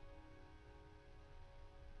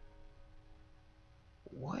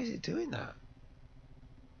 Why is it doing that?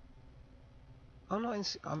 I'm not in.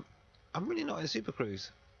 I'm really not in Super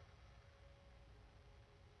Cruise.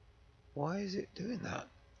 Why is it doing that?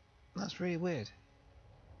 That's really weird.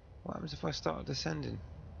 What happens if I start descending?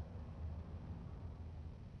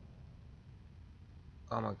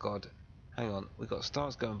 Oh my god. Hang on, we've got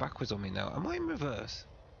stars going backwards on me now. Am I in reverse?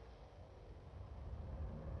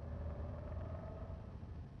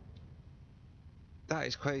 That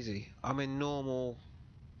is crazy. I'm in normal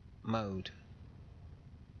mode.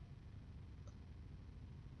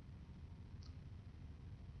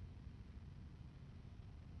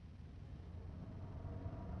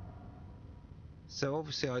 So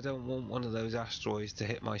obviously I don't want one of those asteroids to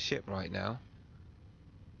hit my ship right now,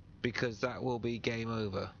 because that will be game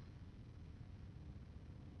over.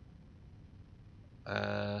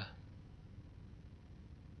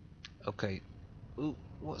 Okay. Ooh,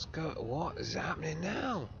 what is happening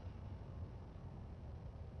now?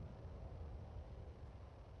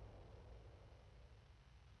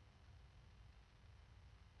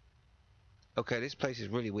 Okay, this place is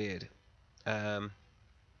really weird.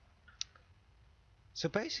 So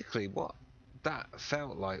basically what that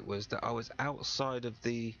felt like was that I was outside of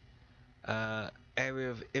the area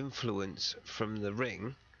of influence from the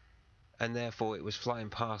ring, and therefore it was flying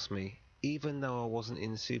past me even though I wasn't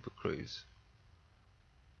in Super Cruise.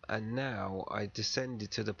 And now I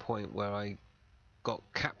descended to the point where I got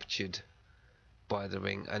captured by the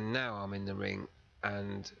ring, and now I'm in the ring,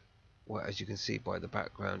 and well, as you can see by the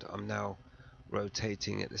background, I'm now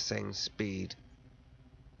rotating at the same speed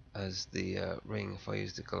as the ring. If I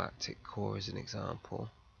use the galactic core as an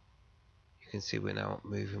example, you can see we're now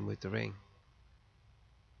moving with the ring.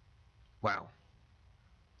 Wow.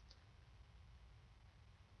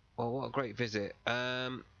 Well, what a great visit.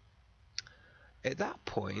 At that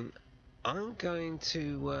point, I'm going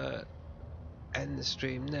to end the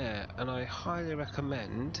stream there, and I highly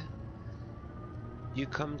recommend you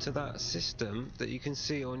come to that system that you can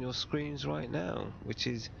see on your screens right now, which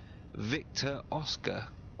is Victor Oscar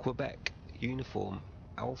Quebec Uniform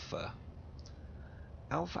Alpha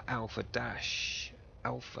Alpha Alpha Dash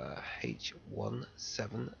Alpha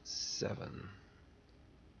H177.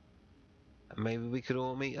 And maybe we could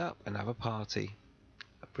all meet up and have a party.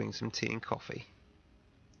 Bring some tea and coffee.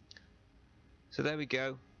 So there we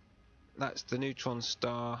go. That's the Neutron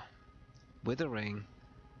star with a ring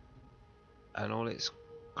and all its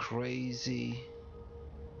crazy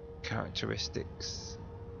characteristics.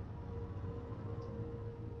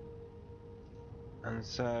 And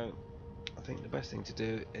so I think the best thing to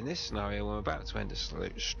do in this scenario, when we're about to end a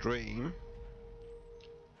stream,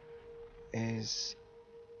 is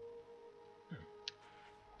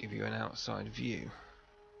give you an outside view.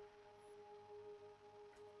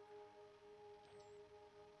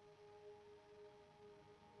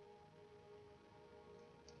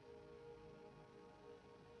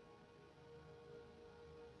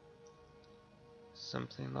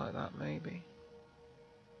 Something like that, maybe.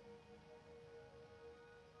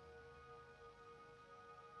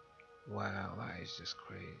 Wow, that is just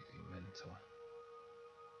crazy mental.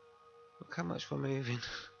 Look how much we're moving.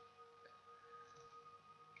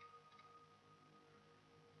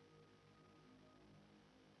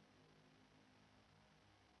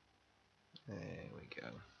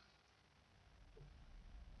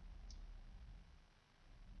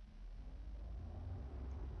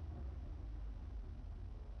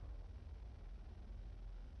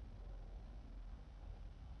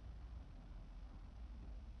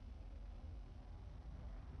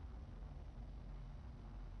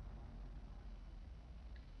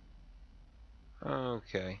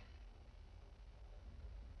 Okay.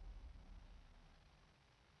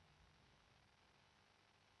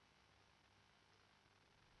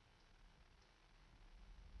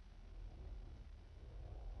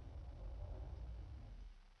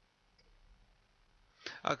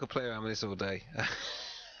 I could play around with this all day.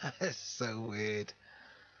 It's so weird.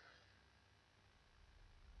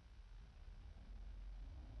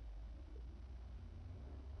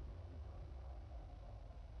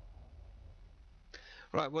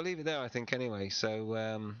 Right, we'll leave it there, I think, anyway. So,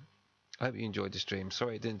 I hope you enjoyed the stream.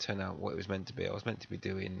 Sorry it didn't turn out what it was meant to be. I was meant to be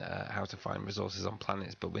doing how to find resources on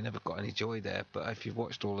planets, but we never got any joy there. But if you've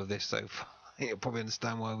watched all of this so far, you'll probably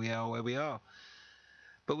understand why we are where we are.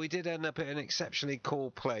 But we did end up at an exceptionally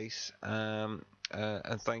cool place. And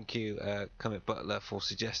thank you, Comet Butler, for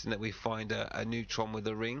suggesting that we find a neutron with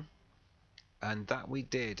a ring. And that we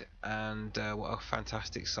did. And what a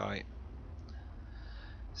fantastic sight.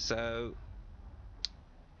 So,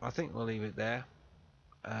 I think we'll leave it there.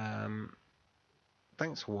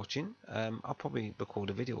 Thanks for watching. I'll probably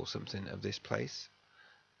record a video or something of this place,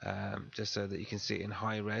 just so that you can see it in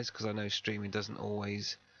high res, because I know streaming doesn't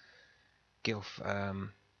always give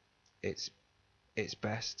its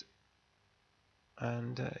best.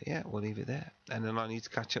 And yeah, we'll leave it there. And then I need to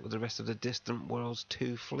catch up with the rest of the Distant Worlds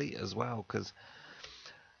 2 fleet as well, because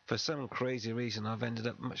for some crazy reason I've ended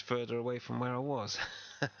up much further away from where I was.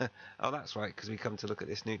 Oh, that's right, because we come to look at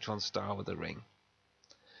this neutron star with a ring.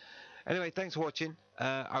 Anyway, thanks for watching.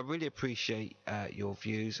 I really appreciate your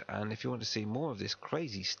views, and if you want to see more of this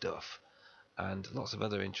crazy stuff and lots of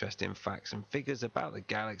other interesting facts and figures about the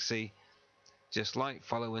galaxy, just like,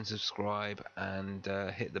 follow and subscribe, and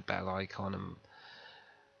hit the bell icon, and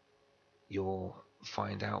you'll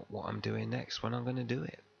find out what I'm doing next when I'm going to do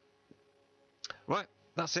it. Right,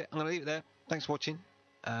 that's it. I'm going to leave it there. Thanks for watching.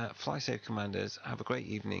 Fly safe, Commanders. Have a great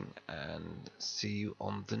evening, and see you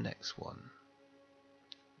on the next one.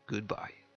 Goodbye.